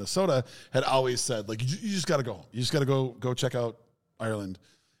here in Minnesota had always said, like, you just got to go. You just got to go check out Ireland.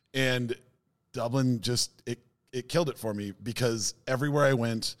 And Dublin just, it killed it for me because everywhere I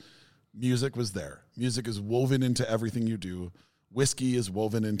went, music was there. Music is woven into everything you do. Whiskey is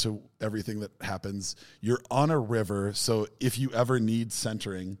woven into everything that happens. You're on a river, so if you ever need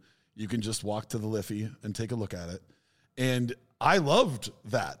centering, you can just walk to the Liffey and take a look at it. And I loved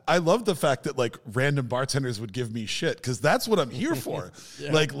that. I loved the fact that, like, random bartenders would give me shit because that's what I'm here for.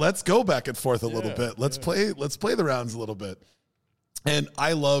 Like, let's go back and forth a little bit. Let's play the rounds a little bit. And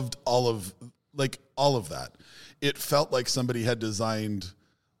I loved all of that. It felt like somebody had designed.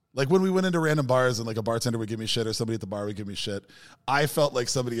 Like, when we went into random bars and, like, a bartender would give me shit or somebody at the bar would give me shit, I felt like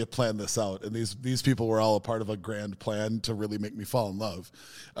somebody had planned this out. And these people were all a part of a grand plan to really make me fall in love.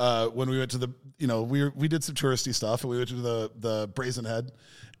 When we went to we did some touristy stuff, and we went to the Brazen Head,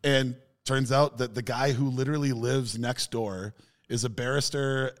 and turns out that the guy who literally lives next door is a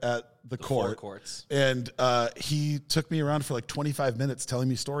barrister at the court. Four courts. And he took me around for like 25 minutes telling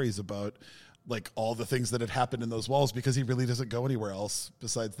me stories about, like, all the things that had happened in those walls because he really doesn't go anywhere else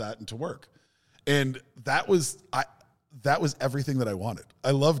besides that and to work. And that was everything that I wanted.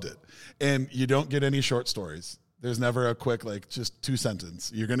 I loved it. And you don't get any short stories. There's never a quick, like, just 2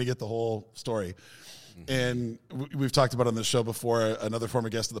 sentence. You're going to get the whole story. And we've talked about on the show before, another former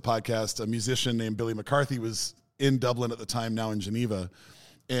guest of the podcast, a musician named Billy McCarthy was in Dublin at the time, now in Geneva.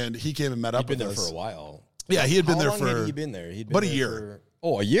 And he came and met up with us. He'd been there for a while. Yeah, he had been there How for... long had he been there? He'd been about a there year.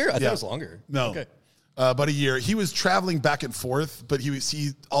 A year? I thought it was longer. No. Okay. About a year. He was traveling back and forth, but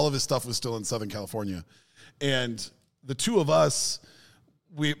all of his stuff was still in Southern California. And the two of us,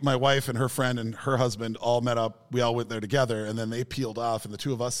 my wife and her friend and her husband all met up. We all went there together, and then they peeled off, and the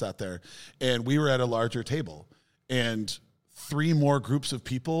two of us sat there. And we were at a larger table. And 3 more groups of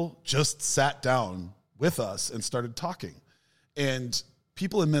people just sat down with us and started talking. And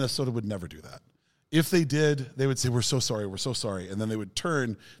people in Minnesota would never do that. If they did, they would say, we're so sorry. And then they would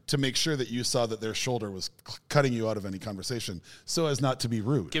turn to make sure that you saw that their shoulder was cutting you out of any conversation so as not to be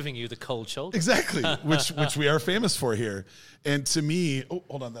rude. Giving you the cold shoulder. Exactly, which we are famous for here. And to me,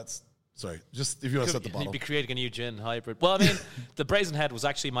 hold on, sorry, just if you want to set the bottle. You'd be creating a new gin hybrid. Well, I mean, the Brazen Head was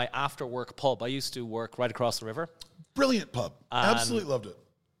actually my after-work pub. I used to work right across the river. Brilliant pub. Absolutely loved it.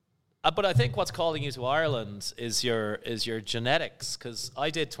 But I think what's calling you to Ireland is your genetics, because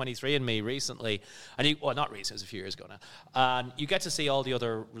I did 23andMe recently, and not recently, it was a few years ago now, and you get to see all the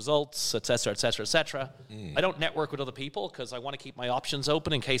other results, etc., etc., etc. I don't network with other people because I want to keep my options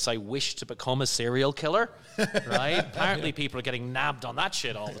open in case I wish to become a serial killer, right? Apparently people are getting nabbed on that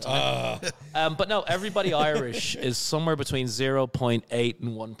shit all the time. But no, everybody Irish is somewhere between 0.8 and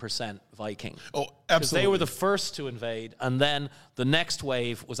 1% Viking. Oh, absolutely. Because they were the first to invade, and then the next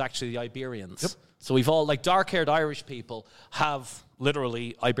wave was actually the Iberians. Yep. So we've all, like, dark-haired Irish people have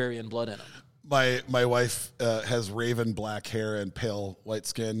literally Iberian blood in them. My wife has raven black hair and pale white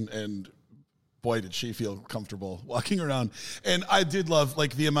skin, and boy, did she feel comfortable walking around. And I did love,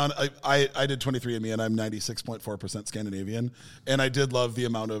 like, the amount, I did 23andMe, and I'm 96.4% Scandinavian. And I did love the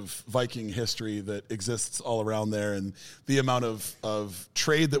amount of Viking history that exists all around there, and the amount of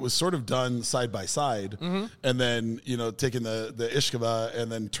trade that was sort of done side by side. Mm-hmm. And then, taking the Ishkava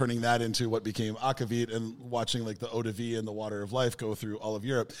and then turning that into what became Akavit, and watching, like, the Eau de Vie and the Water of Life go through all of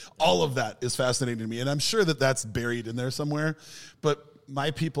Europe. All of that is fascinating to me. And I'm sure that that's buried in there somewhere. But my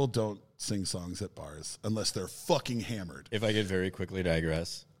people don't sing songs at bars unless they're fucking hammered. If I could very quickly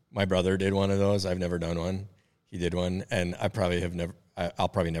digress, my brother did one of those. I've never done one. He did one, and I'll probably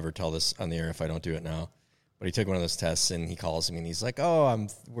never tell this on the air if I don't do it now. But he took one of those tests, and he calls me, and he's like,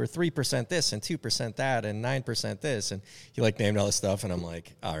 we're 3% this and 2% that and 9% this. And he, like, named all this stuff, and I'm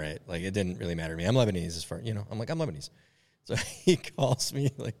like, all right. Like, it didn't really matter to me. I'm Lebanese as far, I'm like, I'm Lebanese. So he calls me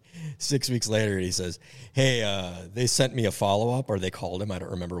like 6 weeks later, and he says, hey, they sent me a follow-up, or they called him. I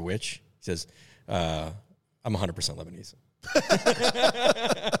don't remember which. He says, I'm 100% Lebanese.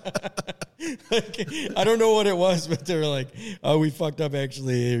 I don't know what it was, but they were like, oh, we fucked up,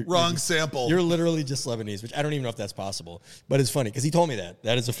 actually. Wrong sample. You're literally just Lebanese, which I don't even know if that's possible. But it's funny, because he told me that.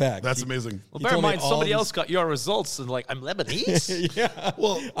 That is a fact. That's amazing. Well, bear in mind, somebody else got your results, and like, I'm Lebanese? Yeah.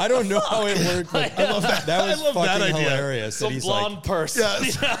 Well, I don't know how it worked, but I love that. That was fucking hilarious. Some blonde person.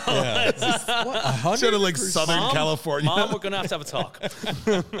 Yes. Yeah. Sort of like Southern California. Mom, we're going to have a talk.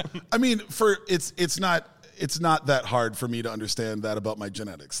 I mean, it's not that hard for me to understand that about my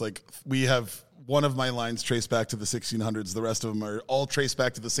genetics. Like, we have one of my lines traced back to the 1600s. The rest of them are all traced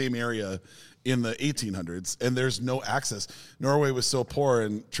back to the same area in the 1800s, and there's no access. Norway was so poor,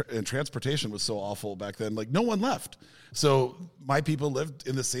 and transportation was so awful back then. Like, no one left. So my people lived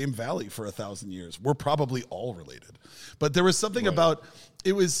in the same valley for 1,000 years. We're probably all related. But there was something about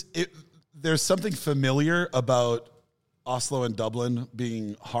there's something familiar about Oslo and Dublin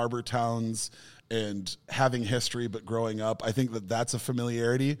being harbor towns and having history, but growing up. I think that's a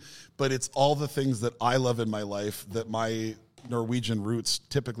familiarity, but it's all the things that I love in my life that my Norwegian roots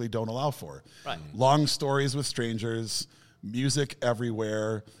typically don't allow for. Right. Long stories with strangers, music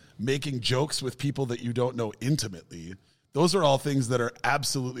everywhere, making jokes with people that you don't know intimately. Those are all things that are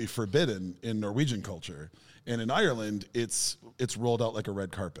absolutely forbidden in Norwegian culture. And in Ireland, it's rolled out like a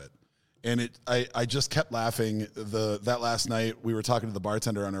red carpet. And I just kept laughing. That last night, we were talking to the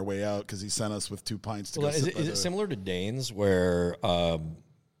bartender on our way out because he sent us with 2 pints to go. Is it similar to Danes, where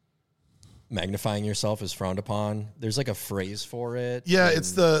magnifying yourself is frowned upon? There's like a phrase for it. Yeah,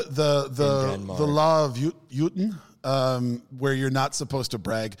 it's the law of Juten, where you're not supposed to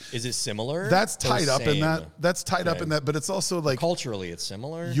brag. Is it similar? That's tied up in that. That's tied up in that. But it's also like culturally, it's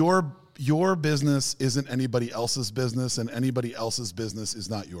similar. Your business isn't anybody else's business, and anybody else's business is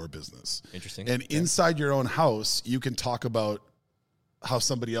not your business. Interesting. And inside your own house, you can talk about how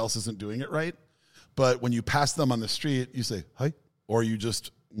somebody else isn't doing it right. But when you pass them on the street, you say, hi, or you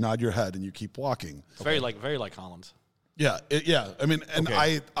just nod your head and you keep walking. It's very like Holland. Yeah. I mean, and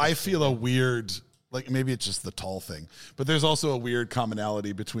I feel a weird, like, maybe it's just the tall thing, but there's also a weird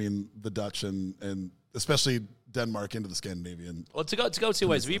commonality between the Dutch and especially Denmark into the Scandinavian. Well, to go 2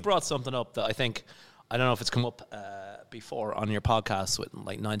 ways. We brought something up that I don't know if it's come up before on your podcast with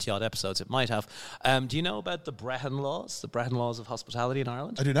like 90 odd episodes. It might have. Do you know about the Brehon laws of hospitality in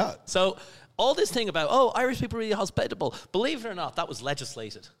Ireland? I do not. So all this thing about, Irish people are really hospitable. Believe it or not, that was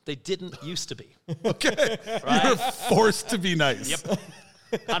legislated. They didn't used to be. Okay. Right? You're forced to be nice. Yep.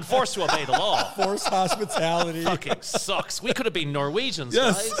 And forced to obey the law. Forced hospitality. Fucking sucks. We could have been Norwegians,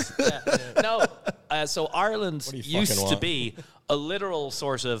 yes. guys. Yeah. No. So Ireland used to be a literal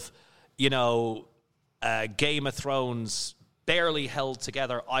sort of, Game of Thrones barely held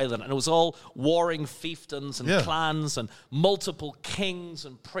together island, and it was all warring fiefdoms and clans and multiple kings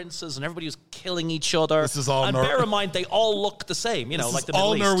and princes, and everybody was killing each other. This is all and bear in mind, they all look the same, like the Middle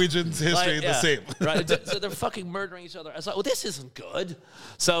all East. Norwegians' history the same. Right? So they're fucking murdering each other. I was like, well, this isn't good.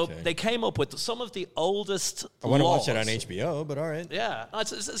 So they came up with some of the oldest I want to laws. watch it on HBO, but all right. Yeah. No,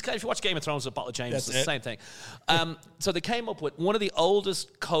 it's kind of, if you watch Game of Thrones with Bottle James, it's the same thing. So they came up with one of the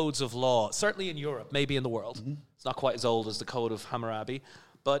oldest codes of law, certainly in Europe, maybe in the world. Mm-hmm. It's not quite as old as the Code of Hammurabi.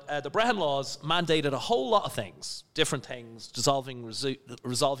 But the Brehon Laws mandated a whole lot of things, different things,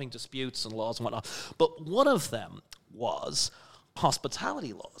 resolving disputes and laws and whatnot. But one of them was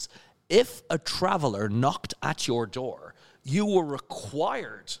hospitality laws. If a traveler knocked at your door, you were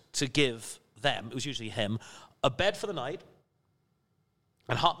required to give them, it was usually him, a bed for the night,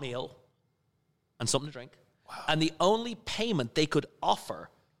 a hot meal, and something to drink. Wow. And the only payment they could offer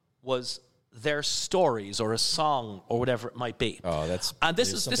was their stories or a song or whatever it might be. Oh, this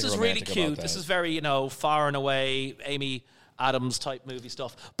is really cute. This is very, far and away, Amy Adams type movie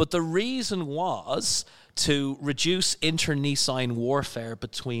stuff. But the reason was to reduce internecine warfare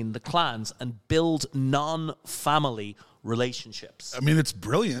between the clans and build non-family relationships. I mean, it's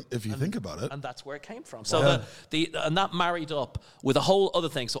brilliant if you think about it. And that's where it came from. So and that married up with a whole other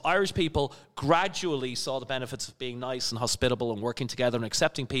thing. So Irish people gradually saw the benefits of being nice and hospitable and working together and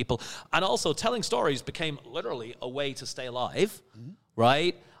accepting people. And also telling stories became literally a way to stay alive,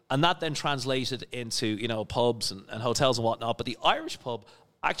 right? And that then translated into, pubs and hotels and whatnot. But the Irish pub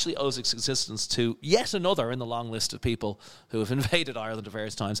actually owes its existence to yet another in the long list of people who have invaded Ireland at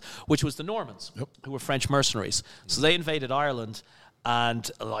various times, which was the Normans, who were French mercenaries. So they invaded Ireland, and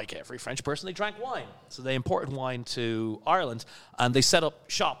like every French person, they drank wine. So they imported wine to Ireland, and they set up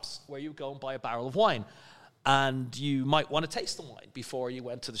shops where you go and buy a barrel of wine. And you might want to taste the wine before you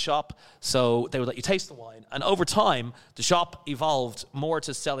went to the shop. So they would let you taste the wine. And over time, the shop evolved more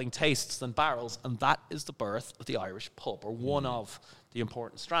to selling tastes than barrels. And that is the birth of the Irish pub, or one of the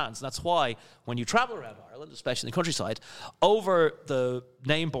important strands. And that's why when you travel around Ireland, especially in the countryside, over the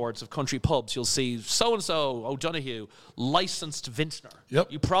name boards of country pubs, you'll see so-and-so, O'Donoghue, licensed vintner.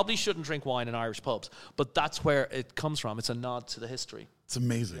 Yep. You probably shouldn't drink wine in Irish pubs, but that's where it comes from. It's a nod to the history. It's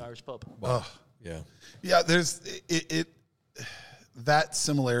amazing. The Irish pub. Wow. Yeah, there's that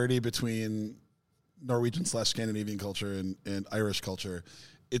similarity between Norwegian / Scandinavian culture and Irish culture.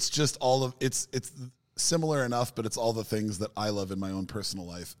 It's just it's similar enough, but it's all the things that I love in my own personal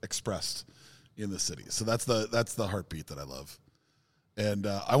life expressed in the city. So that's the heartbeat that I love. And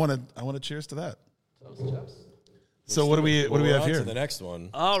I want to cheers to that. So what do we have here? To the next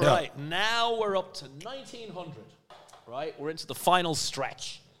one. All right, now we're up to 1900. Right, we're into the final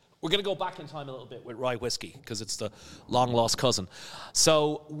stretch. We're going to go back in time a little bit with rye whiskey because it's the long-lost cousin.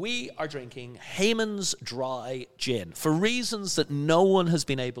 So we are drinking Hayman's Dry Gin. For reasons that no one has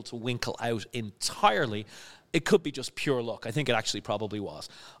been able to winkle out entirely, it could be just pure luck. I think it actually probably was.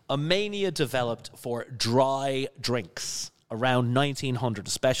 A mania developed for dry drinks around 1900,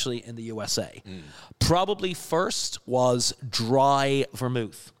 especially in the USA. Probably first was dry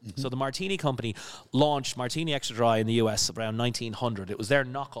vermouth. So the Martini Company launched Martini Extra Dry in the US around 1900. It was their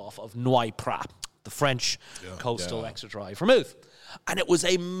knockoff of Noy Prat, the French coastal extra dry vermouth. And it was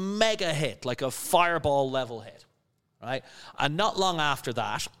a mega hit, like a fireball level hit, right? And not long after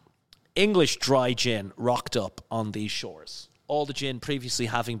that, English dry gin rocked up on these shores. All the gin previously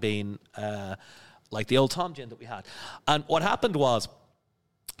having been like the Old Tom gin that we had. And what happened was,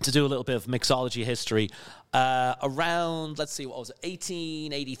 to do a little bit of mixology history, around,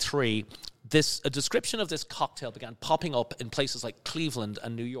 1883, a description of this cocktail began popping up in places like Cleveland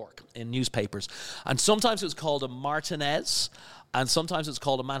and New York in newspapers. And sometimes it was called a Martinez, and sometimes it was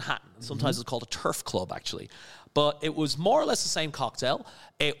called a Manhattan, and sometimes it was called a Turf Club, actually. But it was more or less the same cocktail.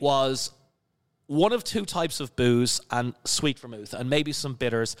 It was one of two types of booze and sweet vermouth, and maybe some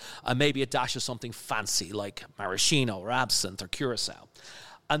bitters, and maybe a dash of something fancy like maraschino or absinthe or curacao.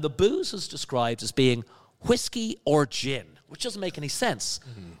 And the booze is described as being whiskey or gin, which doesn't make any sense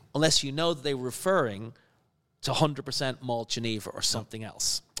unless you know that they were referring to 100% malt Geneva or something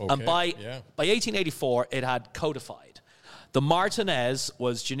else. Okay, and by 1884, it had codified. The Martinez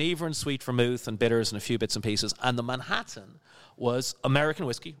was Geneva and sweet vermouth and bitters and a few bits and pieces, and the Manhattan was American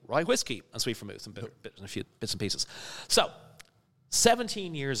whiskey, rye whiskey, and sweet vermouth and bitters and a few bits and pieces. So,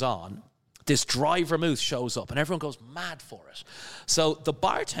 17 years on, this dry vermouth shows up, and everyone goes mad for it. So the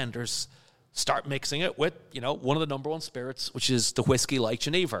bartenders start mixing it with, one of the number one spirits, which is the whiskey like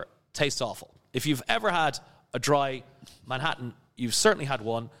Geneva. Tastes awful. If you've ever had a dry Manhattan, you've certainly had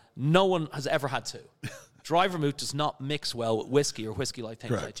one. No one has ever had two. Dry vermouth does not mix well with whiskey or whiskey like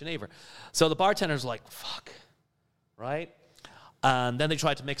things like Geneva. So the bartender's like, fuck, right? And then they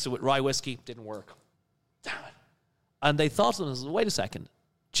tried to mix it with rye whiskey. Didn't work. Damn it. And they thought to themselves, wait a second.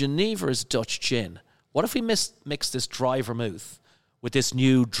 Geneva is Dutch gin. What if we mix this dry vermouth with this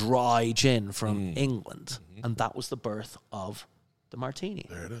new dry gin from England? And that was the birth of the martini.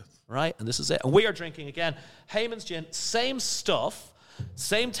 There it is. Right? And this is it. And we are drinking, again, Heyman's gin. Same stuff.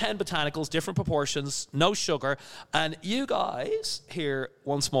 Same 10 botanicals, different proportions, no sugar. And you guys here,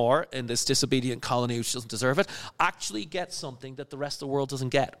 once more, in this disobedient colony which doesn't deserve it, actually get something that the rest of the world doesn't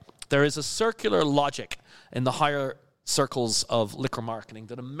get. There is a circular logic in the higher circles of liquor marketing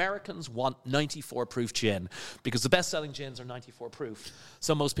that Americans want 94 proof gin because the best-selling gins are 94 proof.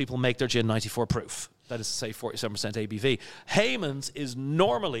 So most people make their gin 94 proof. That is to say 47% ABV. Heyman's is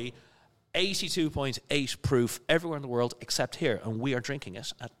normally 82.8 proof everywhere in the world except here, and we are drinking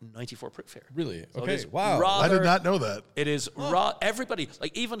it at 94 proof here. Really? So Okay. Wow. I did not know that. It is raw. Everybody,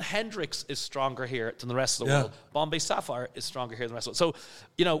 like even Hendrix is stronger here than the rest of the world. Bombay Sapphire is stronger here than the rest of the world.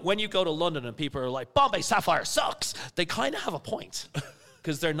 So, when you go to London and people are like, Bombay Sapphire sucks, they kind of have a point.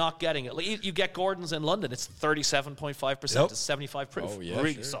 Because they're not getting it. Like you get Gordon's in London, it's 37.5% to 75 proof. Oh, yeah,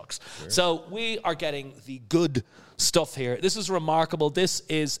 really sure. sucks. Sure. So we are getting the good stuff here. This is remarkable. This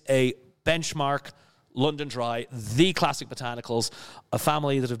is a benchmark London Dry, the classic botanicals, a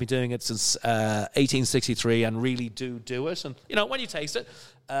family that have been doing it since 1863 and really do it. And, when you taste it,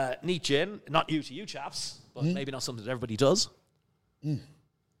 neat gin, not new to you chaps, but maybe not something that everybody does.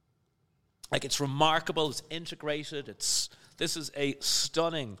 Like, it's remarkable. It's integrated. This is a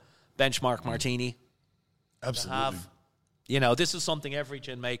stunning benchmark martini. Absolutely. This is something every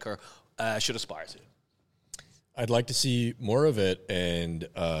gin maker should aspire to. I'd like to see more of it, and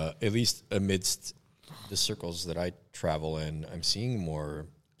at least amidst the circles that I travel in, I'm seeing more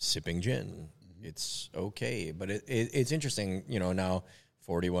sipping gin. It's okay, but it's interesting, now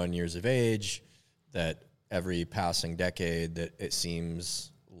 41 years of age, that every passing decade that it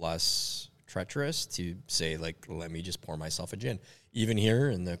seems less treacherous to say, like, let me just pour myself a gin. Even here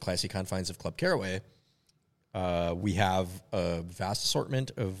in the classy confines of Club Caraway, we have a vast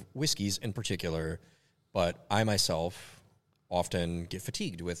assortment of whiskeys in particular, but I myself often get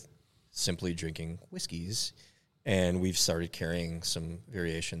fatigued with simply drinking whiskeys, and we've started carrying some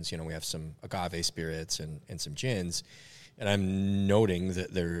variations. We have some agave spirits and some gins, and I'm noting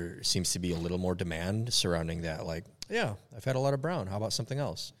that there seems to be a little more demand surrounding that. Like, yeah, I've had a lot of brown. How about something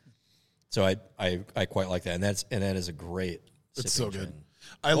else? So I quite like that, and that is a great. It's so good. Gin.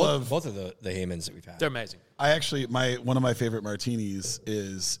 I love both of the Heymans that we've had. They're amazing. I actually, one of my favorite martinis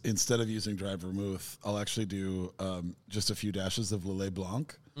is, instead of using dry vermouth, I'll actually do just a few dashes of Lillet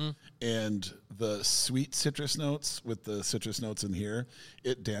Blanc, and the sweet citrus notes with the citrus notes in here.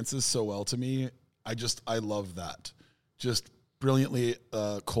 It dances so well to me. I love that. Just brilliantly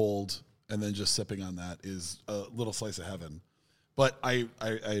cold, and then just sipping on that is a little slice of heaven. But I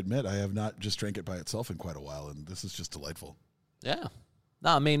admit I have not just drank it by itself in quite a while, and this is just delightful. Yeah.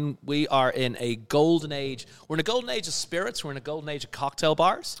 No, I mean, we are in a golden age. We're in a golden age of spirits. We're in a golden age of cocktail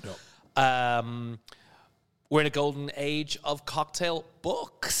bars. Yep. We're in a golden age of cocktail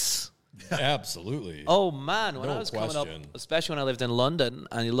books. Absolutely. Oh, man. When No I was coming up, question. especially when I lived in London,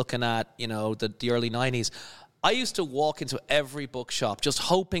 and you're looking at, the early 90s, I used to walk into every bookshop just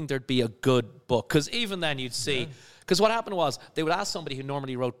hoping there'd be a good book. Because even then you'd see... Because what happened was they would ask somebody who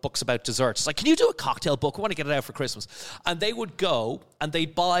normally wrote books about desserts, like, can you do a cocktail book? I want to get it out for Christmas. And they would go and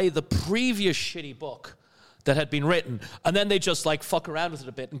they'd buy the previous shitty book that had been written. And then they'd just like fuck around with it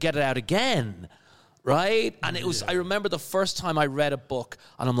a bit and get it out again. Right? And it was, I remember the first time I read a book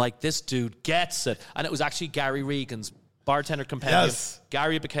and I'm like, this dude gets it. And it was actually Gary Regan's Bartender Compendium. Yes.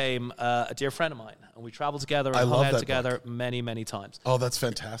 Gary became a dear friend of mine. And we traveled together and I hung love out that together book. many, many times. Oh, that's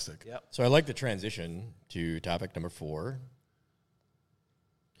fantastic. Yep. So I like the transition to topic number 4.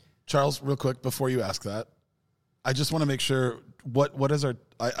 Charles, real quick, before you ask that, I just want to make sure, what is our,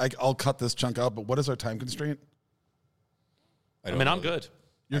 I'll cut this chunk out, but what is our time constraint? I mean, I'm good.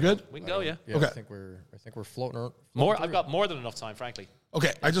 You're good? We can go, yeah. Yeah, Okay. I think we're floating around. I've got more than enough time, frankly.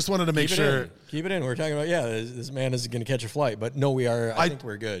 Okay, I just wanted to make sure. Keep it in. We're talking about, this man is going to catch a flight, but no, we are. I think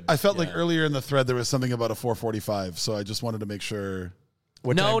we're good. I felt like earlier in the thread there was something about a 4:45, so I just wanted to make sure.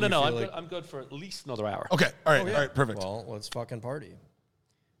 What time do you feel no. I'm good for at least another hour. Okay, all right, perfect. Well, let's fucking party.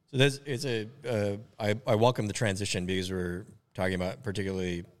 So I welcome the transition because we're talking about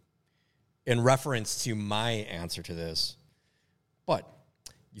particularly in reference to my answer to this, but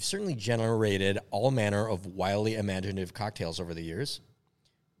you've certainly generated all manner of wildly imaginative cocktails over the years.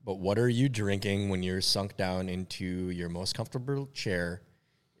 But what are you drinking when you're sunk down into your most comfortable chair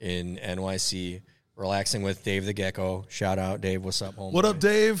in NYC, relaxing with Dave the Gecko? Shout out, Dave. What's up, homeboy? What up,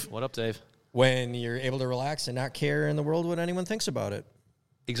 Dave? What up, Dave? when you're able to relax and not care in the world what anyone thinks about it.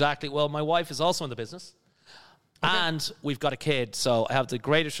 Exactly. Well, my wife is also in the business. Okay. And we've got a kid, so I have the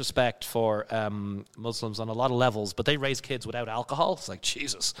greatest respect for Muslims on a lot of levels, but they raise kids without alcohol. It's like,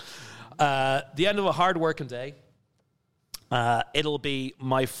 Jesus. The end of a hard working day, it'll be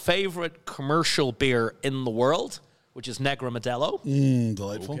my favorite commercial beer in the world, which is Negra Modelo.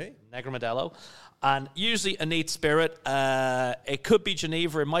 Delightful. Okay. Negra Modelo. And usually a neat spirit. It could be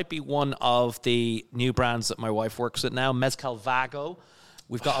Geneva. It might be one of the new brands that my wife works at now, Mezcal Vago.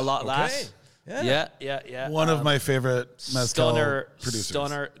 We've got a lot of that. Yeah. One of my favorite mezcal producers.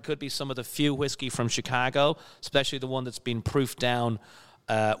 Stunner. Could be some of the few whiskey from Chicago, especially the one that's been proofed down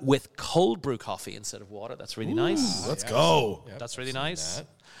with cold brew coffee instead of water. That's really nice. Let's go. Yep, that's really nice.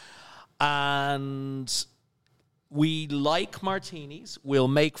 And we like martinis. We'll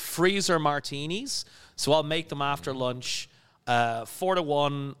make freezer martinis. So I'll make them after lunch.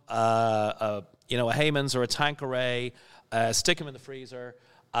 4-1, a Heyman's or a Tanqueray. Stick them in the freezer.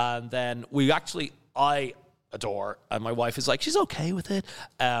 And then I adore, and my wife is like, she's okay with it,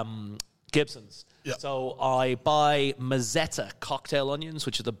 Gibson's. Yep. So I buy Mazzetta cocktail onions,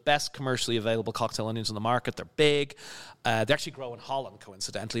 which are the best commercially available cocktail onions on the market. They're big. They actually grow in Holland,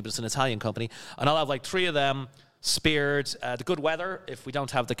 coincidentally, but it's an Italian company. And I'll have like 3 of them speared. The good weather, if we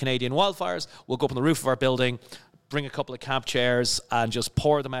don't have the Canadian wildfires, we'll go up on the roof of our building, bring a couple of camp chairs, and just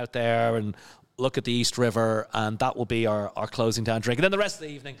pour them out there and look at the East River, and that will be our closing down drink. And then the rest of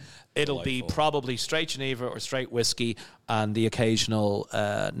the evening, it'll be probably straight Geneva or straight whiskey and the occasional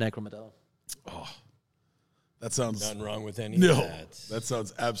Negra Modelo. Oh, that sounds... Nothing wrong with any of that. That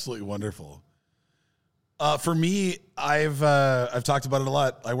sounds absolutely wonderful. For me, I've talked about it a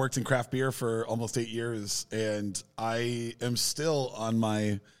lot. I worked in craft beer for almost 8 years, and I am still on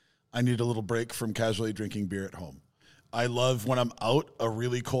I need a little break from casually drinking beer at home. I love when I'm out, a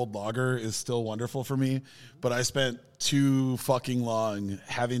really cold lager is still wonderful for me, but I spent too fucking long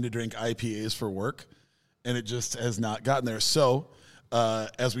having to drink IPAs for work, and it just has not gotten there. So,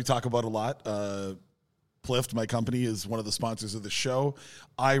 as we talk about a lot, Plift, my company, is one of the sponsors of the show.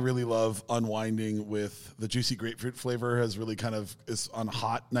 I really love unwinding with the juicy grapefruit flavor. Has really is on a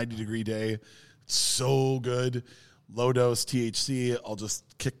hot 90-degree day. It's so good. Low dose THC. I'll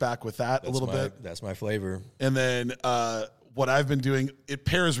just kick back with that a little bit. That's my flavor. And then what I've been doing, it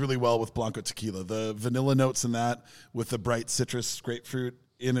pairs really well with Blanco tequila. The vanilla notes in that with the bright citrus grapefruit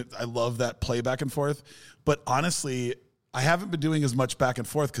in it. I love that play back and forth. But honestly, I haven't been doing as much back and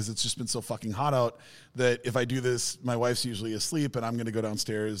forth because it's just been so fucking hot out that if I do this, my wife's usually asleep and I'm going to go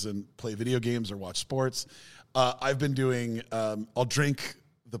downstairs and play video games or watch sports. I've been doing, I'll drink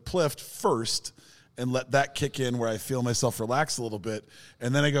the Plift first and let that kick in where I feel myself relax a little bit.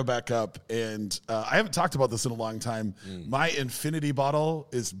 And then I go back up and I haven't talked about this in a long time. My Infinity bottle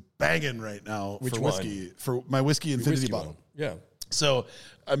is banging right now. Which for one? Whiskey. For my whiskey Infinity bottle. One. Yeah. So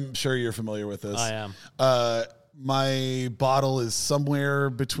I'm sure you're familiar with this. I am. My bottle is somewhere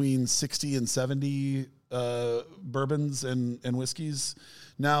between 60 and 70 bourbons and whiskeys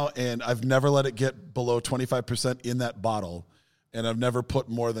now. And I've never let it get below 25% in that bottle. And I've never put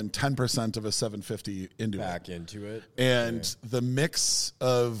more than 10% of a 750 back into it. And the mix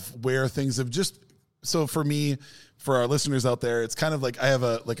of where things have just, so for me, for our listeners out there, it's kind of like I have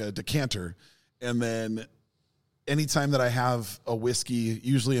a decanter. And then anytime that I have a whiskey,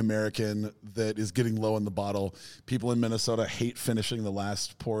 usually American, that is getting low in the bottle, people in Minnesota hate finishing the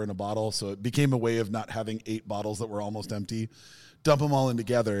last pour in a bottle. So it became a way of not having 8 bottles that were almost empty. Dump them all in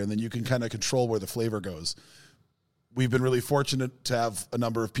together, and then you can kind of control where the flavor goes. We've been really fortunate to have a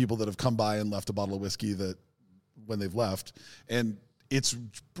number of people that have come by and left a bottle of whiskey that when they've left, and it's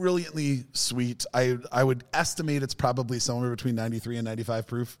brilliantly sweet. I would estimate it's probably somewhere between 93 and 95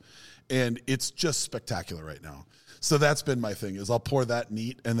 proof, and it's just spectacular right now. So that's been my thing, is I'll pour that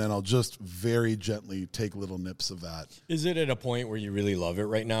neat, and then I'll just very gently take little nips of that. Is it at a point where you really love it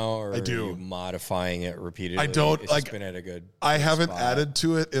right now, or I do. Are you modifying it repeatedly? I don't. It's been at a good I haven't spot. added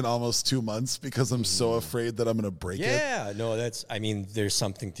to it in almost 2 months because I'm so afraid that I'm going to break it. Yeah, no, there's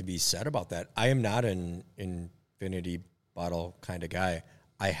something to be said about that. I am not an infinity bottle kind of guy.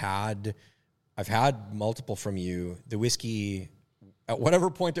 I've had multiple from you. The whiskey, at whatever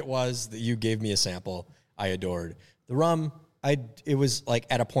point it was that you gave me a sample, I adored. The rum, it was like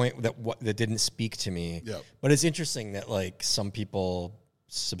at a point that didn't speak to me. Yep. But it's interesting that like some people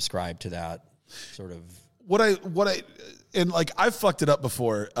subscribe to that sort of and like I've fucked it up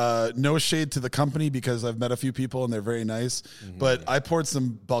before. No shade to the company because I've met a few people and they're very nice. Mm-hmm. But I poured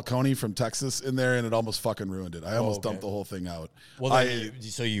some Balcony from Texas in there and it almost fucking ruined it. I almost dumped the whole thing out. Well,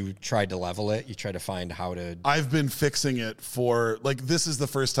 so you tried to level it. You tried to find how to. I've been fixing it for like this is the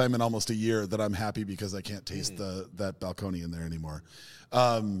first time in almost a year that I'm happy because I can't taste that Balcony in there anymore.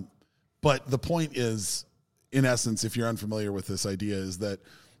 But the point is, in essence, if you're unfamiliar with this idea, is that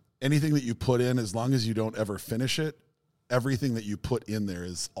anything that you put in, as long as you don't ever finish it, everything that you put in there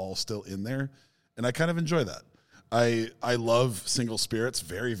is all still in there. And I kind of enjoy that. I love single spirits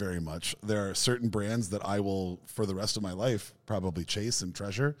very, very much. There are certain brands that I will, for the rest of my life, probably chase and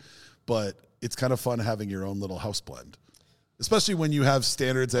treasure. But it's kind of fun having your own little house blend, especially when you have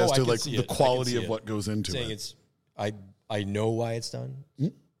standards as to like the quality of what goes into it. I know why it's done.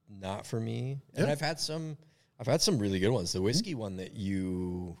 Not for me. And I've had some really good ones. The whiskey one that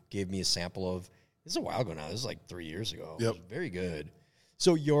you gave me a sample of, this is a while ago now. This is like 3 years ago. Yep. It was very good.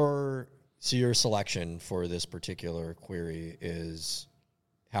 So your selection for this particular query is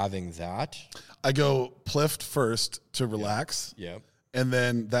having that? I go Plift first to relax. Yep. And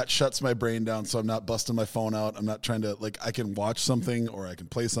then that shuts my brain down so I'm not busting my phone out. I'm not trying to, like, I can watch something or I can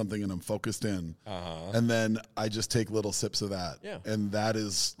play something and I'm focused in. And then I just take little sips of that. Yeah. And that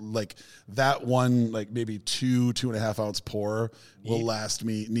is, like, that one, like, maybe 2.5 ounce pour will last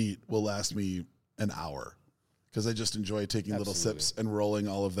me an hour. Because I just enjoy taking little sips and rolling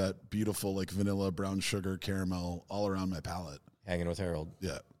all of that beautiful, like, vanilla, brown sugar, caramel all around my palate. Hanging with Harold.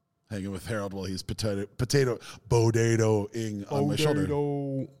 Yeah. Hanging with Harold while he's bodatoing on my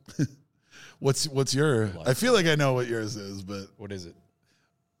shoulder. What's your? I feel like I know what yours is, but what is it?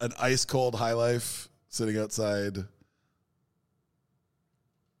 An ice cold High Life sitting outside.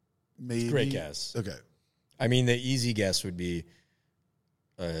 Maybe great guess. Okay. I mean, the easy guess would be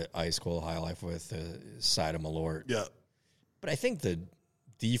ice cold High Life with a side of Malort. Yeah. But I think the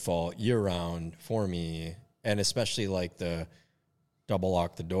default year round for me, and especially like the double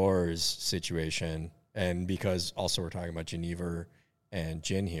lock the doors situation, and because also we're talking about Geneva and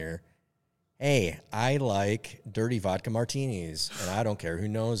gin here, hey, I like dirty vodka martinis, and I don't care who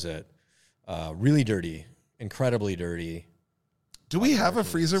knows it. Really dirty, incredibly dirty. Do we have a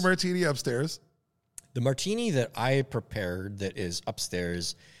freezer martini upstairs? The martini that I prepared that is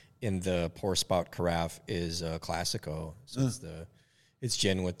upstairs in the pour spout carafe is Classico. So it's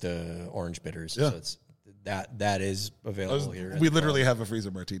gin with the orange bitters. Yeah. So it's that is available here. We literally have a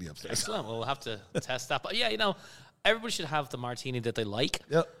freezer martini upstairs. Excellent. We'll have to test that. But yeah, everybody should have the martini that they like.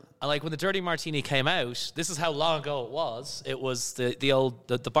 Yep. And like when the dirty martini came out, this is how long ago it was. It was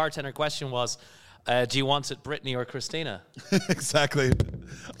the bartender question was, do you want it Brittany or Christina? Exactly.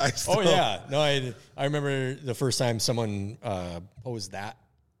 I remember the first time someone posed that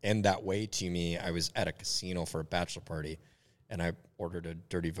in that way to me. I was at a casino for a bachelor party, and I ordered a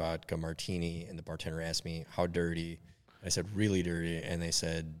dirty vodka martini, and the bartender asked me, how dirty? I said, really dirty. And they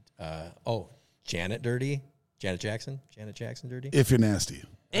said, Janet dirty? Janet Jackson dirty? If you're nasty.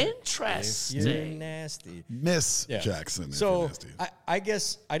 Interesting. If you're nasty. Miss Jackson. So I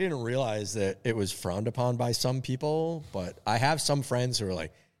guess I didn't realize that it was frowned upon by some people, but I have some friends who are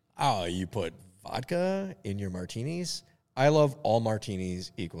like, oh, you put vodka in your martinis? I love all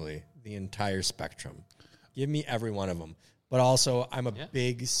martinis equally, the entire spectrum. Give me every one of them. But also, I'm a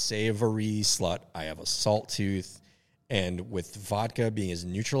big savory slut. I have a salt tooth. And with vodka being as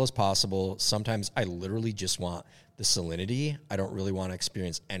neutral as possible, sometimes I literally just want the salinity. I don't really want to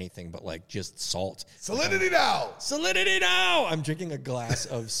experience anything but like just salt. Salinity now! Salinity now! I'm drinking a glass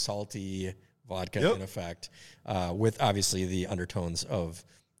of salty vodka in effect, with obviously the undertones of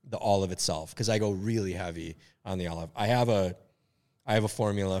the olive itself, because I go really heavy on the olive. I have a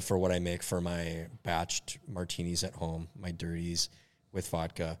formula for what I make for my batched martinis at home, my dirties with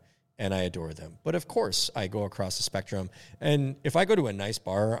vodka, and I adore them. But of course, I go across the spectrum. And if I go to a nice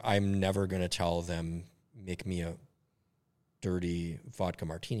bar, I'm never going to tell them, make me a dirty vodka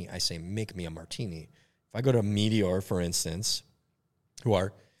martini. I say, make me a martini. If I go to Meteor, for instance, who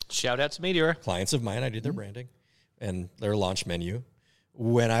are shout out to Meteor, clients of mine, I did their branding and their launch menu.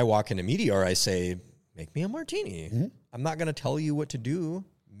 When I walk into Meteor, I say, make me a martini. Mm-hmm. I'm not going to tell you what to do.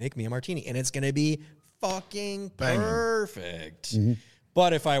 Make me a martini. And it's going to be fucking perfect. Mm-hmm.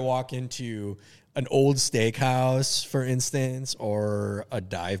 But if I walk into an old steakhouse, for instance, or a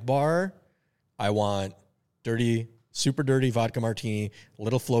dive bar, I want dirty, super dirty vodka martini,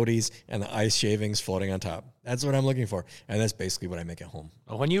 little floaties, and the ice shavings floating on top. That's what I'm looking for. And that's basically what I make at home.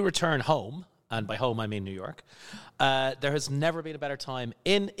 When you return home, and by home I mean New York, there has never been a better time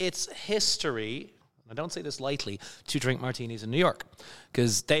in its history. I don't say this lightly, to drink martinis in New York,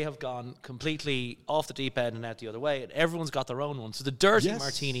 because they have gone completely off the deep end and out the other way, and everyone's got their own one. So the dirty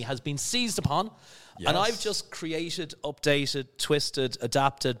martini has been seized upon, and I've just created, updated, twisted,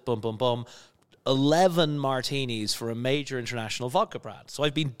 adapted, 11 martinis for a major international vodka brand. So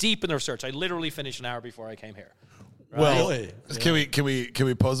I've been deep in the research. I literally finished an hour before I came here. Right? Well, can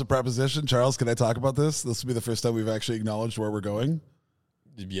we pose a proposition? Charles, can I talk about this? This will be the first time we've actually acknowledged where we're going.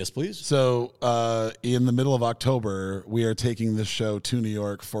 Yes, please. So in the middle of October, we are taking this show to New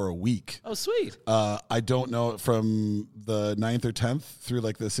York for a week. Oh, sweet. I don't know from the 9th or 10th through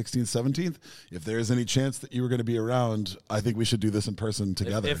like the 16th, 17th. If there is any chance that you were going to be around, I think we should do this in person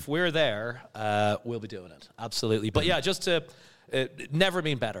together. If we're there, we'll be doing it. Absolutely. But yeah, just to... never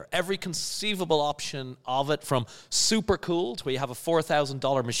been better. Every conceivable option of it, from super cooled, where you have a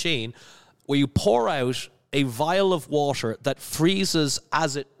 $4,000 machine, where you pour out a vial of water that freezes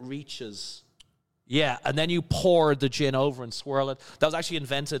as it reaches. Yeah, and then you pour the gin over and swirl it. That was actually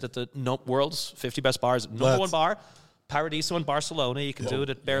invented at the world's 50 best bars. Number one bar, Paradiso in Barcelona. You can do it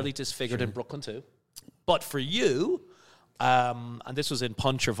at Barely Disfigured in Brooklyn too. But for you... and this was in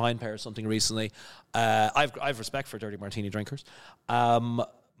Punch or VinePair or something recently. I've respect for dirty martini drinkers.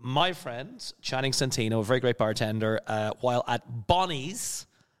 My friend, Channing Santino, a very great bartender, while at Bonnie's,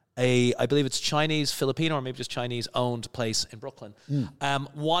 I believe it's Chinese, Filipino, or maybe just Chinese-owned place in Brooklyn,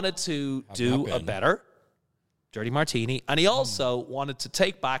 wanted to do a better dirty martini. And he also wanted to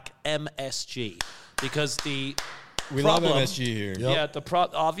take back MSG, because we love MSG here. Yep. Yeah,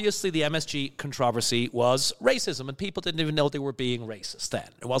 obviously the MSG controversy was racism, and people didn't even know they were being racist then.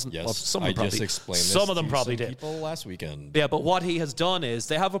 It wasn't. Yes, well, some of them just explained this. Some of them probably did. People last weekend. Yeah, but what he has done is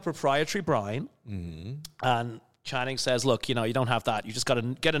they have a proprietary brine, and Channing says, "Look, you don't have that. You just got to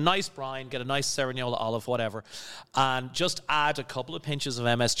get a nice brine, get a nice Cerignola olive, whatever, and just add a couple of pinches of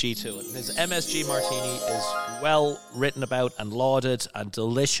MSG to it." And his MSG martini is well written about and lauded and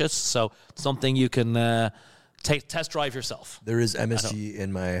delicious. So something you can. Test drive yourself. There is MSG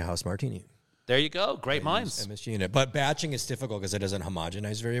in my house martini. There you go. Great minds. MSG in it. But batching is difficult because it doesn't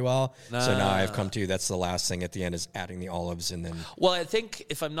homogenize very well. So now I've come to, that's the last thing at the end, is adding the olives and then... Well, I think,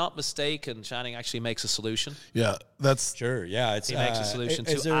 if I'm not mistaken, Channing actually makes a solution. Yeah, that's... Sure, yeah. He makes a solution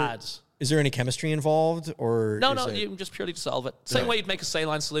to add... Is there any chemistry involved, or no? You can just purely dissolve it. Same way you'd make a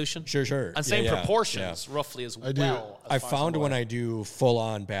saline solution. Sure, and same proportions, roughly as well. I found when I do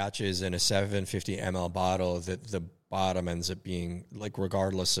full-on batches in a 750 ml bottle that the bottom ends up being, like,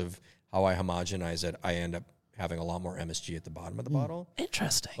 regardless of how I homogenize it, I end up having a lot more MSG at the bottom of the bottle.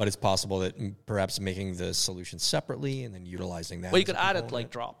 Interesting. But it's possible that perhaps making the solution separately and then utilizing that. Well, you could add it like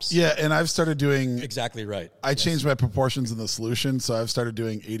drops. Yeah, and I've started doing... Exactly right. I changed my proportions in the solution, so I've started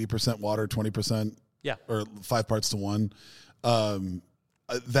doing 80% water, 20%... Yeah. Or 5 parts to 1.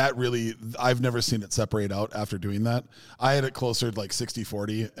 That really... I've never seen it separate out after doing that. I had it closer to like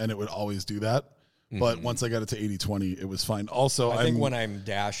 60-40, and it would always do that. But once I got it to 80-20, it was fine. Also, I think when I'm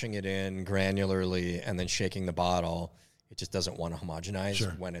dashing it in granularly and then shaking the bottle, it just doesn't want to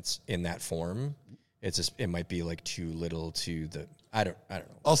homogenize when it's in that form. It's just, it might be like too little to the, I don't know.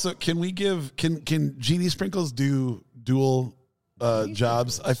 Also, can Genie Sprinkles do dual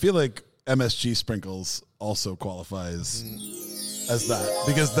jobs? I feel like MSG Sprinkles also qualifies as that,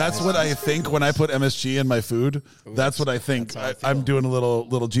 because that's what I think when I put MSG in my food. That's what I think. I'm doing a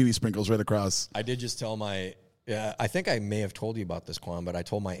little Genie Sprinkles right across. I did just tell I think I may have told you about this, Quan, but I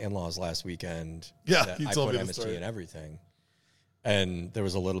told my in-laws last weekend that I put MSG in everything. And there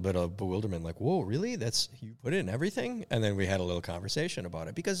was a little bit of bewilderment, like, whoa, really? You put it in everything? And then we had a little conversation about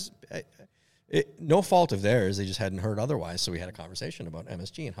it, because no fault of theirs. They just hadn't heard otherwise. So we had a conversation about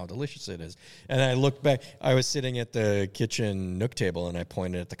MSG and how delicious it is. And I looked back. I was sitting at the kitchen nook table, and I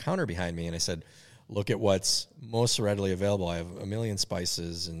pointed at the counter behind me, and I said, look at what's most readily available. I have a million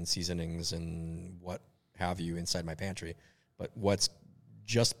spices and seasonings and what have you inside my pantry. But what's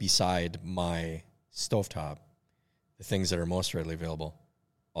just beside my stovetop, the things that are most readily available: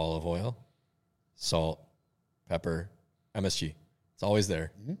 olive oil, salt, pepper, MSG. It's always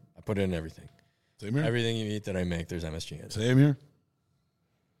there. I put it in everything. Same here. Everything you eat that I make, there's MSG in it. Same here.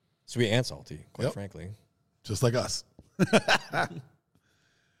 Sweet and salty, quite frankly. Just like us.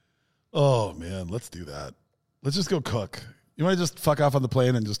 Oh, man, let's do that. Let's just go cook. You want to just fuck off on the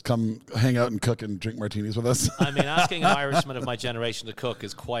plane and just come hang out and cook and drink martinis with us? I mean, asking an Irishman of my generation to cook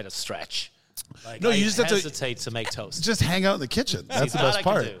is quite a stretch. Like, No, I you just have to hesitate to make toast. just hang out in the kitchen. That's the that best I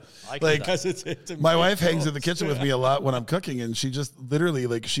can part. do. I can Like, do that. Hesitate to my make wife hangs in the toast. kitchen with me a lot when I'm cooking, and she just literally,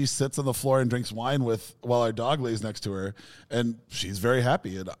 like, she sits on the floor and drinks wine while our dog lays next to her, and she's very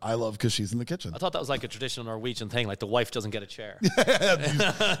happy, and I love because she's in the kitchen. I thought that was like a traditional Norwegian thing, like the wife doesn't get a chair.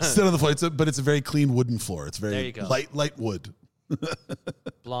 Sit on the floor, but it's a very clean wooden floor. It's There very you go. light wood.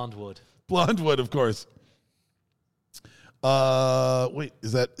 Blonde wood. Blonde wood, of course. Wait,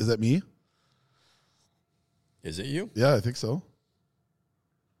 is that me? Is it you? Yeah, I think so.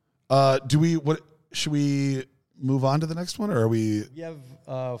 Should we move on to the next one, or are we? We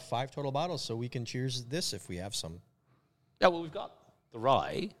have 5 total bottles, so we can cheers this if we have some. Yeah, well, we've got the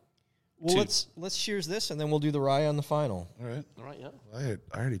rye. Well, let's cheers this, and then we'll do the rye on the final. All right. All right, yeah.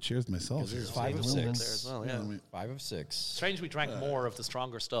 I already cheered myself. There's Here. 5 of There 6. as well, yeah. 5 of 6. Strange we drank more of the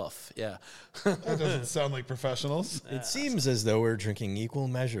stronger stuff. Yeah. That doesn't sound like professionals. It seems as though we're drinking equal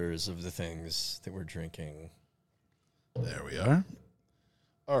measures of the things that we're drinking. There we are.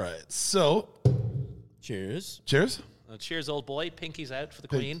 All right. So, Cheers. cheers. Cheers, old boy. Pinky's out for the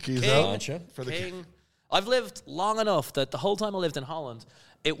Queen. Pinky's King. out. Gotcha. For the King. I've lived long enough that the whole time I lived in Holland,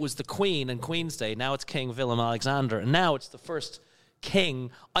 it was the Queen and Queen's Day. Now it's King Willem-Alexander. And now it's the first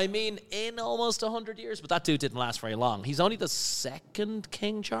king, I mean, in almost 100 years. But that dude didn't last very long. He's only the second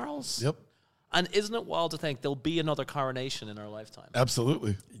King Charles. Yep. And isn't it wild to think there'll be another coronation in our lifetime?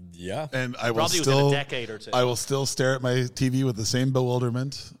 Absolutely. Yeah. And I will Probably within still a decade or two. I will still stare at my TV with the same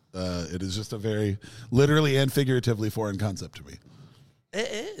bewilderment. It is just a very literally and figuratively foreign concept to me.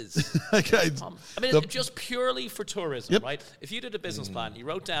 It is. Like, I mean, just purely for tourism, Yep. right? If you did a business plan, you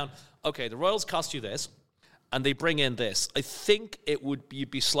wrote down, okay, the Royals cost you this, and they bring in this. I think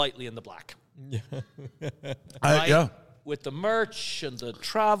you'd be slightly in the black. Right? Yeah. With the merch and the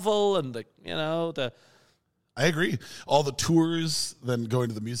travel and the I agree. All the tours, then going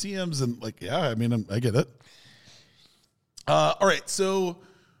to the museums, and I get it. All right, so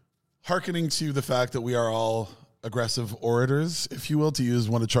hearkening to the fact that we are all aggressive orators, if you will, to use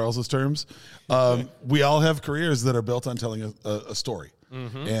one of Charles's terms, we all have careers that are built on telling a story.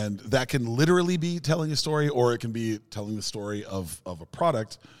 Mm-hmm. And that can literally be telling a story, or it can be telling the story of a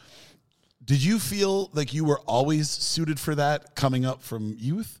product. Did you feel like you were always suited for that coming up from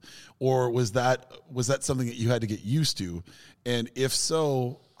youth, or was that something that you had to get used to? And if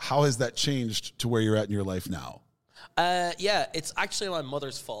so, how has that changed to where you're at in your life now? Yeah, it's actually my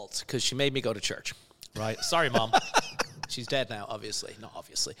mother's fault because she made me go to church. Right? Sorry, Mom. She's dead now, obviously. Not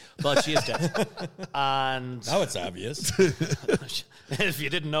obviously, but she is dead. And Now it's obvious. if you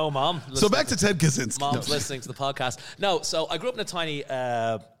didn't know, Mom. So back to Ted Kaczynski. Mom's listening to the podcast. No, so I grew up in a tiny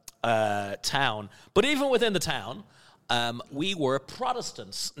town, but even within the town, we were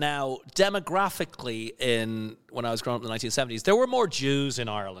Protestants. Now, demographically, when I was growing up in the 1970s, there were more Jews in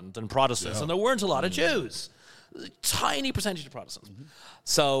Ireland than Protestants, and there weren't a lot of Jews. Tiny percentage of Protestants. Mm-hmm.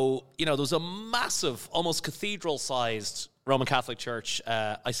 So, there was a massive, almost cathedral-sized Roman Catholic Church,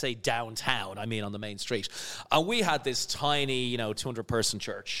 I say downtown, I mean on the main street. And we had this tiny, 200-person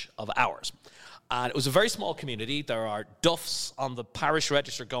church of ours. And it was a very small community. There are Duffs on the parish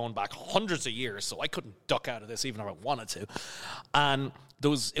register going back hundreds of years, so I couldn't duck out of this even if I wanted to. And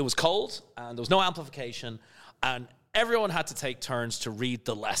it was cold, and there was no amplification, and everyone had to take turns to read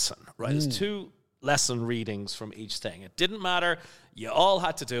the lesson, right? There's 2 lesson readings from each thing. It didn't matter. You all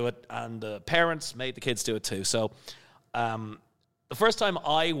had to do it, and the parents made the kids do it too. So the first time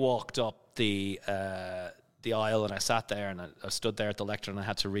I walked up the aisle and I sat there and I stood there at the lectern and I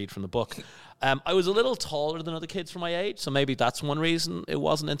had to read from the book, I was a little taller than other kids for my age, so maybe that's one reason it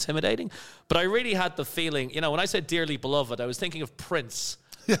wasn't intimidating. But I really had the feeling, when I said dearly beloved, I was thinking of Prince.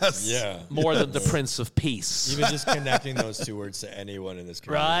 Yes. Yeah. More than the Prince of Peace. Even just connecting those 2 words to anyone in this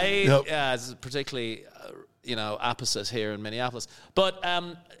community. Right? Yep. Yeah, it's particularly, opposite here in Minneapolis. But,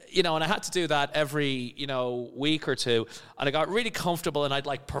 and I had to do that every, week or 2. And I got really comfortable and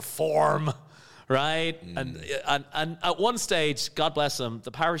I'd perform, right? And at one stage, God bless him,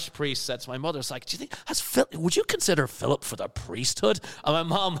 the parish priest said to my mother, it's like, do you think, would you consider Philip for the priesthood? And my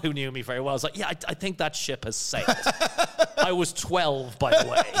mom, who knew me very well, was like, yeah, I think that ship has sailed. I was 12, by the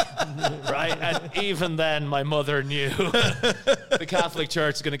way, right? And even then, my mother knew the Catholic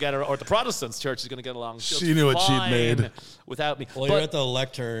Church is going to get, or the Protestant Church is going to get along. She knew what she'd made without me. Well, you're at the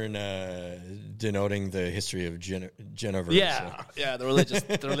lectern denoting the histoy of Jennifer. Yeah, the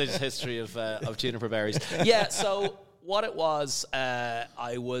religious history of juniper berries. Yeah, so what it was, I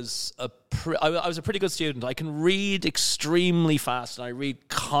was a pretty good student. I can read extremely fast, and I read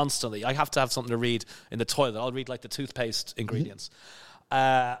constantly. I have to have something to read in the toilet. I'll read the toothpaste ingredients,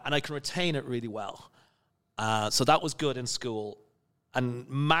 and I can retain it really well. So that was good in school. and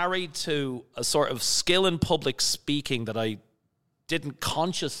married to a sort of skill in public speaking that I didn't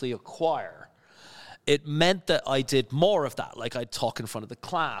consciously acquire, it meant that I did more of that. Like I'd talk in front of the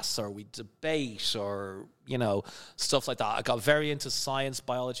class, or we'd debate, or, you know, stuff like that. I got very into science,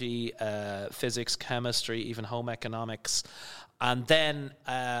 biology, physics, chemistry, even home economics. And then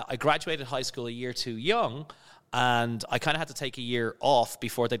I graduated high school a year too young, and I kind of had to take a year off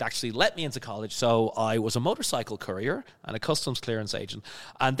before they'd actually let me into college. So I was a motorcycle courier and a customs clearance agent.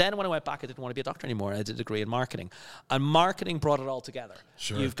 And then when I went back, I didn't want to be a doctor anymore. I did a degree in marketing. And marketing brought it all together.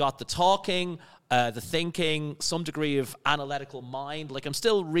 Sure. You've got the talking, the thinking, some degree of analytical mind. Like I'm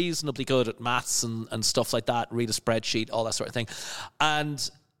still reasonably good at maths and stuff like that, read a spreadsheet, all that sort of thing. And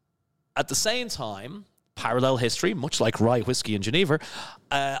at the same time, parallel history, much like rye whiskey in Geneva,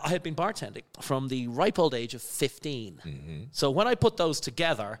 I had been bartending from the ripe old age of 15. Mm-hmm. So when I put those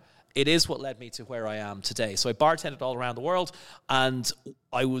together, it is what led me to where I am today. So I bartended all around the world, and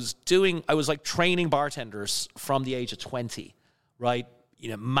I was like training bartenders from the age of 20, right? You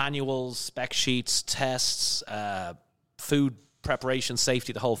know, manuals, spec sheets, tests, food preparation,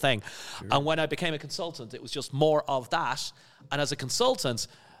 safety, the whole thing. Sure. And when I became a consultant, it was just more of that. And as a consultant,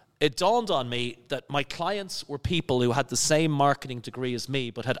 it dawned on me that my clients were people who had the same marketing degree as me,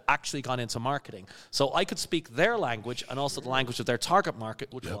 but had actually gone into marketing. So I could speak their language and also the language of their target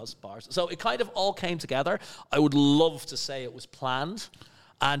market, which was bars. So it kind of all came together. I would love to say it was planned.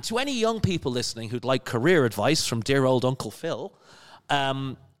 And to any young people listening who'd like career advice from dear old Uncle Phil,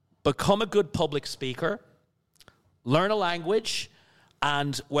 become a good public speaker, learn a language,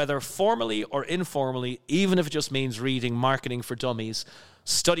 and whether formally or informally, even if it just means reading Marketing for Dummies,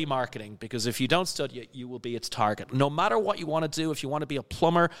 study marketing, because if you don't study it, you will be its target. No matter what you want to do, if you want to be a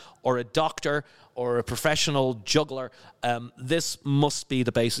plumber or a doctor or a professional juggler, this must be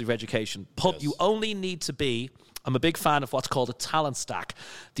the basis of education. Yes. You only need to be, I'm a big fan of what's called a talent stack.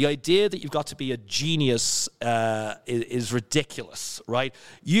 The idea that you've got to be a genius is ridiculous, right?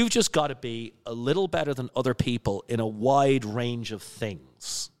 You've just got to be a little better than other people in a wide range of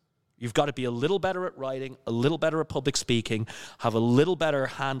things. You've got to be a little better at writing, a little better at public speaking, have a little better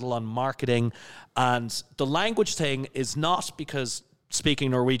handle on marketing. And the language thing is not because speaking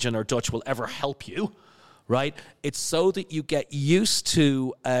Norwegian or Dutch will ever help you, right? It's so that you get used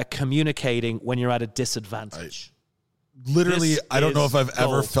to communicating when you're at a disadvantage. I don't know if I've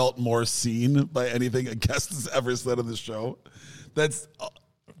ever felt more seen by anything a guest has ever said on the show. That's,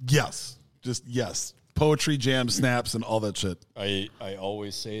 yes, just yes. Poetry, jam, snaps, and all that shit. I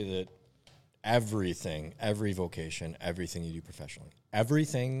always say that every vocation, everything you do professionally,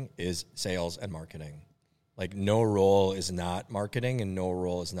 everything is sales and marketing. Like no role is not marketing and no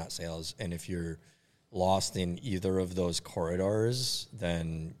role is not sales. And if you're lost in either of those corridors,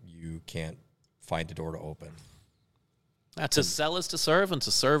 then you can't find a door to open. To sell is to serve, and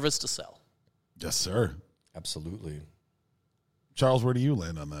to serve is to sell. Yes, sir. Absolutely. Charles, where do you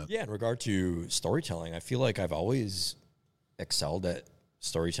land on that? Yeah, in regard to storytelling, I feel like I've always excelled at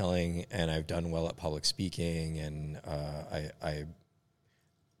storytelling, and I've done well at public speaking, and I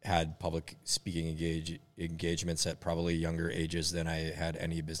had public speaking engagements at probably younger ages than I had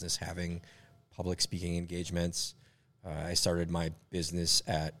any business having public speaking engagements. I started my business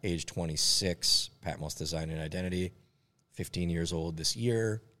at age 26, Patmos Design and Identity, 15 years old this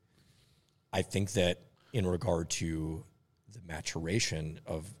year. I think that in regard to the maturation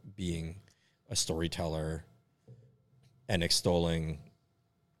of being a storyteller and extolling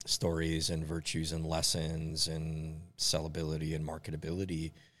stories and virtues and lessons and sellability and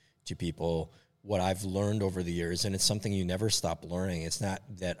marketability to people, what I've learned over the years, and it's something you never stop learning. It's not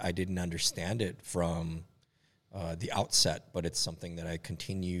that I didn't understand it from the outset, but it's something that I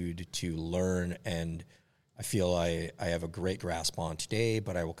continued to learn, and I feel I have a great grasp on today,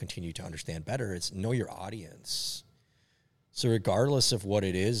 but I will continue to understand better. It's know your audience. So regardless of what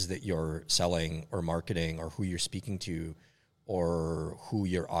it is that you're selling or marketing or who you're speaking to or who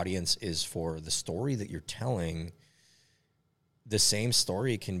your audience is for the story that you're telling, the same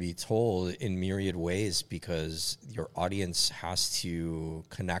story can be told in myriad ways because your audience has to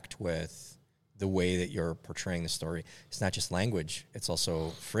connect with the way that you're portraying the story. It's not just language. It's also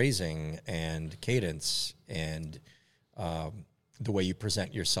phrasing and cadence and the way you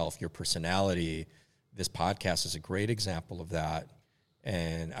present yourself, your personality. This podcast is a great example of that.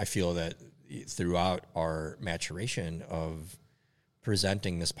 And I feel that throughout our maturation of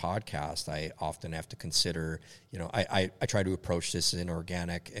presenting this podcast, I often have to consider, I try to approach this in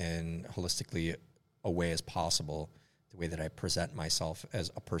organic and holistically a way as possible, the way that I present myself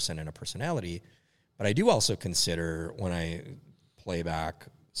as a person and a personality. But I do also consider when I play back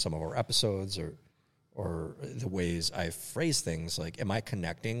some of our episodes or or the ways I phrase things. Like, am I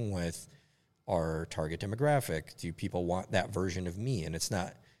connecting with our target demographic? Do people want that version of me? And it's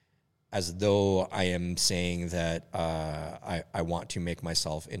not as though I am saying that I want to make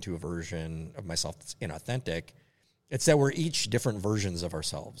myself into a version of myself that's inauthentic. It's that we're each different versions of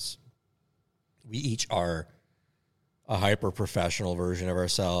ourselves. We each are a hyper-professional version of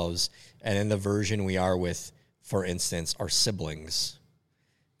ourselves, and then the version we are with, for instance, our siblings.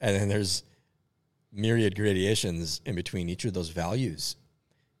 And then there's myriad gradations in between each of those values.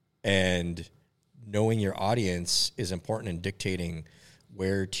 And knowing your audience is important in dictating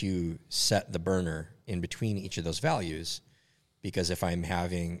where to set the burner in between each of those values. Because if I'm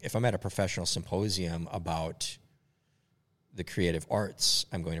at a professional symposium about the creative arts,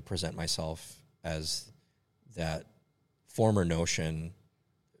 I'm going to present myself as that former notion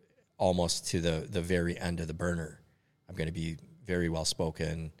almost to the very end of the burner. I'm going to be very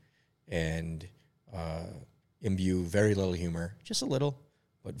well-spoken and imbue very little humor, just a little,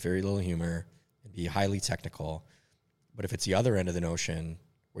 but very little humor, and be highly technical. But if it's the other end of the notion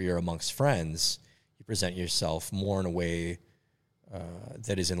where you're amongst friends, you present yourself more in a way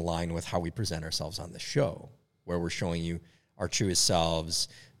that is in line with how we present ourselves on the show, where we're showing you our truest selves,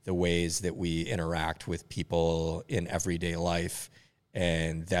 the ways that we interact with people in everyday life.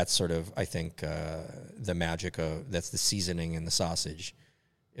 And that's sort of, I think, the magic that's the seasoning in the sausage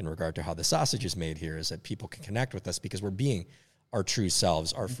in regard to how the sausage is made here, is that people can connect with us because we're being our true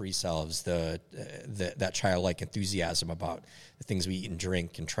selves, our free selves, that childlike enthusiasm about the things we eat and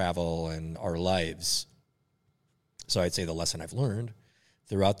drink and travel and our lives. So I'd say the lesson I've learned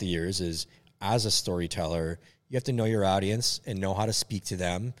throughout the years is, as a storyteller, you have to know your audience and know how to speak to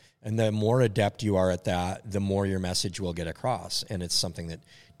them. And the more adept you are at that, the more your message will get across. And it's something that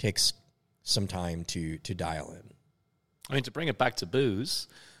takes some time to dial in. I mean, to bring it back to booze,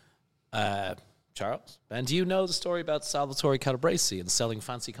 Charles, Ben, do you know the story about Salvatore Calabresi and selling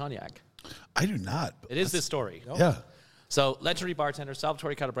fancy cognac? I do not. It is this story. Yeah. So, legendary bartender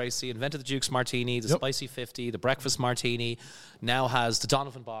Salvatore Calabresi invented the Duke's Martini, the Spicy 50, the Breakfast Martini, now has the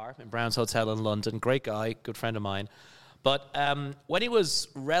Donovan Bar in Brown's Hotel in London. Great guy, good friend of mine. But when he was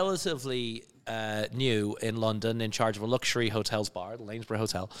relatively new in London, in charge of a luxury hotels bar, the Lanesborough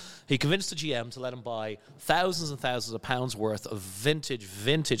Hotel, he convinced the GM to let him buy thousands and thousands of pounds worth of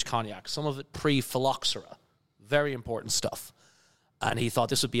vintage cognac, some of it pre-phylloxera. Very important stuff. And he thought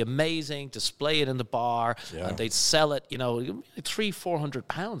this would be amazing, display it in the bar, and they'd sell it, like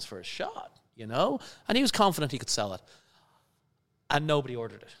 £300-400 for a shot, And he was confident he could sell it. And nobody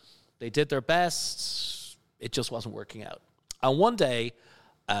ordered it. They did their best. It just wasn't working out. And one day,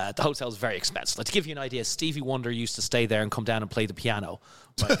 the hotel was very expensive. Like, to give you an idea, Stevie Wonder used to stay there and come down and play the piano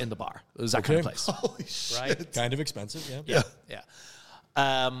in the bar. It was that kind of place. Holy shit. Right? Kind of expensive, yeah.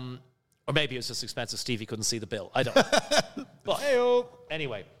 Yeah. Or maybe it was just expensive. Stevie couldn't see the bill. I don't know. But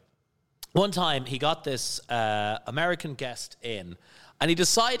anyway, one time he got this American guest in, and he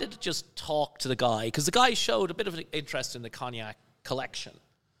decided to just talk to the guy, because the guy showed a bit of an interest in the cognac collection.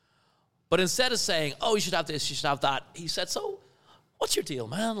 But instead of saying, oh, you should have this, you should have that, he said, so what's your deal,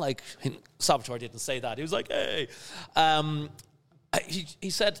 man? Like, Salvatore didn't say that. He was like, hey. He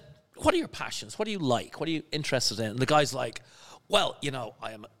said, what are your passions? What do you like? What are you interested in? And the guy's like, well,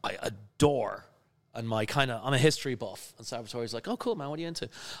 I adore, and I'm a history buff. And Salvatore's like, oh, cool, man, what are you into?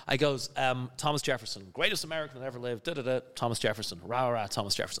 I goes, Thomas Jefferson, greatest American that ever lived, Thomas Jefferson, rah,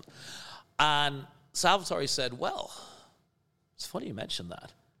 Thomas Jefferson. And Salvatore said, well, it's funny you mentioned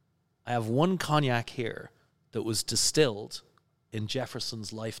that. I have one cognac here that was distilled in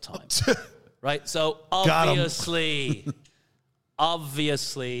Jefferson's lifetime. Right? So obviously,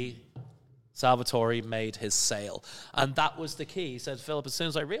 Salvatore made his sale. And that was the key. He said, Philip, as soon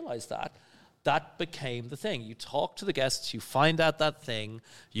as I realized that became the thing. You talk to the guests, you find out that thing,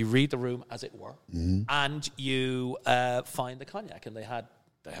 you read the room, as it were, and you find the cognac. And they had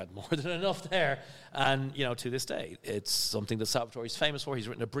more than enough there. And, to this day, it's something that Salvatore is famous for. He's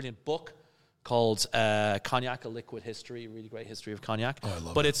written a brilliant book called Cognac, A Liquid History, a really great history of cognac. Oh, I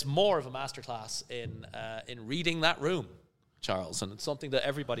love but it. It's more of a masterclass in reading that room, Charles, and it's something that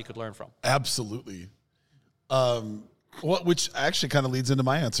everybody could learn from. Absolutely. Which actually kind of leads into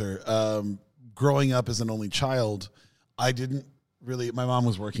my answer. Growing up as an only child, I didn't really, my mom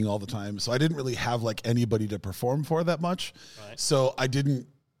was working all the time, so I didn't really have like anybody to perform for that much. Right. So I didn't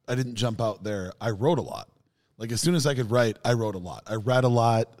jump out there. I wrote a lot. Like, as soon as I could write, I wrote a lot. I read a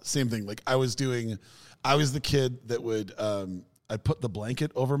lot. Same thing. Like, I was the kid that would, I'd put the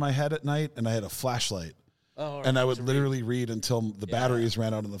blanket over my head at night, and I had a flashlight. Oh, and I would literally read until the batteries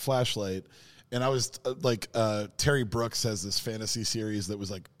ran out on the flashlight. And I was Terry Brooks has this fantasy series that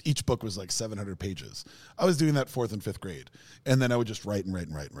was like, each book was like 700 pages. I was doing that 4th and 5th grade. And then I would just write.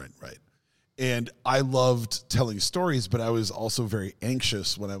 And I loved telling stories, but I was also very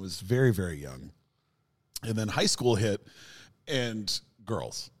anxious when I was very, very young. And then high school hit and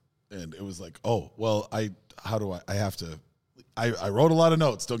girls. And it was like, oh, well, I wrote a lot of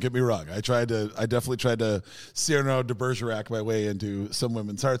notes. Don't get me wrong. I definitely tried to Cyrano de Bergerac my way into some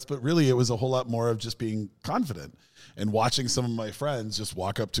women's hearts, but really it was a whole lot more of just being confident and watching some of my friends just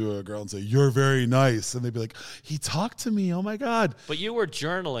walk up to a girl and say, "You're very nice." And they'd be like, "He talked to me. Oh my God." But you were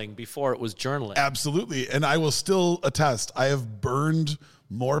journaling before it was journaling. Absolutely. And I will still attest, I have burned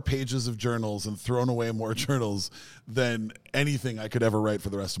more pages of journals and thrown away more journals than anything I could ever write for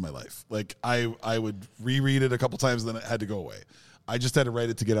the rest of my life. Like I would reread it a couple times and then it had to go away. I just had to write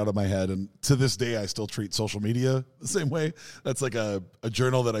it to get out of my head. And to this day, I still treat social media the same way. That's like a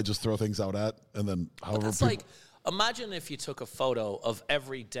journal that I just throw things out at. And then however it's like, imagine if you took a photo of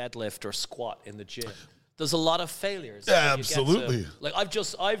every deadlift or squat in the gym. There's a lot of failures. Yeah, absolutely. Like I've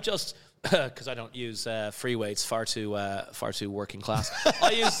just because I don't use free weights, far too working class. I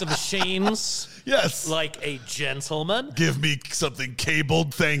use the machines. Yes, like a gentleman. Give me something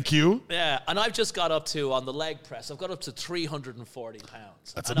cabled, thank you. Yeah, and I've just got up to, on the leg press, I've got up to 340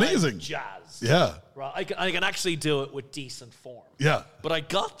 pounds. That's amazing. I'm jazzed. Yeah, right. I can actually do it with decent form. Yeah, but I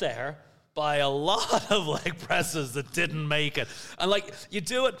got there by a lot of leg presses that didn't make it. And like, you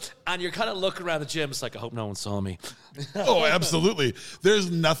do it and you're kind of looking around the gym. It's like, I hope no one saw me. Oh, absolutely. There's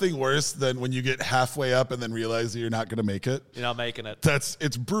nothing worse than when you get halfway up and then realize that you're not going to make it. You're not making it.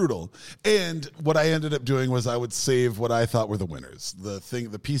 It's brutal. And what I ended up doing was I would save what I thought were the winners.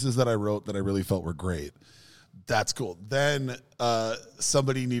 The pieces that I wrote that I really felt were great. That's cool. Then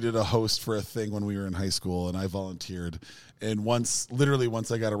somebody needed a host for a thing when we were in high school, and I volunteered. And once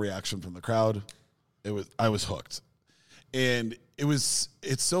I got a reaction from the crowd, I was hooked. And it's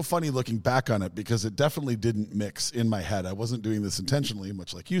so funny looking back on it because it definitely didn't mix in my head. I wasn't doing this intentionally,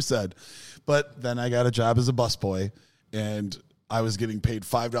 much like you said. But then I got a job as a busboy, and I was getting paid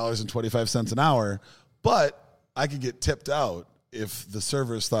 $5.25 an hour. But I could get tipped out if the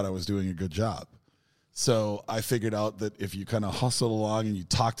servers thought I was doing a good job. So I figured out that if you kind of hustled along and you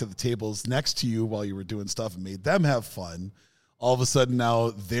talked to the tables next to you while you were doing stuff and made them have fun, all of a sudden now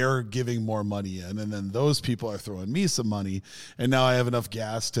they're giving more money in, and then those people are throwing me some money, and now I have enough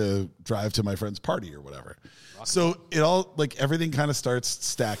gas to drive to my friend's party or whatever. So it all, like, everything kind of starts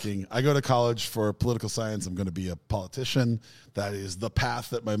stacking. I go to college for political science. I'm going to be a politician. That is the path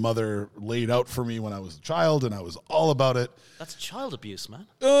that my mother laid out for me when I was a child, and I was all about it. That's child abuse, man.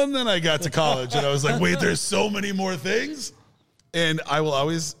 And then I got to college, and I was like, wait, there's so many more things? And I will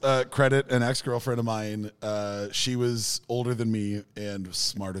always credit an ex-girlfriend of mine. She was older than me and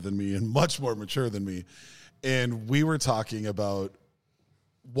smarter than me and much more mature than me. And we were talking about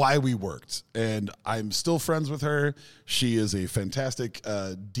why we worked. And I'm still friends with her. She is a fantastic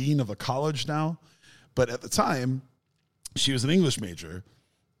dean of a college now. But at the time, she was an English major.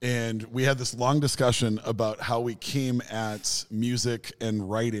 And we had this long discussion about how we came at music and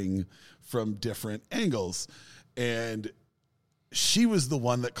writing from different angles. And she was the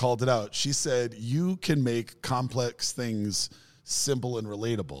one that called it out. She said, you can make complex things simple and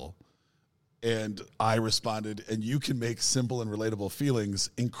relatable. And I responded, and you can make simple and relatable feelings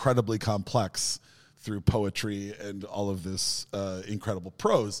incredibly complex through poetry and all of this incredible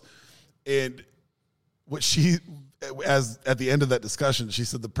prose. And what as at the end of that discussion, she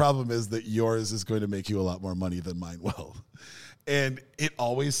said, the problem is that yours is going to make you a lot more money than mine will. And it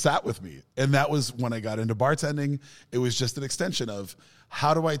always sat with me. And that was when I got into bartending. It was just an extension of,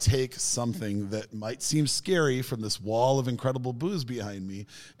 how do I take something that might seem scary from this wall of incredible booze behind me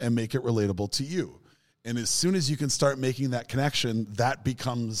and make it relatable to you? And as soon as you can start making that connection, that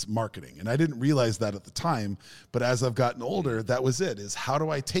becomes marketing. And I didn't realize that at the time, but as I've gotten older, that was it, is how do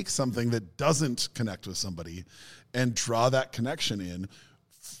I take something that doesn't connect with somebody and draw that connection in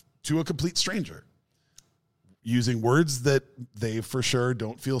to a complete stranger? Using words that they for sure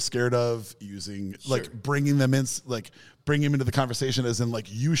don't feel scared of, using like bringing them in, like bring him into the conversation as in like,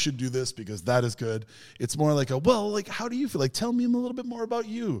 you should do this because that is good. It's more like how do you feel? Like, tell me a little bit more about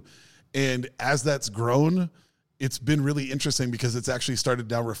you. And as that's grown, it's been really interesting because it's actually started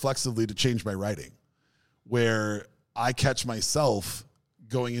now reflexively to change my writing, where I catch myself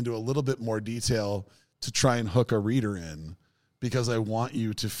going into a little bit more detail to try and hook a reader in, because I want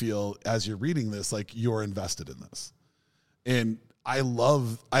you to feel, as you're reading this, like you're invested in this. And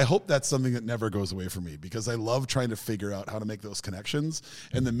I hope that's something that never goes away from me, because I love trying to figure out how to make those connections.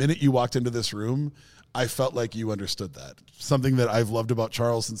 And the minute you walked into this room, I felt like you understood that. Something that I've loved about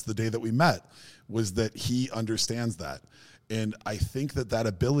Charles since the day that we met was that he understands that. And I think that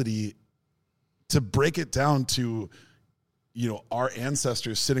ability to break it down to, our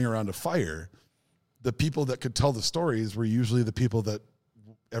ancestors sitting around a fire, the people that could tell the stories were usually the people that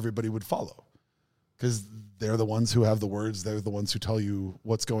everybody would follow. Because they're the ones who have the words. They're the ones who tell you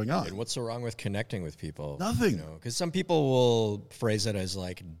what's going on. And what's so wrong with connecting with people? Nothing. Because some people will phrase it as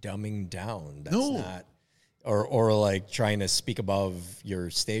like dumbing down. That's No. not, or like trying to speak above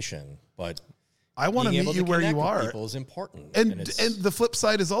your station. But I want to meet you where you are. People is important. And the flip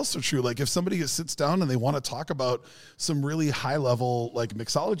side is also true. Like if somebody sits down and they want to talk about some really high level like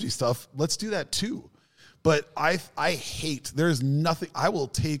mixology stuff, let's do that too. But I hate, there's nothing, I will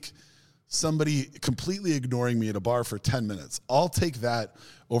take somebody completely ignoring me at a bar for 10 minutes. I'll take that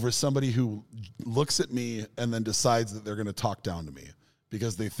over somebody who looks at me and then decides that they're going to talk down to me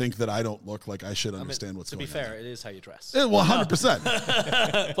because they think that I don't look like I should understand what's going on. To be fair, it is how you dress. Yeah, well,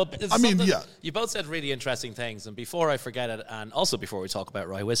 100%. But I mean, yeah. You both said really interesting things. And before I forget it, and also before we talk about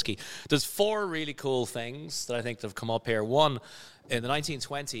rye whiskey, there's 4 really cool things that I think that have come up here. One, in the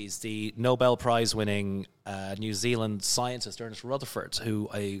 1920s, the Nobel Prize winning New Zealand scientist Ernest Rutherford, who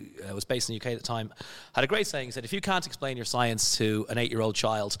was based in the UK at the time, had a great saying. He said, if you can't explain your science to an 8-year-old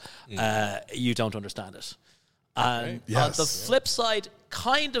child, you don't understand it. And on the flip side,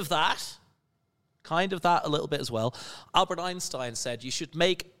 kind of that a little bit as well. Albert Einstein said you should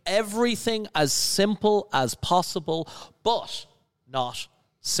make everything as simple as possible, but not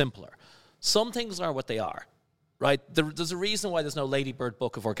simpler. Some things are what they are. Right? There's a reason why there's no Ladybird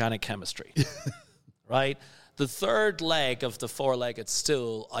book of organic chemistry. Right? The third leg of the 4-legged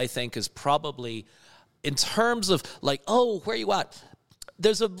stool, I think, is probably, in terms of like, where are you at?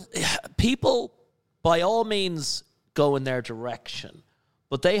 People, by all means, go in their direction.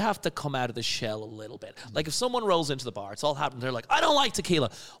 But they have to come out of the shell a little bit. Like if someone rolls into the bar, it's all happened. They're like, I don't like tequila.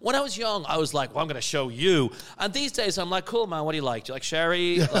 When I was young, I was like, well, I'm going to show you. And these days, I'm like, cool, man, what do you like? Do you like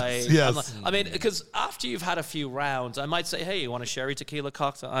sherry? Yes. I mean, because after you've had a few rounds, I might say, hey, you want a sherry tequila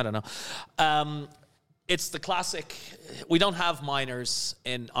cocktail? I don't know. It's the classic, we don't have minors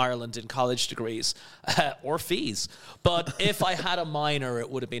in Ireland in college degrees or fees. But if I had a minor, it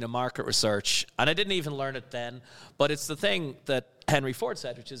would have been a market research. And I didn't even learn it then. But it's the thing that Henry Ford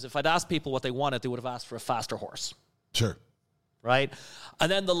said, which is if I'd asked people what they wanted, they would have asked for a faster horse. Sure. Right? And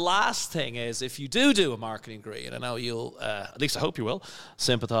then the last thing is, if you do a marketing degree, and I know you'll, at least I hope you will,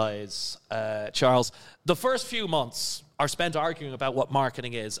 sympathize, Charles, the first few months are spent arguing about what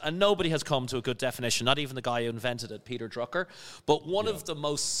marketing is, and nobody has come to a good definition, not even the guy who invented it, Peter Drucker. But one of the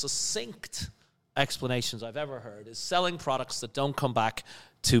most succinct explanations I've ever heard is selling products that don't come back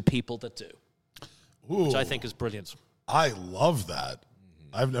to people that do, which I think is brilliant. I love that.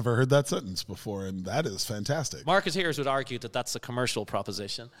 I've never heard that sentence before, and that is fantastic. Marketeers would argue that that's a commercial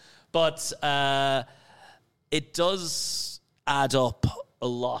proposition, but it does add up a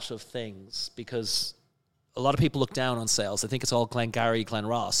lot of things because a lot of people look down on sales. They think it's all Glengarry, Glen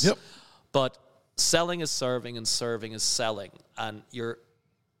Ross. Yep. But selling is serving and serving is selling. And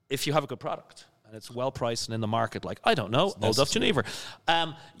if you have a good product and it's well priced and in the market, like, I don't know, Old Duff Geneva,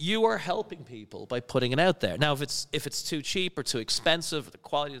 you are helping people by putting it out there. Now, if it's too cheap or too expensive, the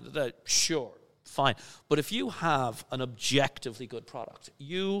quality of the sure, fine. But if you have an objectively good product,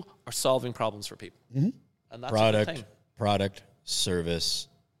 you are solving problems for people. Mm-hmm. And that's a good thing. Product, service,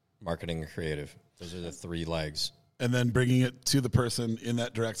 marketing, and creative. Those are the 3 legs. And then bringing it to the person in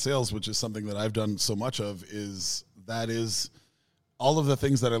that direct sales, which is something that I've done so much of, is all of the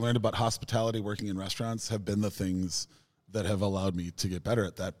things that I learned about hospitality working in restaurants have been the things that have allowed me to get better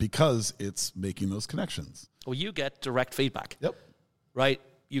at that because it's making those connections. Well, you get direct feedback. Yep. Right?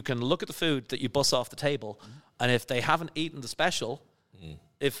 You can look at the food that you bus off the table, and if they haven't eaten the special,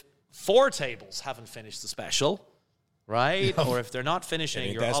 if 4 tables haven't finished the special, right? Or if they're not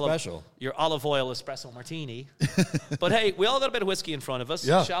finishing your olive oil espresso martini. But hey, we all got a bit of whiskey in front of us,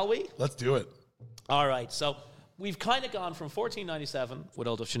 shall we? Let's do it. All right, so we've kind of gone from 1497 with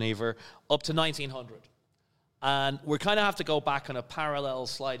Old Duff Geneva up to 1900. And we kind of have to go back on a parallel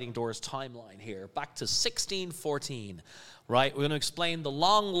sliding doors timeline here, back to 1614, right? We're going to explain the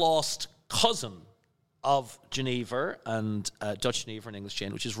long-lost cousin of Geneva and Dutch Geneva and English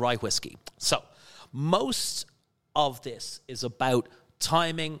gin, which is rye whiskey. So most of this is about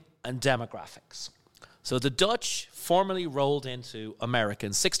timing and demographics. So the Dutch formally rolled into America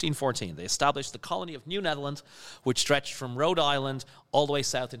in 1614. They established the colony of New Netherland, which stretched from Rhode Island all the way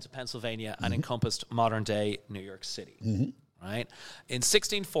south into Pennsylvania and encompassed modern-day New York City. right? In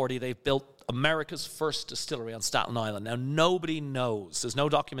 1640, they built America's first distillery on Staten Island. Now, nobody knows, there's no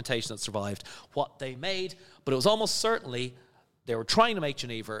documentation that survived what they made, but it was almost certainly, they were trying to make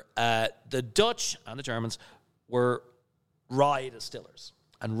Geneva. The Dutch and the Germans were rye distillers,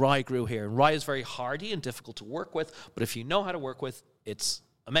 and rye grew here. And rye is very hardy and difficult to work with, but if you know how to work with, it's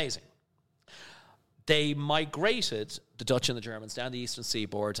amazing. They migrated, the Dutch and the Germans, down the eastern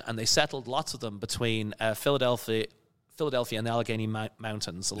seaboard, and they settled lots of them between Philadelphia and the Allegheny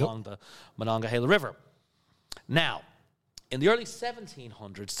Mountains along the Monongahela River. Now, in the early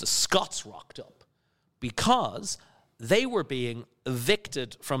 1700s, the Scots rocked up because they were being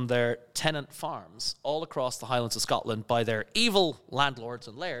evicted from their tenant farms all across the Highlands of Scotland by their evil landlords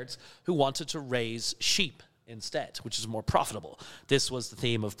and lairds who wanted to raise sheep instead, which is more profitable. This was the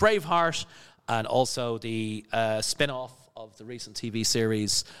theme of Braveheart and also the spin-off of the recent TV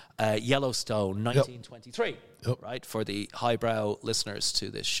series Yellowstone, 1923, right, for the highbrow listeners to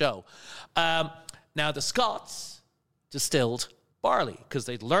this show. Now, the Scots distilled barley because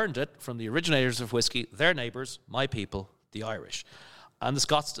they'd learned it from the originators of whiskey, their neighbours, my people, the Irish. And the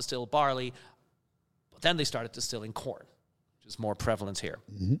Scots distilled barley, but then they started distilling corn, which is more prevalent here.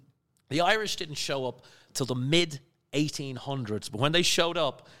 Mm-hmm. The Irish didn't show up till the mid-1800s, but when they showed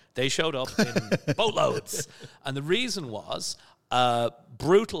up in boatloads. And the reason was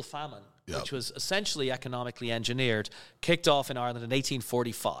brutal famine, which was essentially economically engineered, kicked off in Ireland in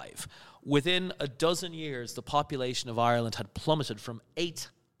 1845. Within a dozen years, the population of Ireland had plummeted from 8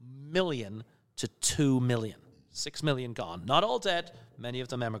 million to 2 million. 6 million gone. Not all dead. Many of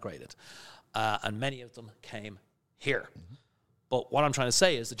them emigrated. And many of them came here. Mm-hmm. But what I'm trying to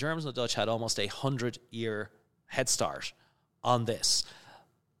say is the Germans and the Dutch had almost 100-year head start on this.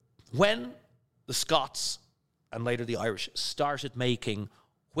 When the Scots and later the Irish started making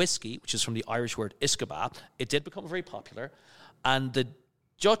whiskey, which is from the Irish word iscaba, it did become very popular. And the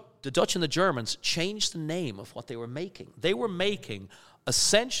Dutch and the Germans changed the name of what they were making. They were making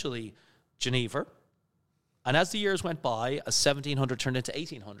essentially Geneva. And as the years went by, as 1700 turned into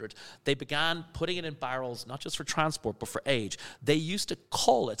 1800, they began putting it in barrels, not just for transport, but for age. They used to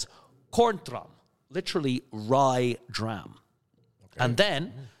call it Korntram, literally rye dram. Okay. And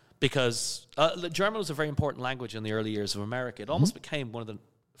then, because German was a very important language in the early years of America, it almost became one of the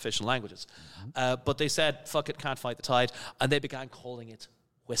official languages. But they said, fuck it, can't fight the tide, and they began calling it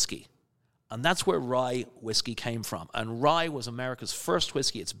whiskey. And that's where rye whiskey came from. And rye was America's first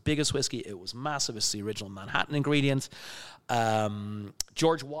whiskey, its biggest whiskey. It was massive. It's the original Manhattan ingredient.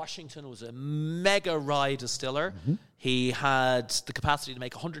 George Washington was a mega rye distiller. Mm-hmm. He had the capacity to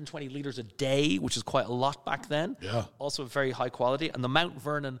make 120 liters a day, which is quite a lot back then. Yeah. Also very high quality. And the Mount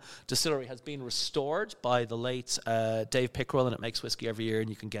Vernon distillery has been restored by the late Dave Pickrell, and it makes whiskey every year, and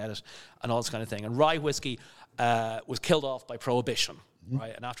you can get it, and all this kind of thing. And rye whiskey was killed off by Prohibition.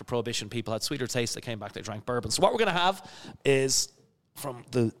 Right, and after Prohibition, people had sweeter tastes. They came back, they drank bourbon. So what we're going to have is, from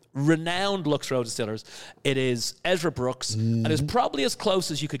the renowned Lux Row distillers, it is Ezra Brooks, and it's probably as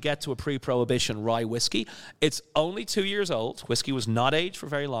close as you could get to a pre-Prohibition rye whiskey. It's only 2 years old. Whiskey was not aged for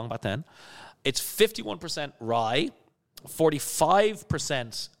very long back then. It's 51% rye,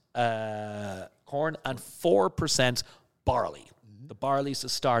 45% corn, and 4% barley. The barley's the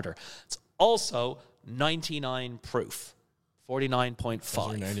starter. It's also 99 proof.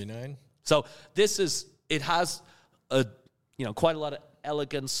 49.5. 99. So it has quite a lot of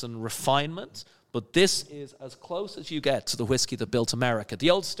elegance and refinement, but this is as close as you get to the whiskey that built America.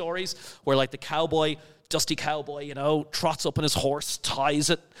 The old stories where like the cowboy, dusty cowboy, trots up on his horse, ties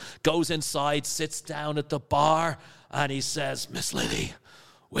it, goes inside, sits down at the bar, and he says, "Miss Lady,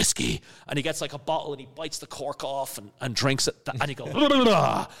 whiskey," and he gets like a bottle and he bites the cork off and drinks it, and he goes,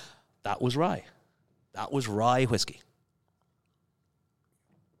 that was rye. That was rye whiskey.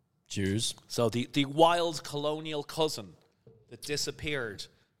 Cheers. So the wild colonial cousin that disappeared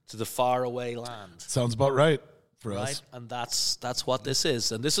to the faraway land. Sounds about right for us. And that's what this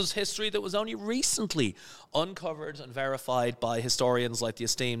is. And this is history that was only recently uncovered and verified by historians like the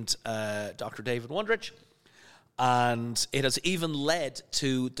esteemed Dr. David Wondrich. And it has even led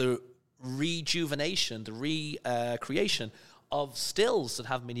to the rejuvenation, the recreation of stills that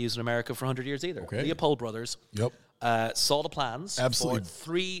haven't been used in America for 100 years either. Okay. Leopold Brothers. Yep. Saw the plans for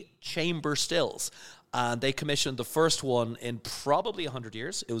 3-chamber stills. And they commissioned the first one in probably 100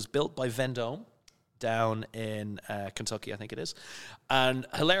 years. It was built by Vendome down in Kentucky, I think it is. And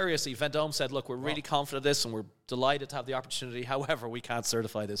hilariously, Vendome said, look, we're really confident of this and we're delighted to have the opportunity. However, we can't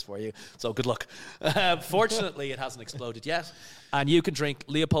certify this for you. So good luck. Fortunately, it hasn't exploded yet. And you can drink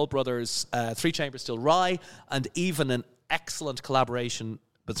Leopold Brothers 3-chamber still rye, and even an excellent collaboration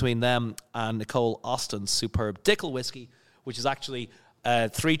between them and Nicole Austin's superb Dickel whiskey, which is actually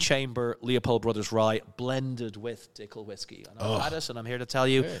 3-chamber Leopold Brothers rye blended with Dickel whiskey. And I've had it, and I'm here to tell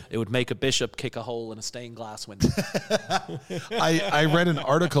you, it would make a bishop kick a hole in a stained glass window. I read an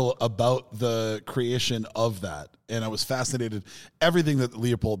article about the creation of that, and I was fascinated. Everything that the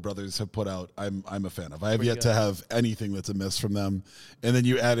Leopold Brothers have put out, I'm a fan of. I have yet to have anything that's amiss from them. And then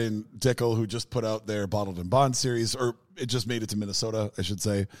you add in Dickel, who just put out their Bottled and Bond series, or it just made it to Minnesota, I should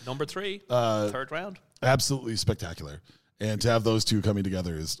say. Number 3, third round. Absolutely spectacular. And to have those two coming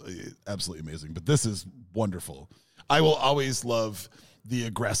together is absolutely amazing. But this is wonderful. I will always love the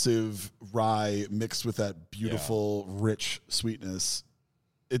aggressive rye mixed with that beautiful, rich sweetness.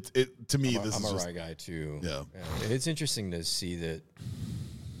 It to me, I'm a rye guy too. Yeah. It's interesting to see that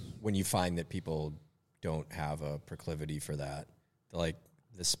when you find that people don't have a proclivity for that, like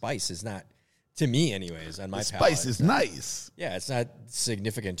the spice is not, to me anyways, on my palate. Spice is nice. Yeah, it's not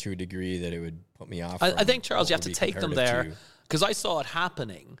significant to a degree that it would put me off. I think, Charles, you have to take them there, because I saw it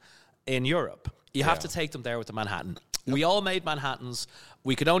happening in Europe. You have to take them there with the Manhattan. Yep. We all made Manhattans.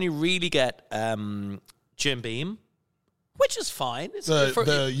 We could only really get Jim Beam, which is fine. It's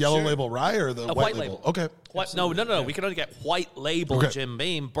the yellow label rye or the white label? Okay. No. We could only get white label Jim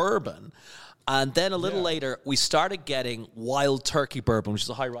Beam bourbon. And then a little later, we started getting Wild Turkey bourbon, which is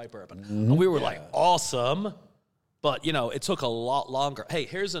a high rye bourbon. Mm-hmm. And we were like, awesome. But, it took a lot longer. Hey,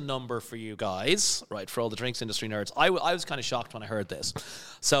 here's a number for you guys, right, for all the drinks industry nerds. I was kind of shocked when I heard this.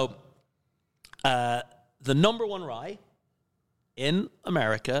 So the number 1 rye in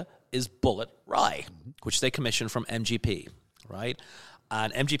America is Bullet Rye, which they commissioned from MGP, right?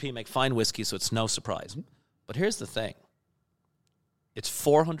 And MGP make fine whiskey, so it's no surprise. But here's the thing. It's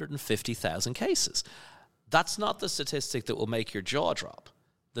 450,000 cases. That's not the statistic that will make your jaw drop.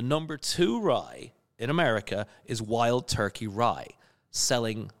 The number 2 rye in America is Wild Turkey Rye,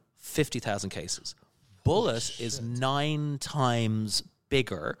 selling 50,000 cases. Bullet is 9 times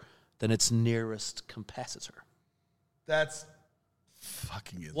bigger than its nearest competitor. That's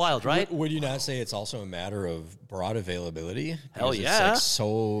fucking insane. Wild, right? Would you not say it's also a matter of broad avavilability? Hell yeah. It's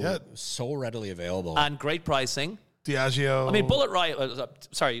like so readily available. And great pricing. Diageo. I mean, Bullet Rye,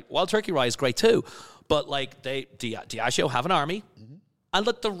 Wild Turkey Rye is great too. But like Diageo have an army. Mm-hmm. And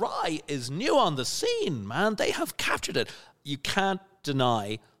look, the rye is new on the scene, man. They have captured it. You can't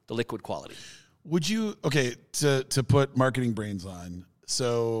deny the liquid quality. Would you, to put marketing brains on,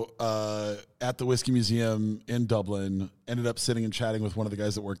 so at the Whiskey Museum in Dublin, ended up sitting and chatting with one of the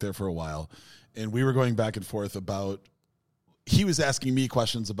guys that worked there for a while. And we were going back and forth about, he was asking me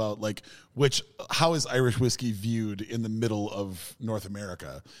questions about how is Irish whiskey viewed in the middle of North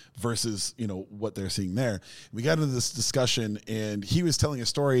America versus, what they're seeing there. We got into this discussion and he was telling a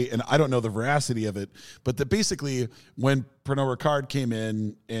story, and I don't know the veracity of it, but that basically when Pernod Ricard came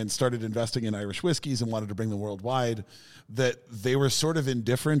in and started investing in Irish whiskeys and wanted to bring them worldwide, that they were sort of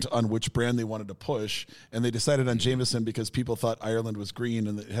indifferent on which brand they wanted to push. And they decided on Jameson because people thought Ireland was green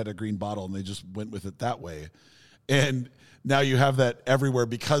and it had a green bottle, and they just went with it that way. And now you have that everywhere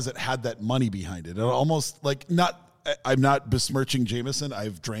because it had that money behind it. It almost I'm not besmirching Jameson.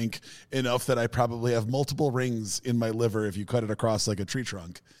 I've drank enough that I probably have multiple rings in my liver if you cut it across like a tree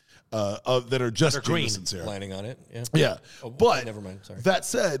trunk that are just Jameson syrup. Lining on it. Yeah. But never mind. Sorry. That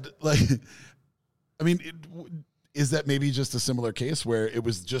said, is that maybe just a similar case where it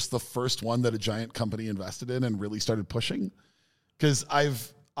was just the first one that a giant company invested in and really started pushing? Because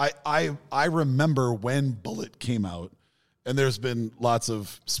I remember when Bullet came out, and there's been lots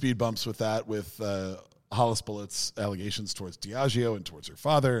of speed bumps with that, with Hollis Bullett's allegations towards Diageo and towards her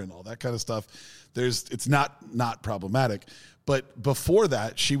father and all that kind of stuff. It's not problematic. But before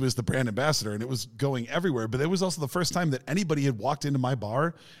that, she was the brand ambassador, and it was going everywhere. But it was also the first time that anybody had walked into my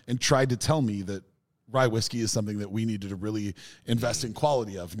bar and tried to tell me that rye whiskey is something that we needed to really invest in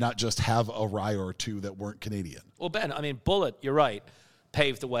quality of, not just have a rye or two that weren't Canadian. Well, Ben, Bullet, you're right,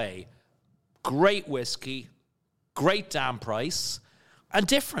 paved the way. Great whiskey, great damn price, and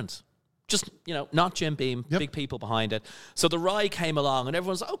different. Just, not Jim Beam, big people behind it. So the rye came along, and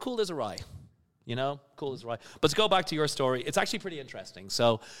everyone's like, oh, cool, there's a rye. Cool as a rye. But to go back to your story, it's actually pretty interesting.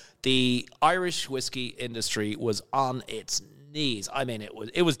 So the Irish whiskey industry was on its knees.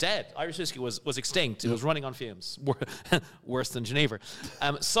 It was dead. Irish whiskey was extinct. It was running on fumes. Worse than Geneva.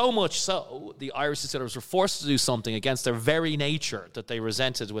 So much so, the Irish distillers were forced to do something against their very nature that they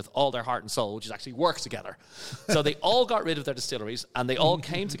resented with all their heart and soul, which is actually work together. So they all got rid of their distilleries, and they all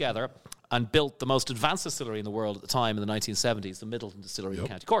came together and built the most advanced distillery in the world at the time in the 1970s, the Middleton Distillery in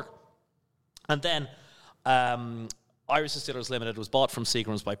County Cork. And then Irish Distillers Limited was bought from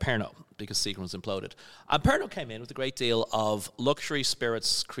Seagram's by Pernod because Seagram's imploded. And Pernod came in with a great deal of luxury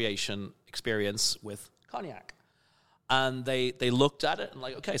spirits creation experience with cognac. And they looked at it and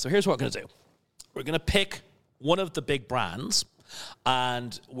like, okay, so here's what we're going to do. We're going to pick one of the big brands,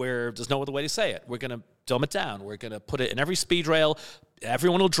 and there's no other way to say it. We're going to dumb it down. We're going to put it in every speed rail.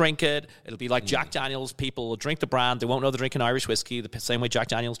 Everyone will drink it. It'll be like Jack Daniels. People will drink the brand. They won't know they're drinking Irish whiskey the same way Jack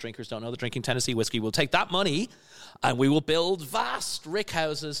Daniels drinkers don't know they're drinking Tennessee whiskey. We'll take that money and we will build vast rick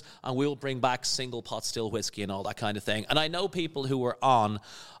houses, and we will bring back single pot still whiskey and all that kind of thing. And I know people who were on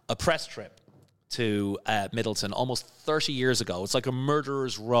a press trip to Middleton almost 30 years ago. It's like a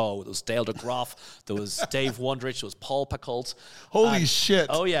murderer's row. There was Dale DeGroff, there was Dave Wondrich, there was Paul Pacult. Holy shit.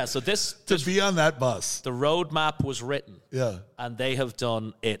 Oh, yeah. So this be on that bus. The roadmap was written. Yeah. And they have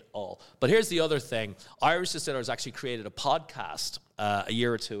done it all. But here's the other thing. Irish Distillers actually created a podcast a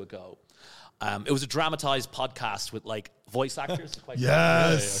year or two ago. It was a dramatized podcast with like voice actors.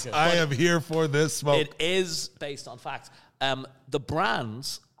 Yes. Okay. I am here for this smoke. It is based on facts. The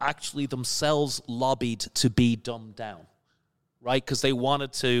brands actually themselves lobbied to be dumbed down, right? Because they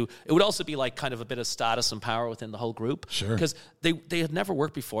wanted to. It would also be like kind of a bit of status and power within the whole group. Sure. Because they had never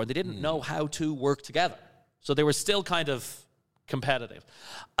worked before. They didn't know how to work together. So they were still kind of competitive.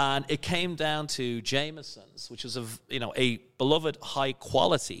 And it came down to Jameson's, which is a beloved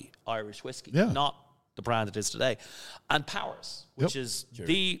high-quality Irish whiskey, not the brand it is today, and Powers, which is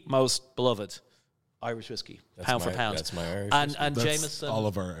the most beloved Irish whiskey, pound for pound. That's my Irish and whiskey. Jameson, all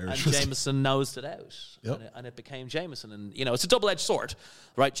of our Irish and Jameson nosed it out, and it became Jameson. And it's a double-edged sword,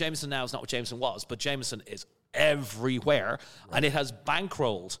 right? Jameson now is not what Jameson was, but Jameson is everywhere, and it has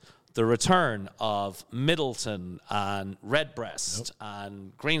bankrolled the return of Middleton and Redbreast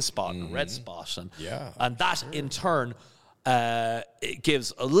and Green Spot and Red Spot, and that in turn. It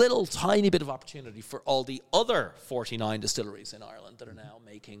gives a little tiny bit of opportunity for all the other 49 distilleries in Ireland that are now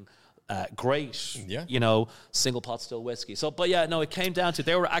making great, single pot still whiskey. So, but it came down to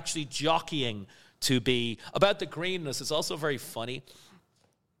they were actually jockeying to be about the greenness. It's also very funny.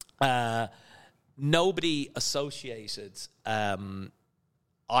 Nobody associated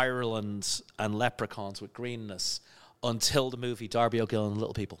Ireland and leprechauns with greenness until the movie Darby O'Gill and the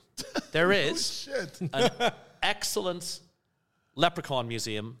Little People. There is an excellent leprechaun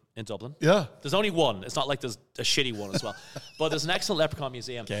museum in Dublin. Yeah. There's only one. It's not like there's a shitty one as well. But there's an excellent leprechaun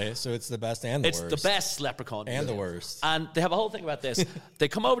museum. Okay, so it's the best and the worst. It's the best leprechaun museum. And the worst. And they have a whole thing about this. They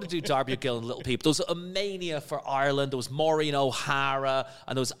come over to do Darby O'Gill and Little People. There was a mania for Ireland. There was Maureen O'Hara,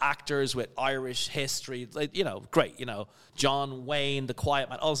 and there was actors with Irish history. Like, great. John Wayne, The Quiet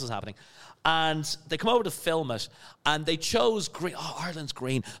Man, all this is happening. And they come over to film it, and they chose green. Oh, Ireland's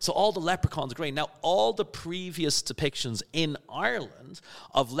green, so all the leprechauns are green. Now, all the previous depictions in Ireland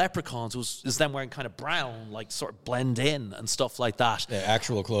of leprechauns is them wearing kind of brown, like sort of blend in and stuff like that. Yeah,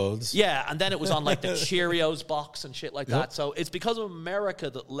 actual clothes. Yeah, and then it was on like the Cheerios box and shit like that. So it's because of America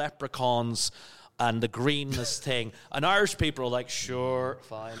that leprechauns and the greenness thing. And Irish people are like, sure,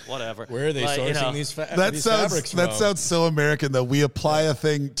 fine, whatever. Where are they sourcing these fabrics from? That sounds so American, though. We apply a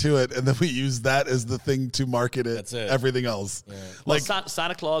thing to it, and then we use that as the thing to market it. That's it. Everything else. Yeah. Like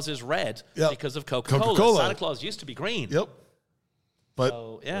Santa Claus is red because of Coca-Cola. Santa Claus used to be green. Yep.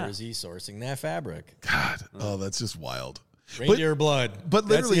 But where is he sourcing that fabric? God, that's just wild. Reindeer blood. But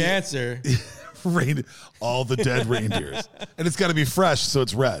literally, that's the answer. All the dead reindeers. And it's got to be fresh, so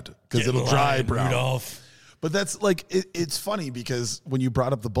it's red, because it'll dry brown. Rudolph. But that's like, it's funny, because when you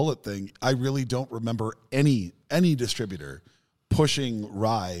brought up the bullet thing, I really don't remember any distributor pushing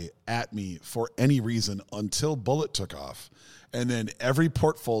rye at me for any reason until Bullet took off. And then every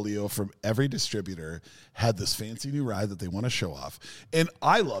portfolio from every distributor had this fancy new rye that they want to show off. And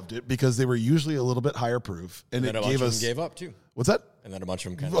I loved it because they were usually a little bit higher proof. And it gave us... gave up too. What's that? And then a bunch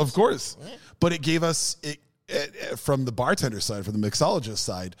of them kind of course. Right. But it gave us, from the bartender side, from the mixologist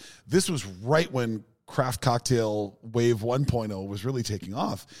side, this was right when craft cocktail wave 1.0 was really taking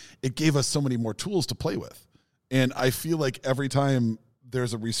off. It gave us so many more tools to play with. And I feel like every time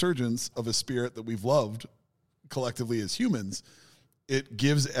there's a resurgence of a spirit that we've loved collectively as humans, it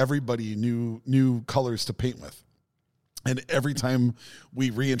gives everybody new colors to paint with. And every time we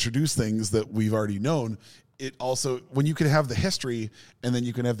reintroduce things that we've already known, it also, when you can have the history and then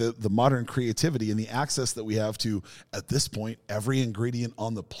you can have the modern creativity and the access that we have to, at this point, every ingredient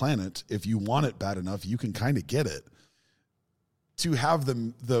on the planet, if you want it bad enough, you can kind of get it. To have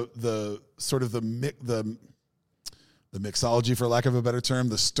the sort of the mixology, for lack of a better term,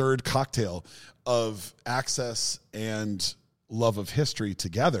 the stirred cocktail of access and love of history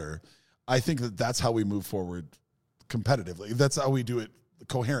together, I think that's how we move forward competitively. That's how we do it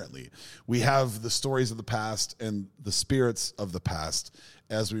coherently. We have the stories of the past and the spirits of the past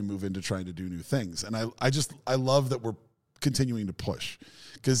as we move into trying to do new things. And I love that we're continuing to push?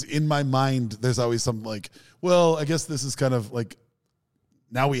 Because in my mind, there's always some like, well, I guess this is kind of like,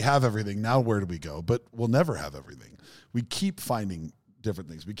 now we have everything. Now where do we go? But we'll never have everything. We keep finding different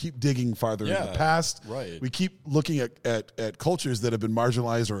things. We keep digging farther in the past. Right. We keep looking at cultures that have been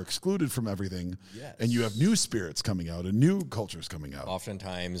marginalized or excluded from everything. Yes. And you have new spirits coming out and new cultures coming out.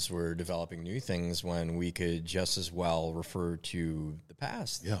 Oftentimes we're developing new things when we could just as well refer to the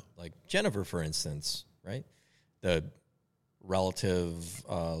past. Yeah. Like Jennifer, for instance, right? The relative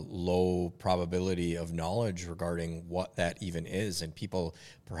low probability of knowledge regarding what that even is, and people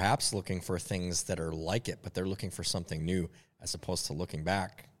perhaps looking for things that are like it, but they're looking for something new as opposed to looking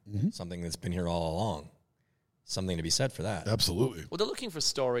back, something that's been here all along. Something to be said for that. Absolutely. Well, they're looking for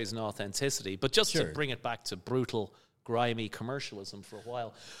stories and authenticity, but just to bring it back to brutal, grimy commercialism for a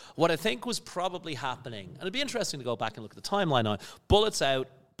while, what I think was probably happening, and it'd be interesting to go back and look at the timeline now, Bullets out,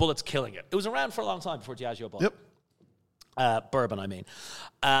 Bullets killing it. It was around for a long time before Diageo bought it. Bourbon, I mean.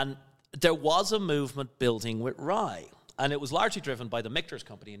 And there was a movement building with rye. And it was largely driven by the Michter's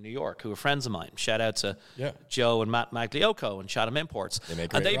company in New York, who are friends of mine. Shout out to Joe and Matt Magliocco and Chatham Imports. They make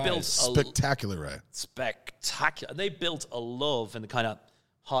great rye. Built spectacular rye. Spectacular. And they built a love in the kind of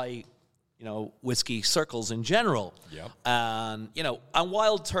high, whiskey circles in general. Yep. And, and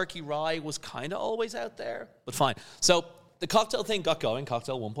Wild Turkey Rye was kind of always out there, but fine. So the cocktail thing got going,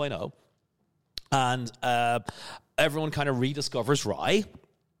 Cocktail 1.0. And everyone kind of rediscovers rye.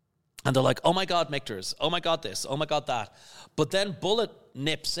 And they're like, oh my God, Michter's. Oh my God, this. Oh my God, that. But then Bullet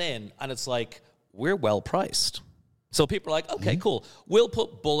nips in, and it's like, we're well priced. So people are like, okay, cool. We'll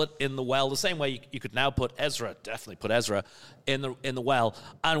put Bullet in the well the same way you could now put Ezra, definitely put Ezra in the well.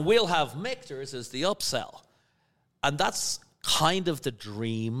 And we'll have Michter's as the upsell. And that's kind of the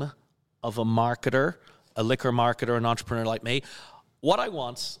dream of a marketer, a liquor marketer, an entrepreneur like me. What I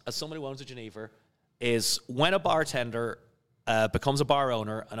want, as somebody who owns a Geneva, is when a bartender becomes a bar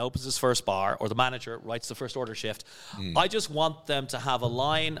owner and opens his first bar, or the manager writes the first order shift, I just want them to have a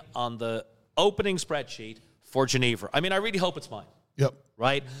line on the opening spreadsheet for Geneva. I mean, I really hope it's mine. Yep.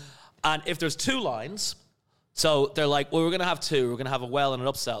 Right? And if there's two lines, so they're like, well, we're going to have two. We're going to have a well and an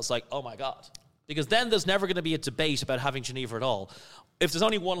upsell. It's like, oh, my God. Because then there's never going to be a debate about having Geneva at all. If there's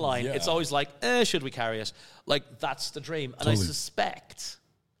only one line, it's always like, should we carry it? Like, that's the dream. And Totally. I suspect,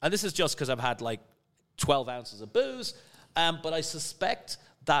 and this is just because I've had like 12 ounces of booze, but I suspect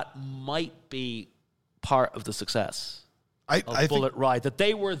that might be part of the success of Bullet Rye, that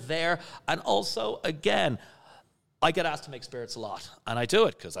they were there. And also, again, I get asked to make spirits a lot, and I do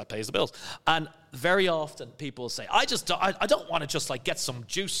it because that pays the bills. And very often people say, I don't want to just like get some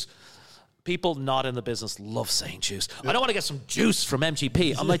juice. People not in the business love saying juice. I don't want to get some juice from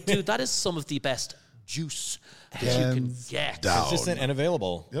MGP. I'm like, dude, that is some of the best juice that you can get. Consistent and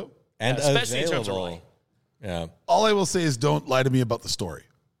available. Yep. And especially available. in terms of rye. Yeah. All I will say is don't lie to me about the story.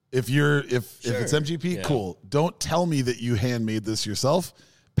 If it's MGP, cool. Don't tell me that you handmade this yourself.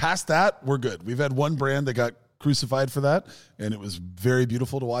 Past that, we're good. We've had one brand that got crucified for that, and it was very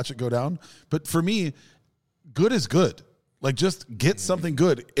beautiful to watch it go down. But for me, good is good. Like, just get something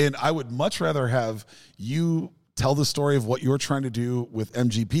good. And I would much rather have you tell the story of what you're trying to do with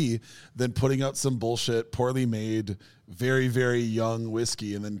MGP than putting out some bullshit, poorly made, very, very young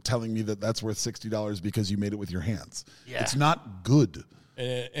whiskey and then telling me that that's worth $60 because you made it with your hands. Yeah. It's not good.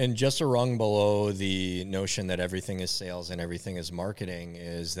 And just a rung below the notion that everything is sales and everything is marketing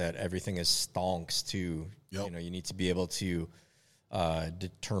is that everything is stonks too. Yep. You need to be able to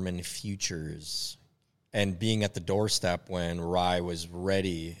determine futures. And being at the doorstep when rye was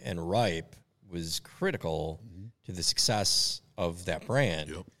ready and ripe was critical to the success of that brand.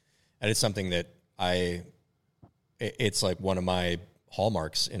 Yep. And it's something that it's like one of my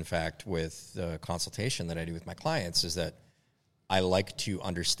hallmarks, in fact, with the consultation that I do with my clients is that I like to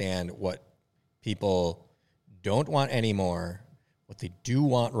understand what people don't want anymore, what they do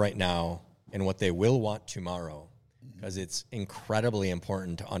want right now, and what they will want tomorrow. Because it's incredibly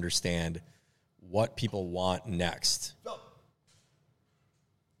important to understand what people want next.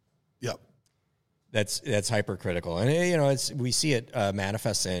 Yep. That's hypercritical. And, we see it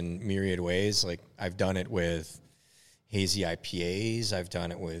manifest in myriad ways. Like, I've done it with hazy IPAs. I've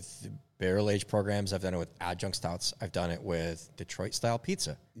done it with barrel-aged programs. I've done it with adjunct stouts. I've done it with Detroit-style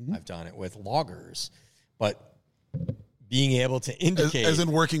pizza. I've done it with lagers. But being able to indicate... As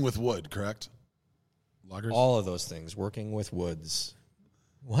in working with wood, correct? Lagers? All of those things. Working with woods.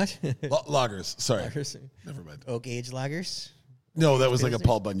 What? Lagers. Sorry. Lagers. Never mind. Oak age lagers? No, that was like a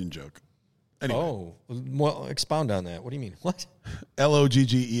Paul Bunyan joke. Anyway. Oh, well, expound on that. What do you mean? What?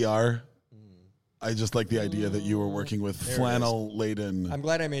 Logger. I just like the idea that you were working with flannel-laden. I'm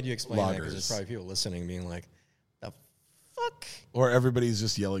glad I made you explain that lagers. because there's probably people listening being like, the fuck? Or everybody's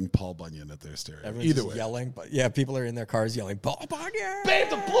just yelling Paul Bunyan at their stereo. Everyone's Either just way. yelling, but yeah, people are in their cars yelling, Paul Bunyan! Babe,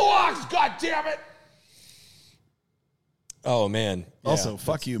 the Blue Ox, God damn it! Oh, man. Yeah, Also,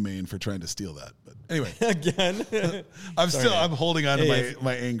 fuck you, Maine, for trying to steal that. But anyway, again. I'm holding on to Hey,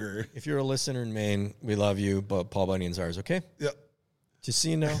 my anger. If you're a listener in Maine, we love you, but Paul Bunyan's ours, okay? Yep. Just so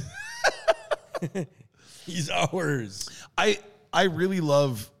you know. He's ours. I really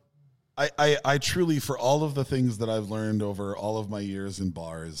love, I truly, for all of the things that I've learned over all of my years in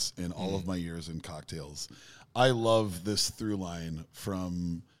bars and all of my years in cocktails, I love this through line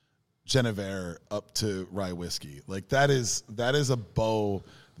from Genevieve up to rye whiskey. Like that is a bow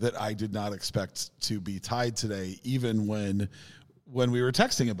that I did not expect to be tied today, even when we were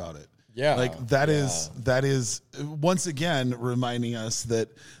texting about it. Yeah. Like that is once again reminding us that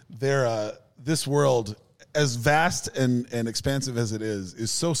this world, as vast and expansive as it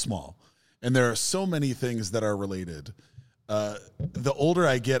is so small. And there are so many things that are related. The older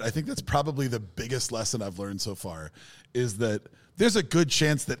I get, I think that's probably the biggest lesson I've learned so far, is that there's a good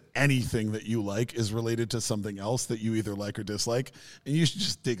chance that anything that you like is related to something else that you either like or dislike, and you should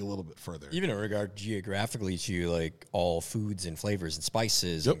just dig a little bit further. Even in regard geographically to like all foods and flavors and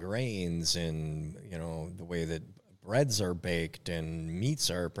spices and grains and, the way that breads are baked and meats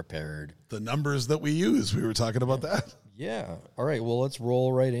are prepared. The numbers that we use, we were talking about that. Yeah. All right. Well, let's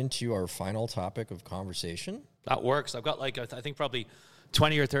roll right into our final topic of conversation. That works. I've got I think probably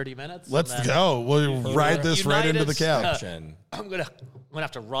 20 or 30 minutes. Let's go. We'll ride this right into the couch. I'm gonna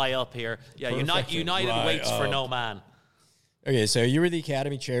have to rile up here. Yeah, United Rile waits for up. no man. Okay, so you were the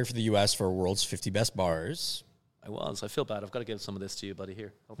Academy Chair for the U.S. for World's 50 Best Bars. I feel bad. I've got to give some of this to you, buddy.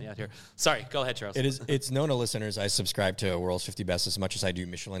 Here, help me out here. Sorry, go ahead, Charles. It's known to listeners. I subscribe to World's 50 Best as much as I do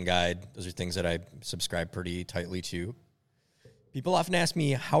Michelin Guide. Those are things that I subscribe pretty tightly to. People often ask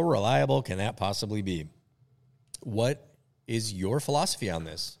me, how reliable can that possibly be? What is your philosophy on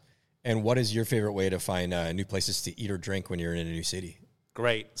this? And what is your favorite way to find new places to eat or drink when you're in a new city?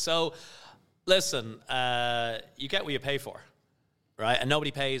 Great. So, listen, you get what you pay for, right? And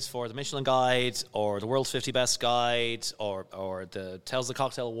nobody pays for the Michelin Guide or the World's 50 Best Guide or the Tells the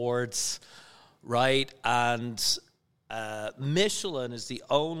Cocktail Awards, right? And Michelin is the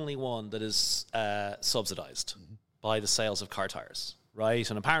only one that is subsidized by the sales of car tires, right?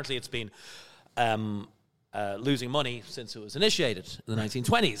 And apparently it's been losing money since it was initiated in the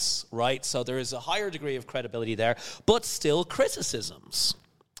 1920s, right? So there is a higher degree of credibility there, but still criticisms,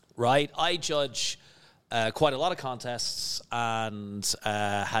 right? I judge quite a lot of contests and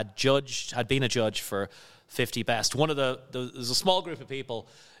had been a judge for 50 Best. There's a small group of people.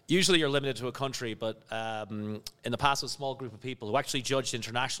 Usually you're limited to a country, but in the past, a small group of people who actually judged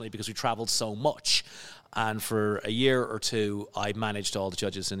internationally because we traveled so much. And for a year or two, I managed all the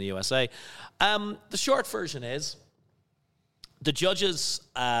judges in the USA. The short version is the judges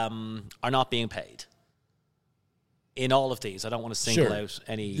are not being paid in all of these. I don't want to single out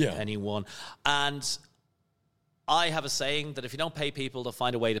any one. And I have a saying that if you don't pay people, they'll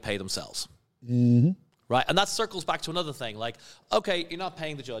find a way to pay themselves. Mm-hmm. Right? And that circles back to another thing. Like, okay, you're not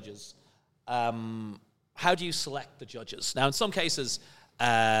paying the judges. How do you select the judges? Now, in some cases,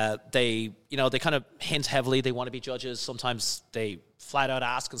 they kind of hint heavily they want to be judges. Sometimes they flat out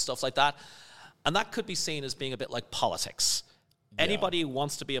ask and stuff like that. And that could be seen as being a bit like politics. Yeah. Anybody who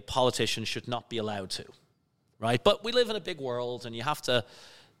wants to be a politician should not be allowed to, right? But we live in a big world, and you have to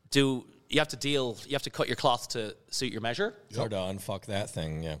cut your cloth to suit your measure. It's hard to unfuck that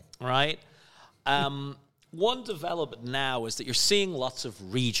thing, yeah. Right? One development now is that you're seeing lots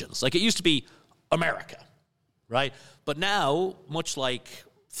of regions. Like it used to be America, right? But now, much like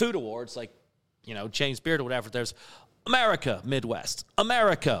food awards, like, James Beard or whatever, there's America Midwest,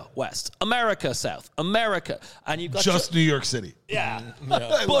 America West, America South, America. And you've got just New York City. Yeah.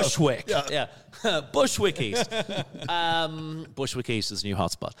 Bushwick. Yeah. Bushwick East. Bushwick East is a new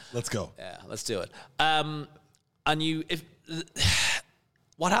hotspot. Let's go. Yeah, let's do it.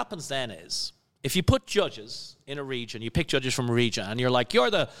 What happens then is, if you put judges in a region, you pick judges from a region, and you're like,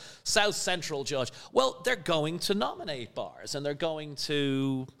 you're the South Central judge. Well, they're going to nominate bars, and they're going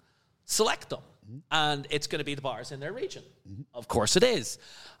to select them. Mm-hmm. And it's going to be the bars in their region. Mm-hmm. Of course it is.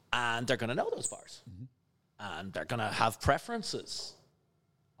 And they're going to know those bars. Mm-hmm. And they're going to have preferences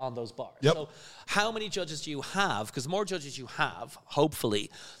on those bars. Yep. So how many judges do you have? Because the more judges you have,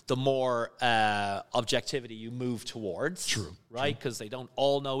 hopefully, the more objectivity you move towards. True. Right? Because they don't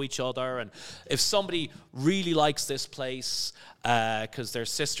all know each other. And if somebody really likes this place because their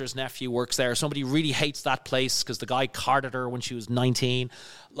sister's nephew works there, somebody really hates that place because the guy carded her when she was 19,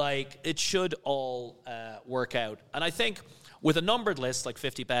 like, it should all work out. And I think with a numbered list like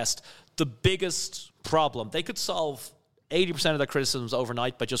 50 Best, the biggest problem, they could solve 80% of their criticisms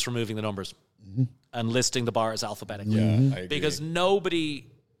overnight by just removing the numbers and listing the bars alphabetically. Yeah, I agree. Because nobody...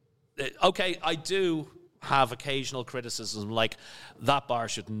 Okay, I do have occasional criticism, like that bar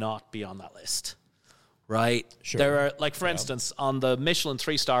should not be on that list, right? Sure. There are, like, for instance, on the Michelin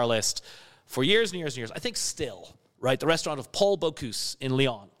 3-star list, for years and years and years, I think still, right, the restaurant of Paul Bocuse in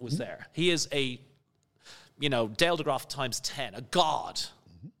Lyon was there. He is a, Dale DeGroff times 10, a god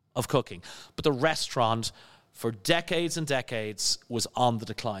of cooking. But the restaurant, for decades and decades, was on the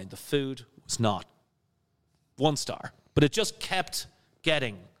decline. The food was not 1 star, but it just kept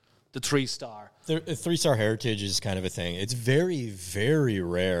getting the 3-star. The 3-star heritage is kind of a thing. It's very, very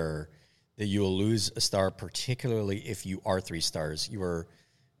rare that you will lose a star, particularly if you are 3 stars. You are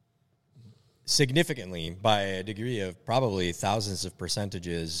significantly, by a degree of probably thousands of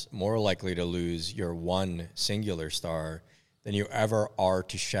percentages, more likely to lose your 1 singular star than you ever are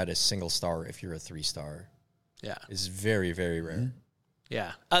to shed a single star if you're a 3-star. Yeah. It's very, very rare.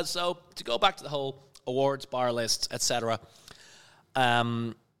 Yeah. So to go back to the whole awards, bar lists, etc.,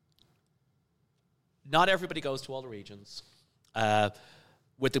 not everybody goes to all the regions.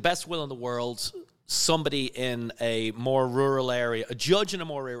 With the best will in the world, somebody in a more rural area, a judge in a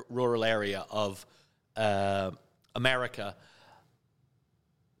more rural area of America,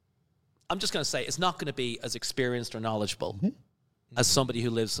 I'm just going to say, it's not going to be as experienced or knowledgeable as somebody who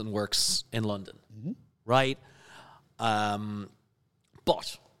lives and works in London, right?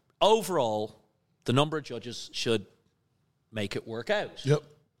 But overall, the number of judges should make it work out,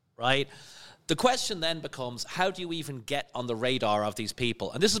 right? The question then becomes, how do you even get on the radar of these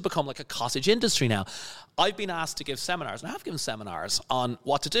people? And this has become like a cottage industry now. I've been asked to give seminars, and I have given seminars on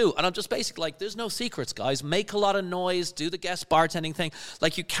what to do. And I'm just basically like, there's no secrets, guys. Make a lot of noise, do the guest bartending thing.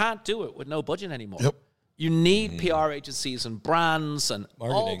 Like, you can't do it with no budget anymore. You need PR agencies and brands and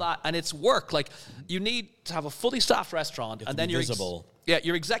all that, and it's work. Like, you need to have a fully staffed restaurant, and then you're visible.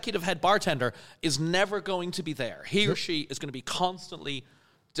 Your executive head bartender is never going to be there. He or she is going to be constantly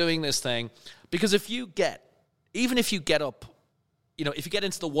doing this thing, because if you get up, if you get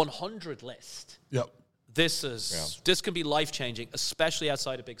into the 100 list, this can be life changing, especially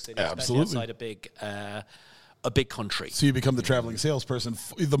outside a big city, especially outside a big country. So you become the traveling salesperson,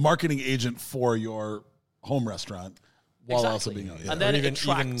 the marketing agent for your home restaurant, while also being and then even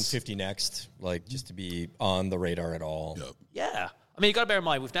 50 Next, like, just to be on the radar at all. Yeah. I mean, you got to bear in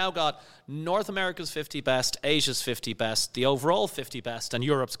mind, we've now got North America's 50 best, Asia's 50 best, the overall 50 best, and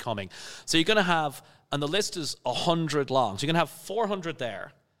Europe's coming. So you're going to have, and the list is 100 long, so you're going to have 400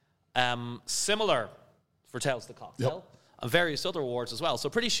 there. Similar for Tales of the Cocktail, and various other awards as well. So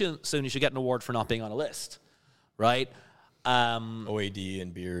pretty soon you should get an award for not being on a list, right? OAD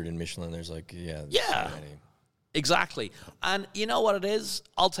and Beard and Michelin, there's so many. Exactly. And you know what it is?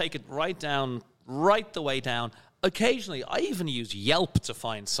 I'll take it right the way down. Occasionally, I even use Yelp to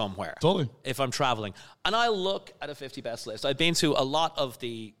find somewhere. Totally. If I'm traveling. And I look at a 50 best list. I've been to a lot of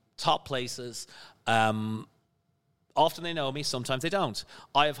the top places. Often they know me, sometimes they don't.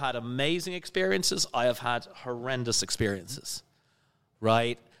 I have had amazing experiences. I have had horrendous experiences.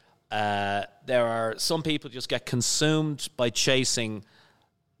 Right? There are some people just get consumed by chasing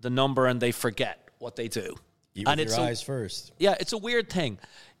the number and they forget what they do. Eat with your eyes first. Yeah, it's a weird thing.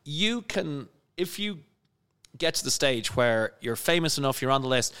 You can, if you get to the stage where you're famous enough, you're on the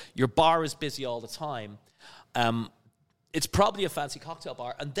list, your bar is busy all the time, it's probably a fancy cocktail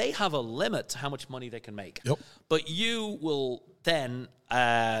bar, and they have a limit to how much money they can make. But you will then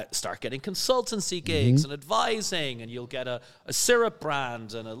start getting consultancy gigs and advising, and you'll get a syrup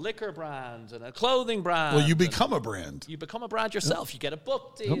brand and a liquor brand and a clothing brand. Well, you become a brand. You become a brand yourself. You get a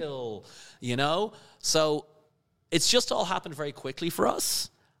book deal, So it's just all happened very quickly for us.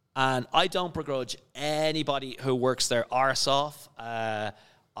 And I don't begrudge anybody who works their arse off. I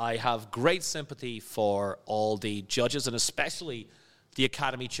have great sympathy for all the judges, and especially the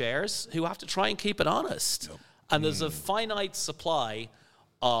Academy chairs, who have to try and keep it honest. And there's a finite supply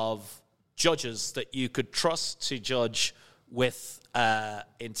of judges that you could trust to judge with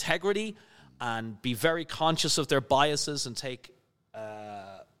integrity and be very conscious of their biases and take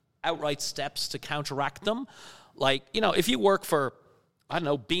outright steps to counteract them. Like, if you work for, I don't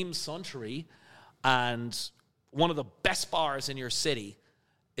know, Beam Suntory, and one of the best bars in your city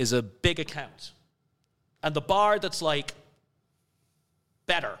is a big account, and the bar that's like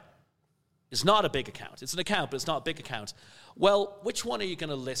better is not a big account. It's an account, but it's not a big account. Well, which one are you going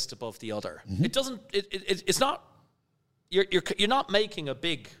to list above the other? It doesn't. It's not. You're not making a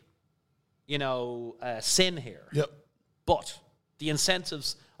big, sin here. But the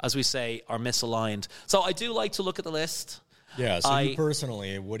incentives, as we say, are misaligned. So I do like to look at the list. Yeah, so you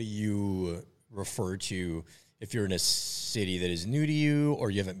personally, what do you refer to if you're in a city that is new to you or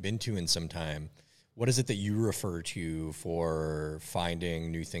you haven't been to in some time, what is it that you refer to for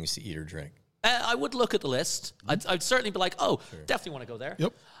finding new things to eat or drink? I would look at the list. I'd certainly be like, definitely want to go there.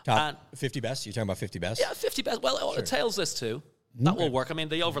 Yep. Top 50 best? You're talking about 50 best? Yeah, 50 best. Well, a Tails list too. That will work. I mean,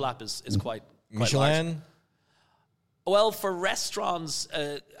 the overlap is quite Michelin? large. Well, for restaurants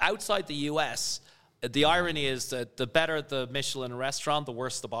outside the US, the irony is that the better the Michelin restaurant, the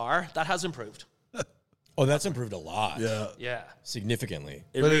worse the bar. That has improved. Oh, that's improved a lot. Yeah. Significantly.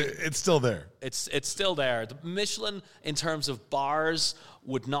 It's still there. It's still there. The Michelin, in terms of bars,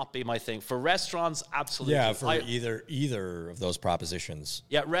 would not be my thing. For restaurants, absolutely. Yeah, for either of those propositions.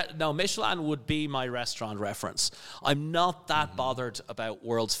 Yeah, no, Michelin would be my restaurant reference. I'm not that bothered about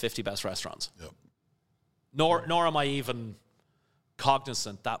world's 50 best restaurants. Yep. Nor am I even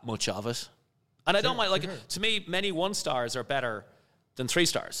cognizant that much of it. And I don't mind, to me, many 1 stars are better than 3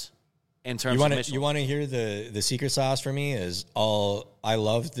 stars. In terms of Michelin. You want to hear the secret sauce for me is I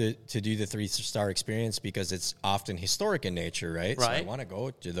love to do the 3-star experience because it's often historic in nature, right? So I want to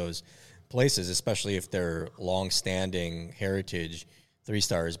go to those places, especially if they're long-standing heritage 3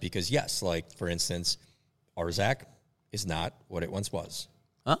 stars because, yes, like, for instance, Arzac is not what it once was.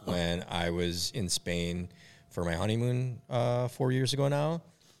 When I was in Spain for my honeymoon 4 years ago now,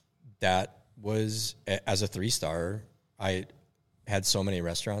 that was, as a 3-star, I had so many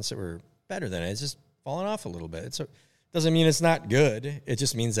restaurants that were better than it. It's just fallen off a little bit. It doesn't mean it's not good. It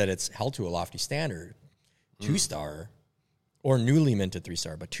just means that it's held to a lofty standard. 2-star or newly minted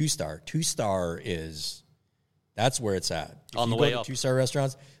 3-star, but 2-star. 2-star that's where it's at. On the way up. 2-star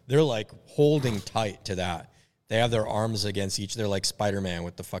restaurants, they're like holding tight to that. They have their arms against each. They're like Spider-Man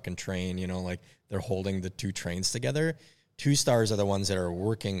with the fucking train, like they're holding the 2 trains together. 2 stars are the ones that are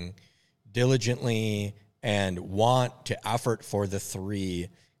working diligently and want to effort for the 3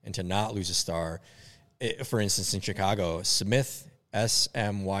 and to not lose a star. For instance, in Chicago, Smith,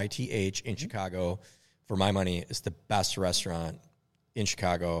 Smyth in Chicago, for my money, is the best restaurant in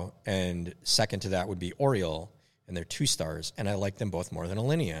Chicago. And second to that would be Oriole, and they're 2 stars. And I like them both more than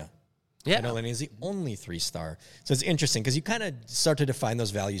Alinea. Yeah. And Alinea is the only 3-star. So it's interesting because you kind of start to define those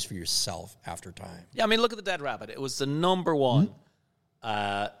values for yourself after time. Yeah, I mean, look at the Dead Rabbit. It was the number 1.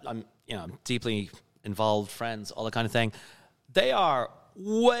 I'm deeply involved, friends, all that kind of thing. They are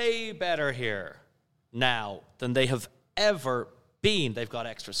way better here now than they have ever been. They've got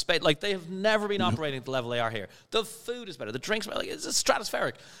extra space. Like, they have never been operating at the level they are here. The food is better. The drinks are it's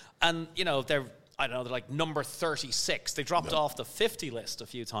stratospheric. And, they're like number 36. They dropped off the 50 list a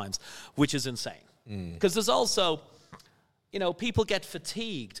few times, which is insane. Because there's also, people get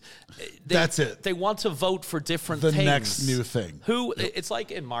fatigued. That's it. They want to vote for different things. The next new thing. It's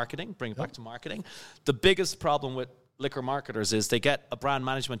like in marketing, bring it back to marketing. The biggest problem with liquor marketers is they get a brand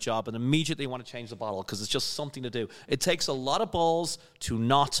management job and immediately want to change the bottle because it's just something to do. It takes a lot of balls to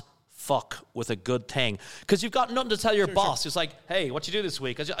not fuck with a good thing because you've got nothing to tell your boss. It's like, hey, what you do this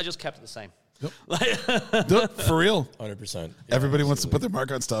week? I just kept it the same. Yep. For real. 100%. Yeah, everybody wants to put their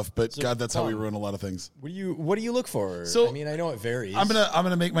mark on stuff, but God, that's how we ruin a lot of things. What do you look for? So, I mean, I know it varies. I'm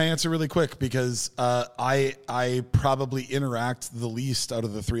gonna make my answer really quick because I probably interact the least out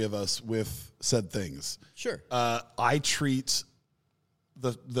of the 3 of us with said things. Sure. I treat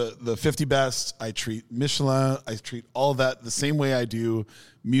the 50 best, I treat Michelin, I treat all that the same way I do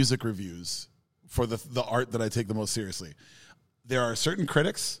music reviews for the art that I take the most seriously. There are certain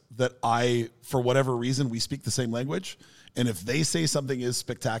critics that for whatever reason, we speak the same language. And if they say something is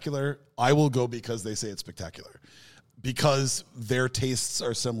spectacular, I will go because they say it's spectacular. Because their tastes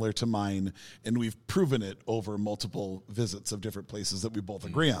are similar to mine, and we've proven it over multiple visits of different places that we both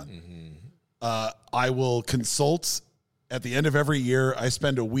agree on. I will consult at the end of every year. I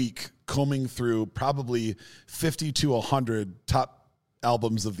spend a week combing through probably 50 to 100 top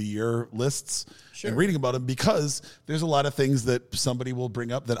albums of the year lists and reading about them because there's a lot of things that somebody will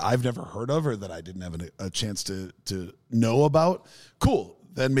bring up that I've never heard of or that I didn't have a chance to know about. Cool.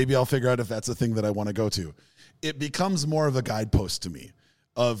 Then maybe I'll figure out if that's a thing that I want to go to. It becomes more of a guidepost to me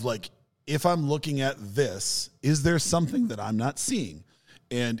of like, if I'm looking at this, is there something that I'm not seeing?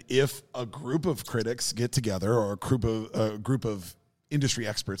 And if a group of critics get together or a group of industry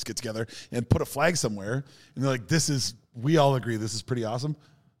experts get together and put a flag somewhere and they're like, we all agree this is pretty awesome.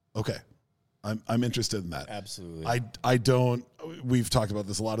 Okay. I'm interested in that. Absolutely. I don't, we've talked about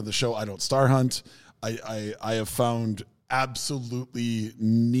this a lot of the show. I don't star hunt. I have found absolutely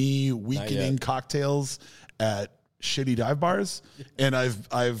knee weakening cocktails at shitty dive bars. And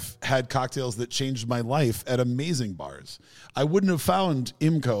I've had cocktails that changed my life at amazing bars. I wouldn't have found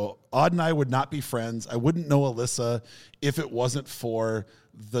IMCO. Odd and I would not be friends. I wouldn't know Alyssa if it wasn't for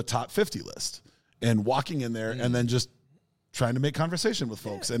the top 50 list. and walking in there and then just trying to make conversation with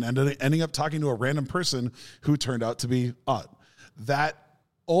folks and ending up talking to a random person who turned out to be odd. That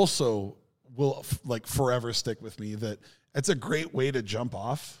also will like forever stick with me, that it's a great way to jump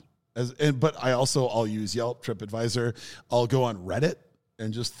off. But I'll use Yelp, TripAdvisor. I'll go on Reddit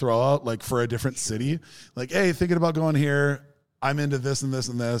and just throw out like for a different city, like, hey, thinking about going here. I'm into this and this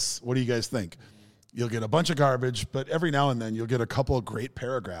and this. What do you guys think? You'll get a bunch of garbage, but every now and then you'll get a couple of great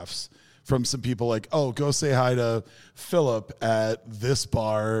paragraphs from some people like, oh, go say hi to Philip at this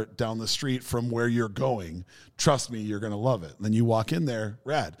bar down the street from where you're going. Trust me, you're going to love it. And then you walk in there,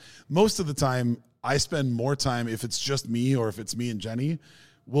 rad. Most of the time, I spend more time, if it's just me or if it's me and Jenny,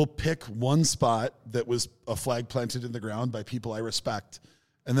 we'll pick one spot that was a flag planted in the ground by people I respect,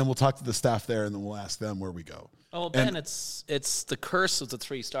 and then we'll talk to the staff there, and then we'll ask them where we go. Oh, Ben, it's the curse of the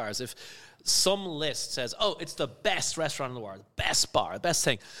 3 stars. If some list says, oh, it's the best restaurant in the world, the best bar, the best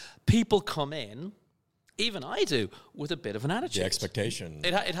thing, people come in, even I do, with a bit of an attitude. The expectation.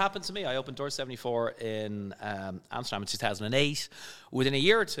 It happened to me. I opened Door 74 in Amsterdam in 2008. Within a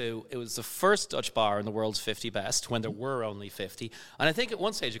year or two, it was the first Dutch bar in the world's 50 best when there were only 50. And I think at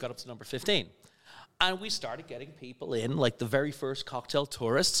one stage it got up to number 15. And we started getting people in, like the very first cocktail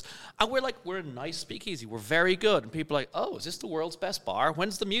tourists. And we're a nice speakeasy. We're very good. And people are like, oh, is this the world's best bar?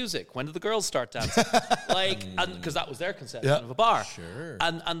 When's the music? When do the girls start dancing? Because that was their conception of a bar. Sure.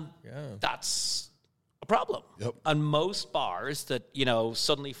 And that's a problem. Yep. And most bars that,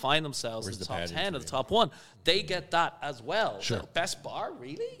 suddenly find themselves in the top 10 or the top 1, they get that as well. Sure. The best bar,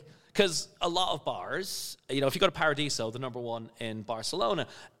 really? Because a lot of bars, if you go to Paradiso, the number 1 in Barcelona,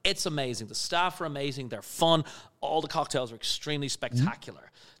 it's amazing. The staff are amazing. They're fun. All the cocktails are extremely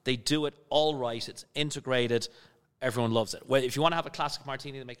spectacular. They do it all right. It's integrated. Everyone loves it. Well, if you want to have a classic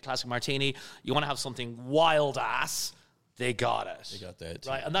martini, they make a classic martini. You want to have something wild ass, they got it. They got that, too.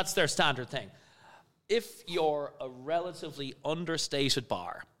 Right? And that's their standard thing. If you're a relatively understated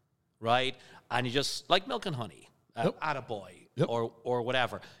bar, right, and you just like Milk and Honey, Attaboy, or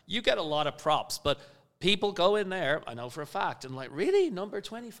whatever, you get a lot of props, but people go in there, I know for a fact, and like, really, number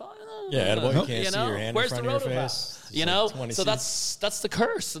 25? Yeah, Attaboy, you can't see your hand Where's in front the of your road face. So that's the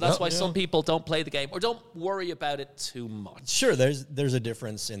curse. So that's why some people don't play the game or don't worry about it too much. Sure, there's a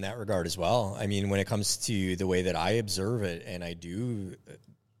difference in that regard as well. I mean, when it comes to the way that I observe it, and I do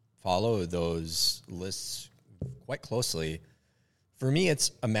follow those lists quite closely, for me,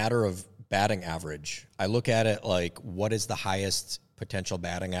 it's a matter of batting average. I look at it like, what is the highest potential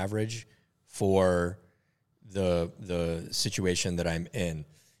batting average for the situation that I'm in?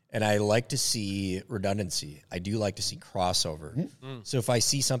 And I like to see redundancy. I do like to see crossover. Mm-hmm. So if I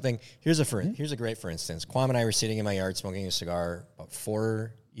see something, here's a great for instance. Kwame and I were sitting in my yard smoking a cigar about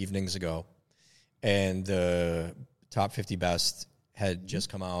 4 evenings ago, and the top 50 best had just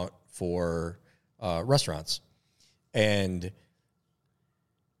come out for restaurants. And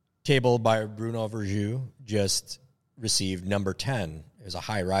Table by Bruno Verjus just received number 10. It was a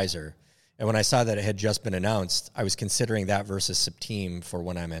high riser. And when I saw that it had just been announced, I was considering that versus Septime for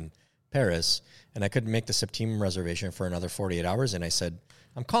when I'm in Paris. And I couldn't make the Septime reservation for another 48 hours. And I said,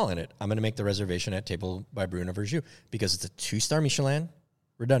 I'm calling it. I'm going to make the reservation at Table by Bruno Verjus because it's a 2-star Michelin,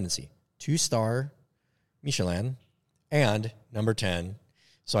 redundancy, 2-star Michelin, and number 10.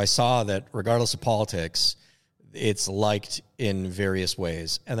 So I saw that regardless of politics, it's liked in various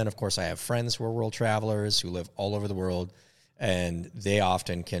ways. And then, of course, I have friends who are world travelers who live all over the world, and they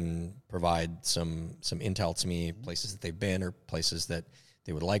often can provide some intel to me, places that they've been or places that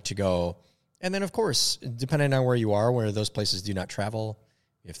they would like to go. And then, of course, depending on where you are, where those places do not travel,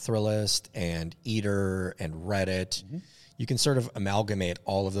 you have Thrillist and Eater and Reddit. Mm-hmm. You can sort of amalgamate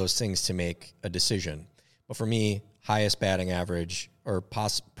all of those things to make a decision. But for me, highest batting average or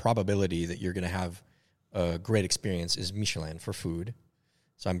probability that you're going to have a great experience is Michelin for food.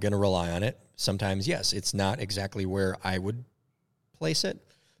 So I'm going to rely on it. Sometimes, yes, it's not exactly where I would place it,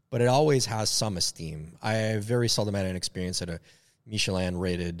 but it always has some esteem. I very seldom had an experience at a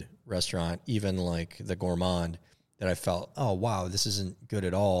Michelin-rated restaurant, even like the Gourmand, that I felt, oh, wow, this isn't good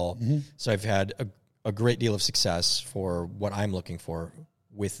at all. Mm-hmm. So I've had a great deal of success for what I'm looking for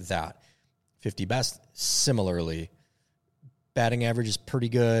with that. 50 best, similarly. Batting average is pretty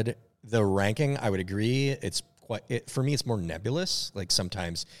good. The ranking, I would agree, it's for me, it's more nebulous. Like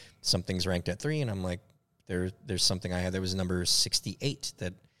sometimes something's ranked at 3, and I'm like, there's something I had that was number 68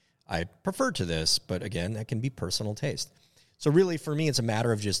 that I prefer to this, but again, that can be personal taste. So really, for me, it's a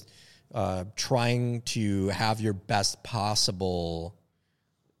matter of just trying to have your best possible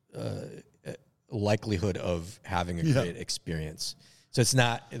likelihood of having a great experience. So it's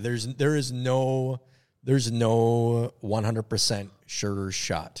not there is no There's no 100% sure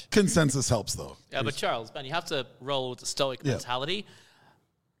shot. Consensus helps, though. Yeah, but Charles, man, you have to roll with the stoic mentality.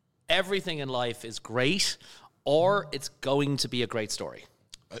 Everything in life is great, or it's going to be a great story.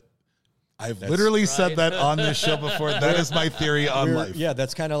 I've literally said that on this show before. That is my theory on life. Yeah,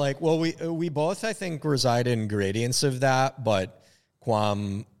 that's kind of like, well, we both, I think, reside in gradients of that, but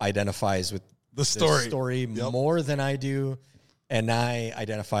Kwam identifies with the story more than I do, and I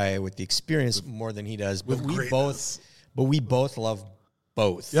identify with the experience more than he does. But we both love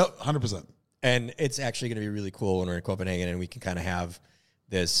both. Yep, 100%. And it's actually going to be really cool when we're in Copenhagen and we can kind of have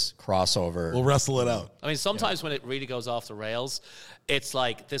this crossover. We'll wrestle it out. I mean, sometimes when it really goes off the rails, it's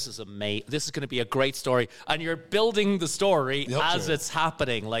like, this is going to be a great story. And you're building the story as it's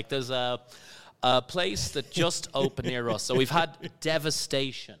happening. Like, there's a place that just opened near us. So we've had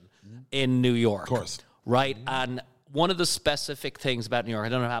devastation in New York. Of course. Right? And one of the specific things about New York, I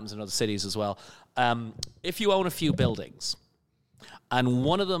don't know if it happens in other cities as well, if you own a few buildings and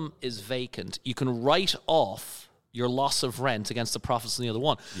one of them is vacant, you can write off your loss of rent against the profits on the other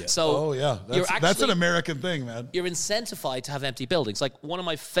one. Yeah. So that's an American thing, man. You're incentivized to have empty buildings. Like one of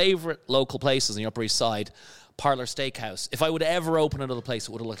my favorite local places on the Upper East Side, Parlor Steakhouse. If I would ever open another place,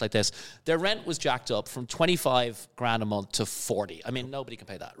 it would have looked like this. Their rent was jacked up from 25 grand a month to 40. I mean, nobody can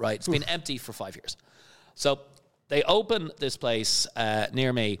pay that, right? It's been empty for 5 years. So they open this place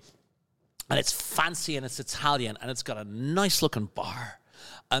near me, and it's fancy and it's Italian, and it's got a nice looking bar.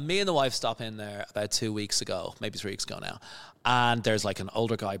 And me and the wife stop in there about 2 weeks ago, maybe 3 weeks ago now. And there's like an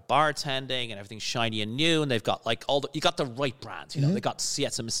older guy bartending and everything's shiny and new. And they've got like you got the right brands, you know. They got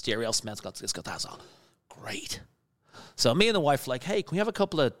Sietza Mysterio, smells got this, got that. So great. So me and the wife are like, hey, can we have a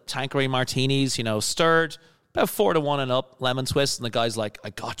couple of Tanqueray martinis, you know, stirred, about 4 to 1 and up, lemon twist. And the guy's like,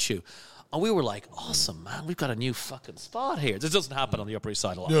 I got you. And we were like, awesome, man. We've got a new fucking spot here. This doesn't happen on the Upper East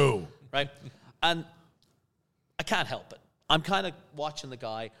Side a lot. No. Right? And I can't help it. I'm kind of watching the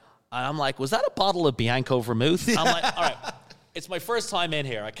guy, and I'm like, was that a bottle of Bianco vermouth? I'm like, all right, it's my first time in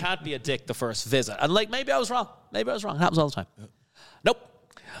here. I can't be a dick the first visit. And like, maybe I was wrong. It happens all the time. Nope.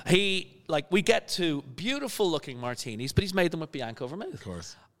 We get to beautiful-looking martinis, but he's made them with Bianco vermouth. Of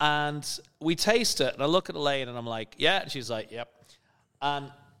course. And we taste it, and I look at Elaine, and I'm like, yeah. And she's like, yep.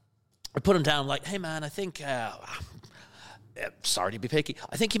 And I put him down, like, hey, man, I think... sorry to be picky.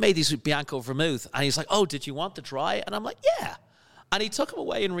 I think he made these with Bianco vermouth. And he's like, oh, did you want the dry? And I'm like, yeah. And he took them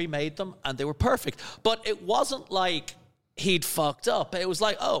away and remade them, and they were perfect. But it wasn't like he'd fucked up. It was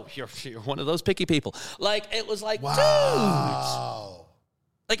like, oh, you're one of those picky people. Like, it was like, wow. Dude.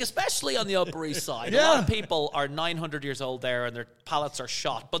 Like, especially on the Upper East Side. A lot of people are 900 years old there, and their palates are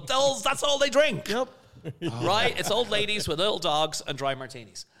shot. But that's all they drink. Yep. Right? It's old ladies with little dogs and dry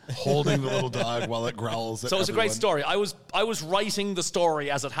martinis. Holding the little dog while it growls at So it's everyone. a great story. I was writing the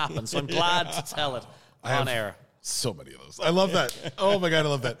story as it happened, so I'm glad to tell it on air. So many of those. I love that. Oh, my God, I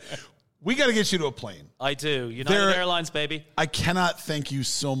love that. We got to get you to a plane. I do. United Airlines, baby. I cannot thank you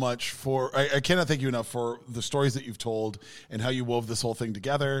so much I cannot thank you enough for the stories that you've told and how you wove this whole thing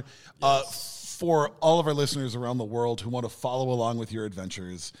together. Yes. For all of our listeners around the world who want to follow along with your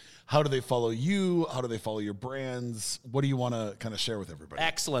adventures, how do they follow you? How do they follow your brands? What do you want to kind of share with everybody?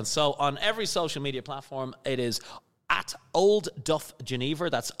 Excellent. So on every social media platform, it is at Old Duff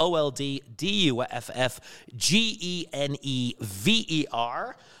Genever. That's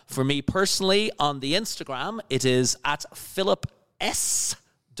OLDDUFFGENEVER. For me personally, on the Instagram, it is at Philip S.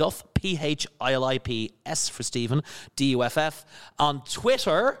 Duff, PHILIP, S for Stephen, DUFF. On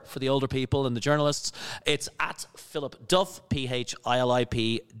Twitter, for the older people and the journalists, it's at Philip Duff,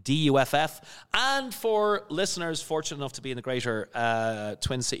 PHILIP, DUFF. And for listeners fortunate enough to be in the greater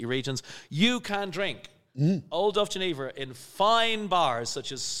Twin City regions, you can drink Old Duff Genever in fine bars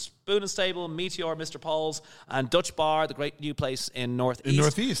such as Spoon and Stable, Meteor, Mr. Paul's, and Dutch Bar, the great new place in Northeast. In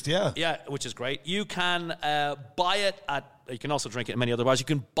Northeast, yeah. Yeah, which is great. You can buy it you can also drink it in many other bars. You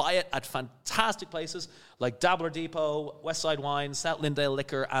can buy it at fantastic places like Dabbler Depot, Westside Wine, South Lindale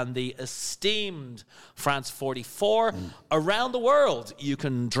Liquor, and the esteemed France 44. Around the world, you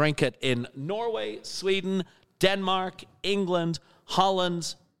can drink it in Norway, Sweden, Denmark, England,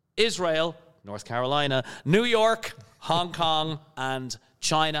 Holland, Israel, North Carolina, New York, Hong Kong, and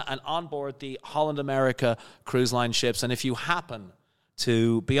China, and on board the Holland America cruise line ships. And if you happen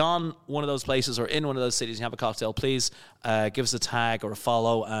to be on one of those places or in one of those cities and you have a cocktail, please give us a tag or a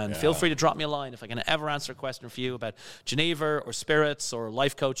follow, and feel free to drop me a line if I can ever answer a question for you about Geneva or spirits or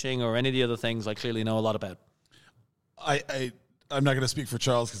life coaching or any of the other things I clearly know a lot about. I I'm not going to speak for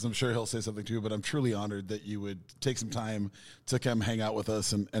Charles because I'm sure he'll say something too, but I'm truly honored that you would take some time to come hang out with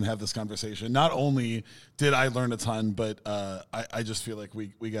us and have this conversation. Not only did I learn a ton, but I just feel like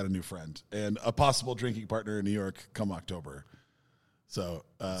we got a new friend and a possible drinking partner in New York come October. So,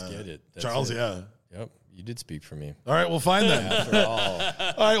 let's get it. Charles, it. yeah. Yep, you did speak for me. All right, well, fine then. After all. All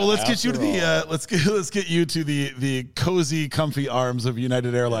right, well, let's get you to the let's get you to the cozy, comfy arms of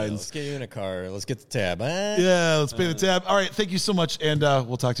United Airlines. Yeah, let's get you in a car. Let's get the tab. Yeah, let's pay the tab. All right, thank you so much, and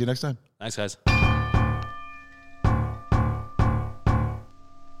we'll talk to you next time. Thanks, guys.